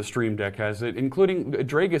 Anybody with a Stream Deck has it, including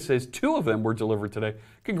Draga says 2 of them were delivered today.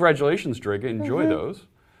 Congratulations, Draga. Enjoy those.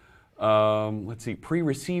 Let's see.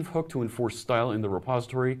 Pre-receive hook to enforce style in the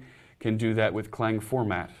repository. Can do that with Clang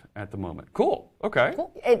format at the moment. Cool. Okay.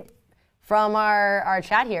 Cool. From our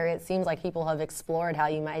chat here, it seems like people have explored how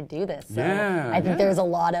you might do this. So I think there's a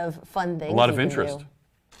lot of fun things. A lot of interest.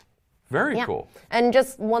 Very cool. And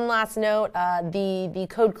just one last note, the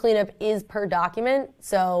code cleanup is per document,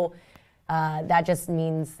 so that just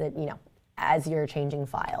means that, you know, as you're changing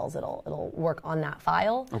files, it'll work on that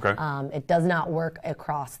file. Okay. It does not work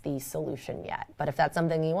across the solution yet, but if that's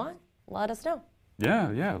something you want, let us know.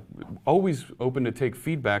 Yeah. Always open to take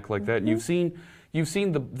feedback like that. And you've seen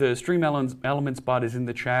the Stream Elements bot is in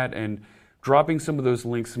the chat and dropping some of those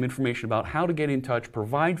links, some information about how to get in touch,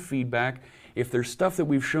 provide feedback. If there's stuff that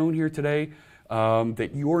we've shown here today that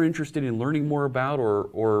you're interested in learning more about,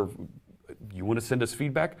 or you want to send us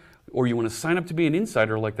feedback, or you want to sign up to be an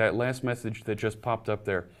insider like that last message that just popped up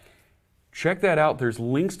there, check that out. There's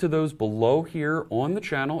links to those below here on the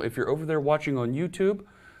channel. If you're over there watching on YouTube,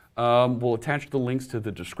 we'll attach the links to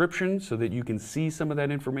the description so that you can see some of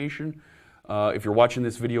that information. If you're watching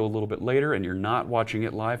this video a little bit later and you're not watching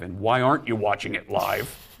it live, and why aren't you watching it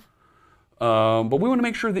live? But we want to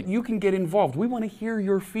make sure that you can get involved. We want to hear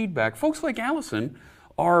your feedback. Folks like Allison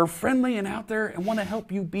are friendly and out there and want to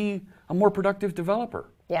help you be a more productive developer.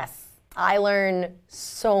 Yes. I learn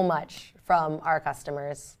so much from our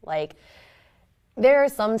customers. Like, there are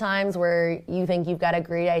some times where you think you've got a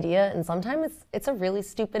great idea, and sometimes it's a really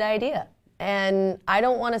stupid idea. And I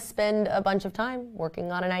don't want to spend a bunch of time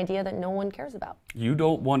working on an idea that no one cares about. You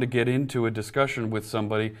don't want to get into a discussion with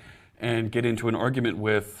somebody and get into an argument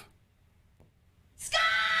with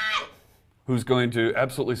Scott, who's going to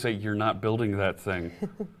absolutely say, you're not building that thing.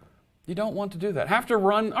 You don't want to do that. Have to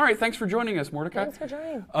run. All right, thanks for joining us, Mordecai. Thanks for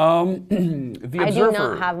joining. The Observer. I do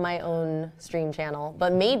not have my own stream channel,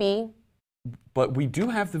 but maybe. But we do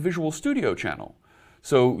have the Visual Studio channel.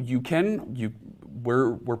 So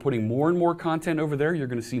we're putting more and more content over there. You're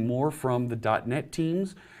going to see more from the .NET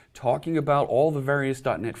teams talking about all the various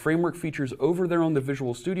 .NET Framework features over there on the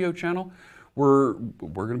Visual Studio channel. We're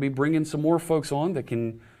going to be bringing some more folks on that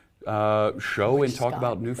can show and talk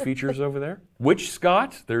about new features over there. Which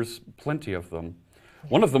Scott? There's plenty of them.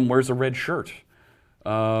 One of them wears a red shirt.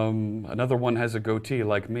 Another one has a goatee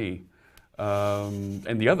like me. And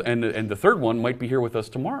the third one might be here with us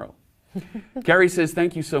tomorrow. Gary says,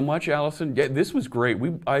 thank you so much, Allison. Yeah, this was great.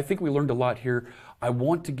 I think we learned a lot here. I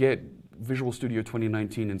want to get Visual Studio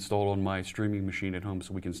 2019 installed on my streaming machine at home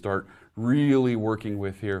so we can start really working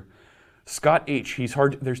with here. Scott H. He's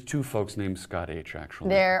hard. There's 2 folks named Scott H. Actually.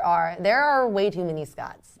 There are way too many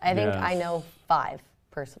Scotts. I think Yes. I know 5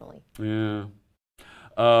 personally. Yeah.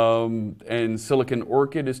 And Silicon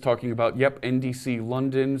Orchid is talking about, yep, NDC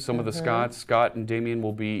London. Some of the Scott and Damien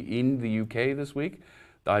will be in the UK this week.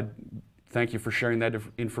 Thank you for sharing that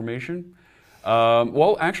information.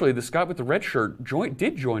 Well, actually, the Scott with the red shirt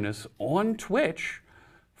did join us on Twitch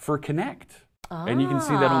for Connect. And you can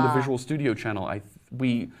see that on the Visual Studio channel.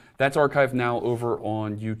 That's archived now over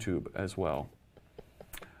on YouTube as well.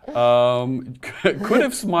 Could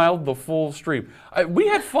have smiled the full stream. We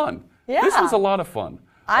had fun. Yeah. This was a lot of fun.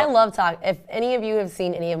 I love talk. If any of you have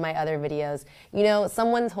seen any of my other videos, you know,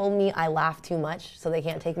 someone told me I laugh too much, so they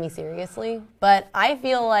can't take me seriously. But I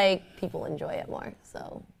feel like people enjoy it more.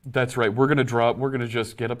 So That's right. We're gonna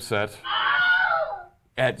just get upset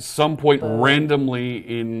at some point randomly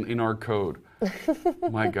in our code.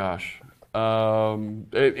 My gosh.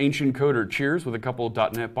 Ancient Coder, cheers with a couple of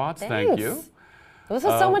 .NET bots. Thank you. This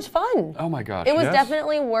was so much fun. Oh my gosh. It was yes.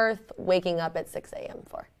 definitely worth waking up at 6 a.m.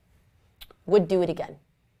 for. Would do it again.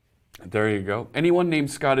 There you go. Anyone named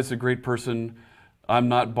Scott is a great person. I'm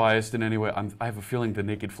not biased in any way. I have a feeling the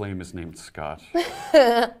Naked Flame is named Scott.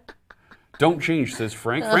 Don't change, says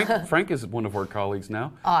Frank. Frank is one of our colleagues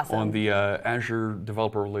now. Awesome. On the Azure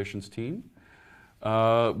Developer Relations team.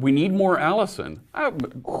 We need more Allison.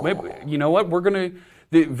 You know what?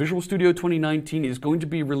 The Visual Studio 2019 is going to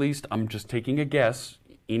be released, I'm just taking a guess,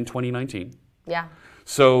 in 2019. Yeah.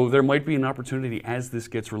 So there might be an opportunity as this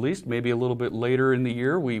gets released, maybe a little bit later in the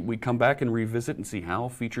year, we come back and revisit and see how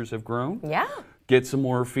features have grown. Yeah. Get some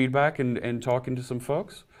more feedback and talking to some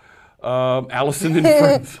folks. Allison and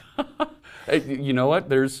friends. You know what?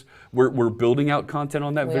 We're building out content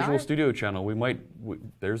on that Visual Studio channel.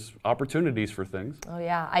 There's opportunities for things. Oh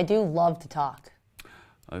yeah, I do love to talk.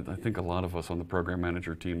 I think a lot of us on the program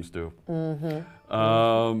manager teams do.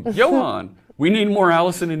 Johan, we need more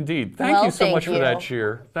Allison indeed. Thank you so much for that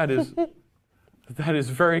cheer. That is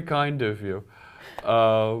very kind of you.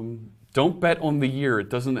 Don't bet on the year. It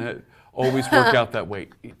doesn't always work out that way.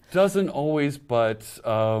 It doesn't always, but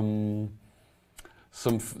some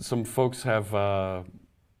folks have. I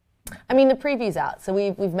mean, the preview's out, so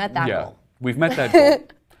we've met that goal. We've met that goal.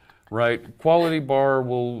 Right, quality bar.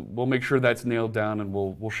 We'll make sure that's nailed down, and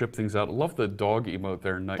we'll ship things out. I love the dog emote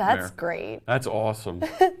there, Nightmare. That's great. That's awesome.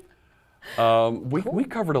 We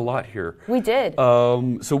covered a lot here. We did.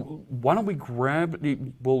 So why don't we grab?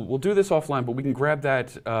 We'll do this offline, but we can grab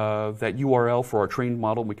that that URL for our trained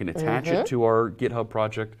model. We can attach it to our GitHub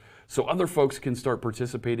project, so other folks can start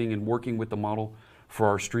participating and working with the model for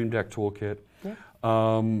our Stream Deck toolkit. Yeah.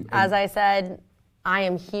 As I said, I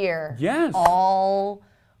am here. Yes.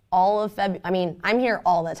 All of February. I mean, I'm here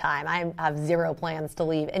all the time. I have zero plans to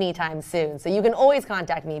leave anytime soon. So you can always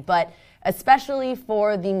contact me, but especially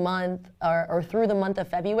for the month or through the month of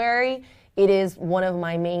February, it is one of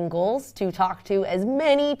my main goals to talk to as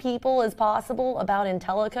many people as possible about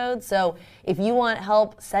Intellicode. So if you want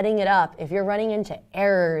help setting it up, if you're running into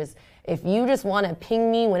errors, if you just want to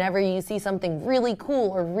ping me whenever you see something really cool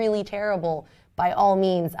or really terrible, by all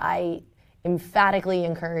means, I emphatically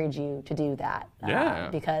encourage you to do that.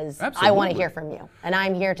 Because absolutely. I want to hear from you. And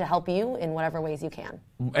I'm here to help you in whatever ways you can.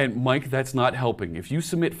 And Mike, that's not helping. If you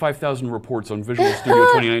submit 5,000 reports on Visual Studio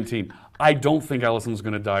 2019, I don't think Allison's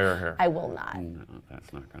going to dye her hair. I will not. No,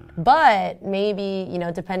 that's not going to. But maybe,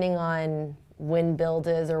 depending on when build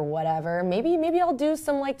is or whatever, maybe I'll do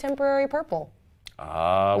some like temporary purple.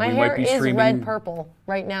 My hair is red purple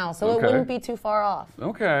right now, so it wouldn't be too far off.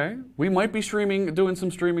 Okay. We might be doing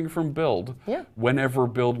some streaming from build. Yeah. Whenever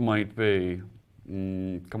build might be.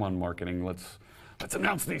 Come on, marketing. Let's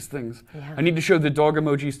announce these things. Yeah. I need to show the dog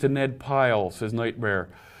emojis to Ned Pyle, says Nightmare.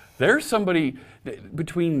 There's somebody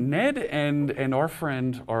between Ned and our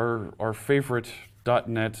friend, our favorite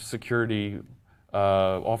 .NET security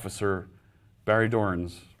officer, Barry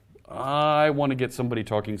Dorans. I want to get somebody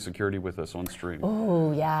talking security with us on stream.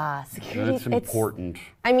 Oh yeah, security. That's important.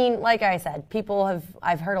 I mean, like I said,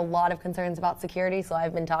 I've heard a lot of concerns about security, so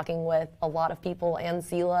I've been talking with a lot of people and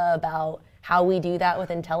Sela about how we do that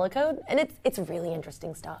with Intellicode, and it's really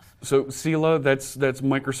interesting stuff. So Sela, that's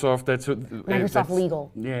Microsoft. That's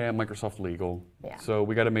Legal. Yeah, Microsoft Legal. Yeah. So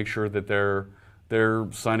we got to make sure that they're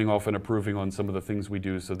signing off and approving on some of the things we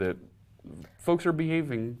do, so that folks are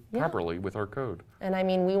behaving properly with our code. And I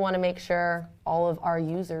mean, we want to make sure all of our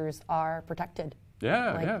users are protected.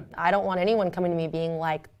 Yeah, yeah. I don't want anyone coming to me being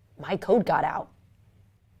like, my code got out.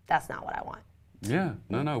 that's not what I want. Yeah,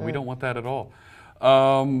 no, we don't want that at all.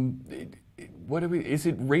 Is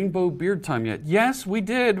it rainbow beard time yet? Yes, we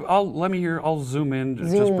did. I'll zoom in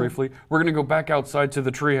just briefly. We're gonna go back outside to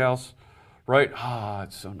the treehouse, right? Ah,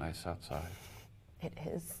 it's so nice outside. It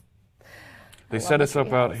is. They set us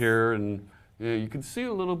up out here, and yeah, you can see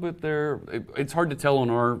a little bit there. It's hard to tell on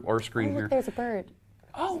our screen here. Look, there's a bird.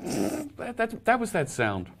 Oh, that was that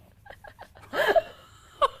sound.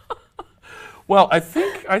 Well, I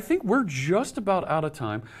think we're just about out of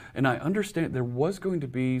time, and I understand there was going to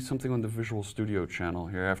be something on the Visual Studio channel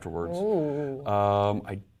here afterwards. Ooh.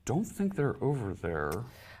 I don't think they're over there.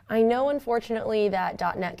 I know, unfortunately, that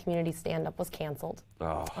 .NET Community Stand-Up was canceled.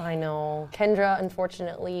 Oh. I know. Kendra,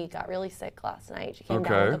 unfortunately, got really sick last night. She came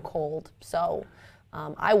down with a cold, so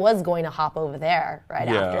I was going to hop over there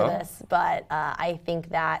after this, but I think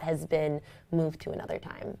that has been moved to another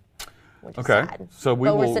time, which is sad. So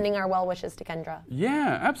we're sending our well wishes to Kendra.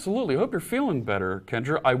 Yeah, absolutely. I hope you're feeling better,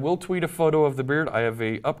 Kendra. I will tweet a photo of the beard. I have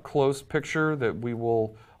a up-close picture that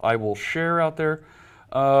I will share out there.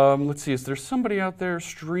 Let's see, is there somebody out there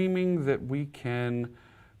streaming that we can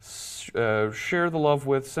share the love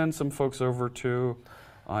with, send some folks over to?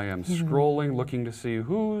 I am scrolling, looking to see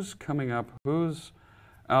who's coming up, who's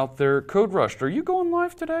out there. Code Rush, are you going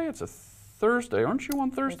live today? It's a Thursday, aren't you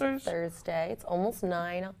on Thursdays? It's Thursday, it's almost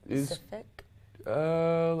 9 Pacific.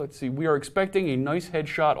 Let's see, we are expecting a nice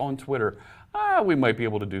headshot on Twitter. We might be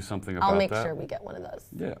able to do something about that. I'll make sure we get one of those.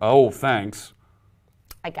 Yeah. Oh, thanks.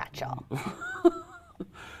 I got y'all.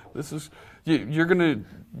 This is you're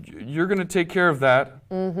gonna take care of that.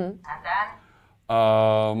 Mm-hmm. And then?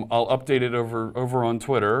 I'll update it over on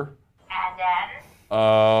Twitter. And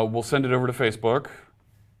then? We'll send it over to Facebook.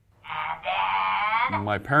 And then?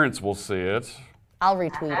 My parents will see it. I'll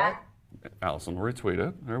retweet it. Allison will retweet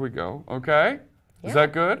it. There we go. Okay. Is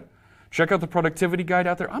that good? Check out the productivity guide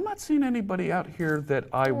out there. I'm not seeing anybody out here that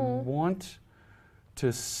I want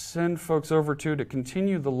to send folks over to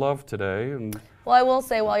continue the love today. And well, I will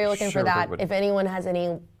say while you're looking for that, everybody. if anyone has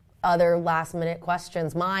any other last-minute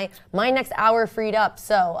questions, my next hour freed up,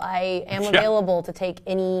 so I am available to take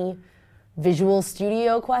any Visual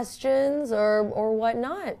Studio questions or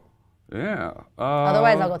whatnot. Yeah.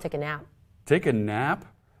 Otherwise, I'll go take a nap. Take a nap?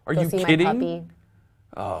 Are Go you see kidding? My puppy.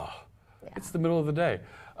 Oh, it's the middle of the day.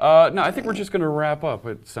 No, I think we're just going to wrap up,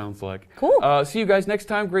 it sounds like. Cool. See you guys next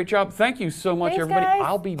time. Great job. Thank you so much, Thanks, everybody. guys.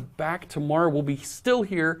 I'll be back tomorrow. We'll be still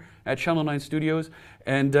here at Channel 9 Studios.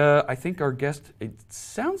 And I think our guest, it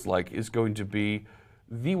sounds like, is going to be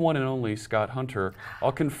the one and only Scott Hunter.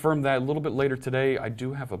 I'll confirm that a little bit later today. I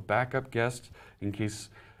do have a backup guest in case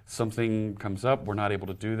something comes up. We're not able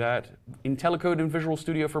to do that. Intellicode and Visual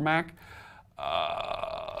Studio for Mac.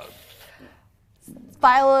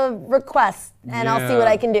 File a request, and I'll see what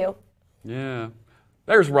I can do. Yeah.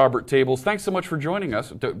 There's Robert Tables. Thanks so much for joining us.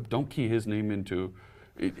 Don't key his name into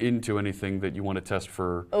anything that you want to test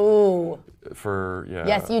for. Ooh. Yeah.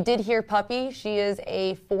 Yes, you did hear puppy. She is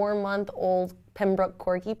a 4-month-old Pembroke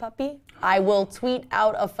Corgi puppy. I will tweet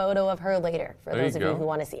out a photo of her later for those of you who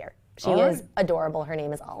want to see her. She is adorable. Her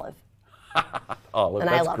name is Olive. Olive, and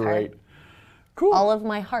that's I love great. her. Cool. Olive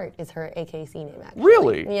My Heart is her AKC name, actually.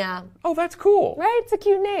 Really? Yeah. Oh, that's cool. Right? It's a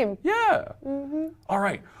cute name. Yeah. Mm-hmm. All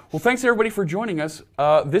right. Well, thanks everybody for joining us.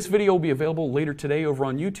 This video will be available later today over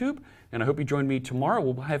on YouTube, and I hope you join me tomorrow.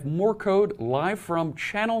 We'll have more code live from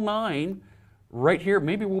Channel 9 right here.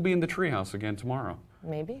 Maybe we'll be in the treehouse again tomorrow.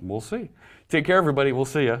 Maybe. We'll see. Take care, everybody. We'll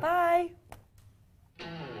see you. Bye.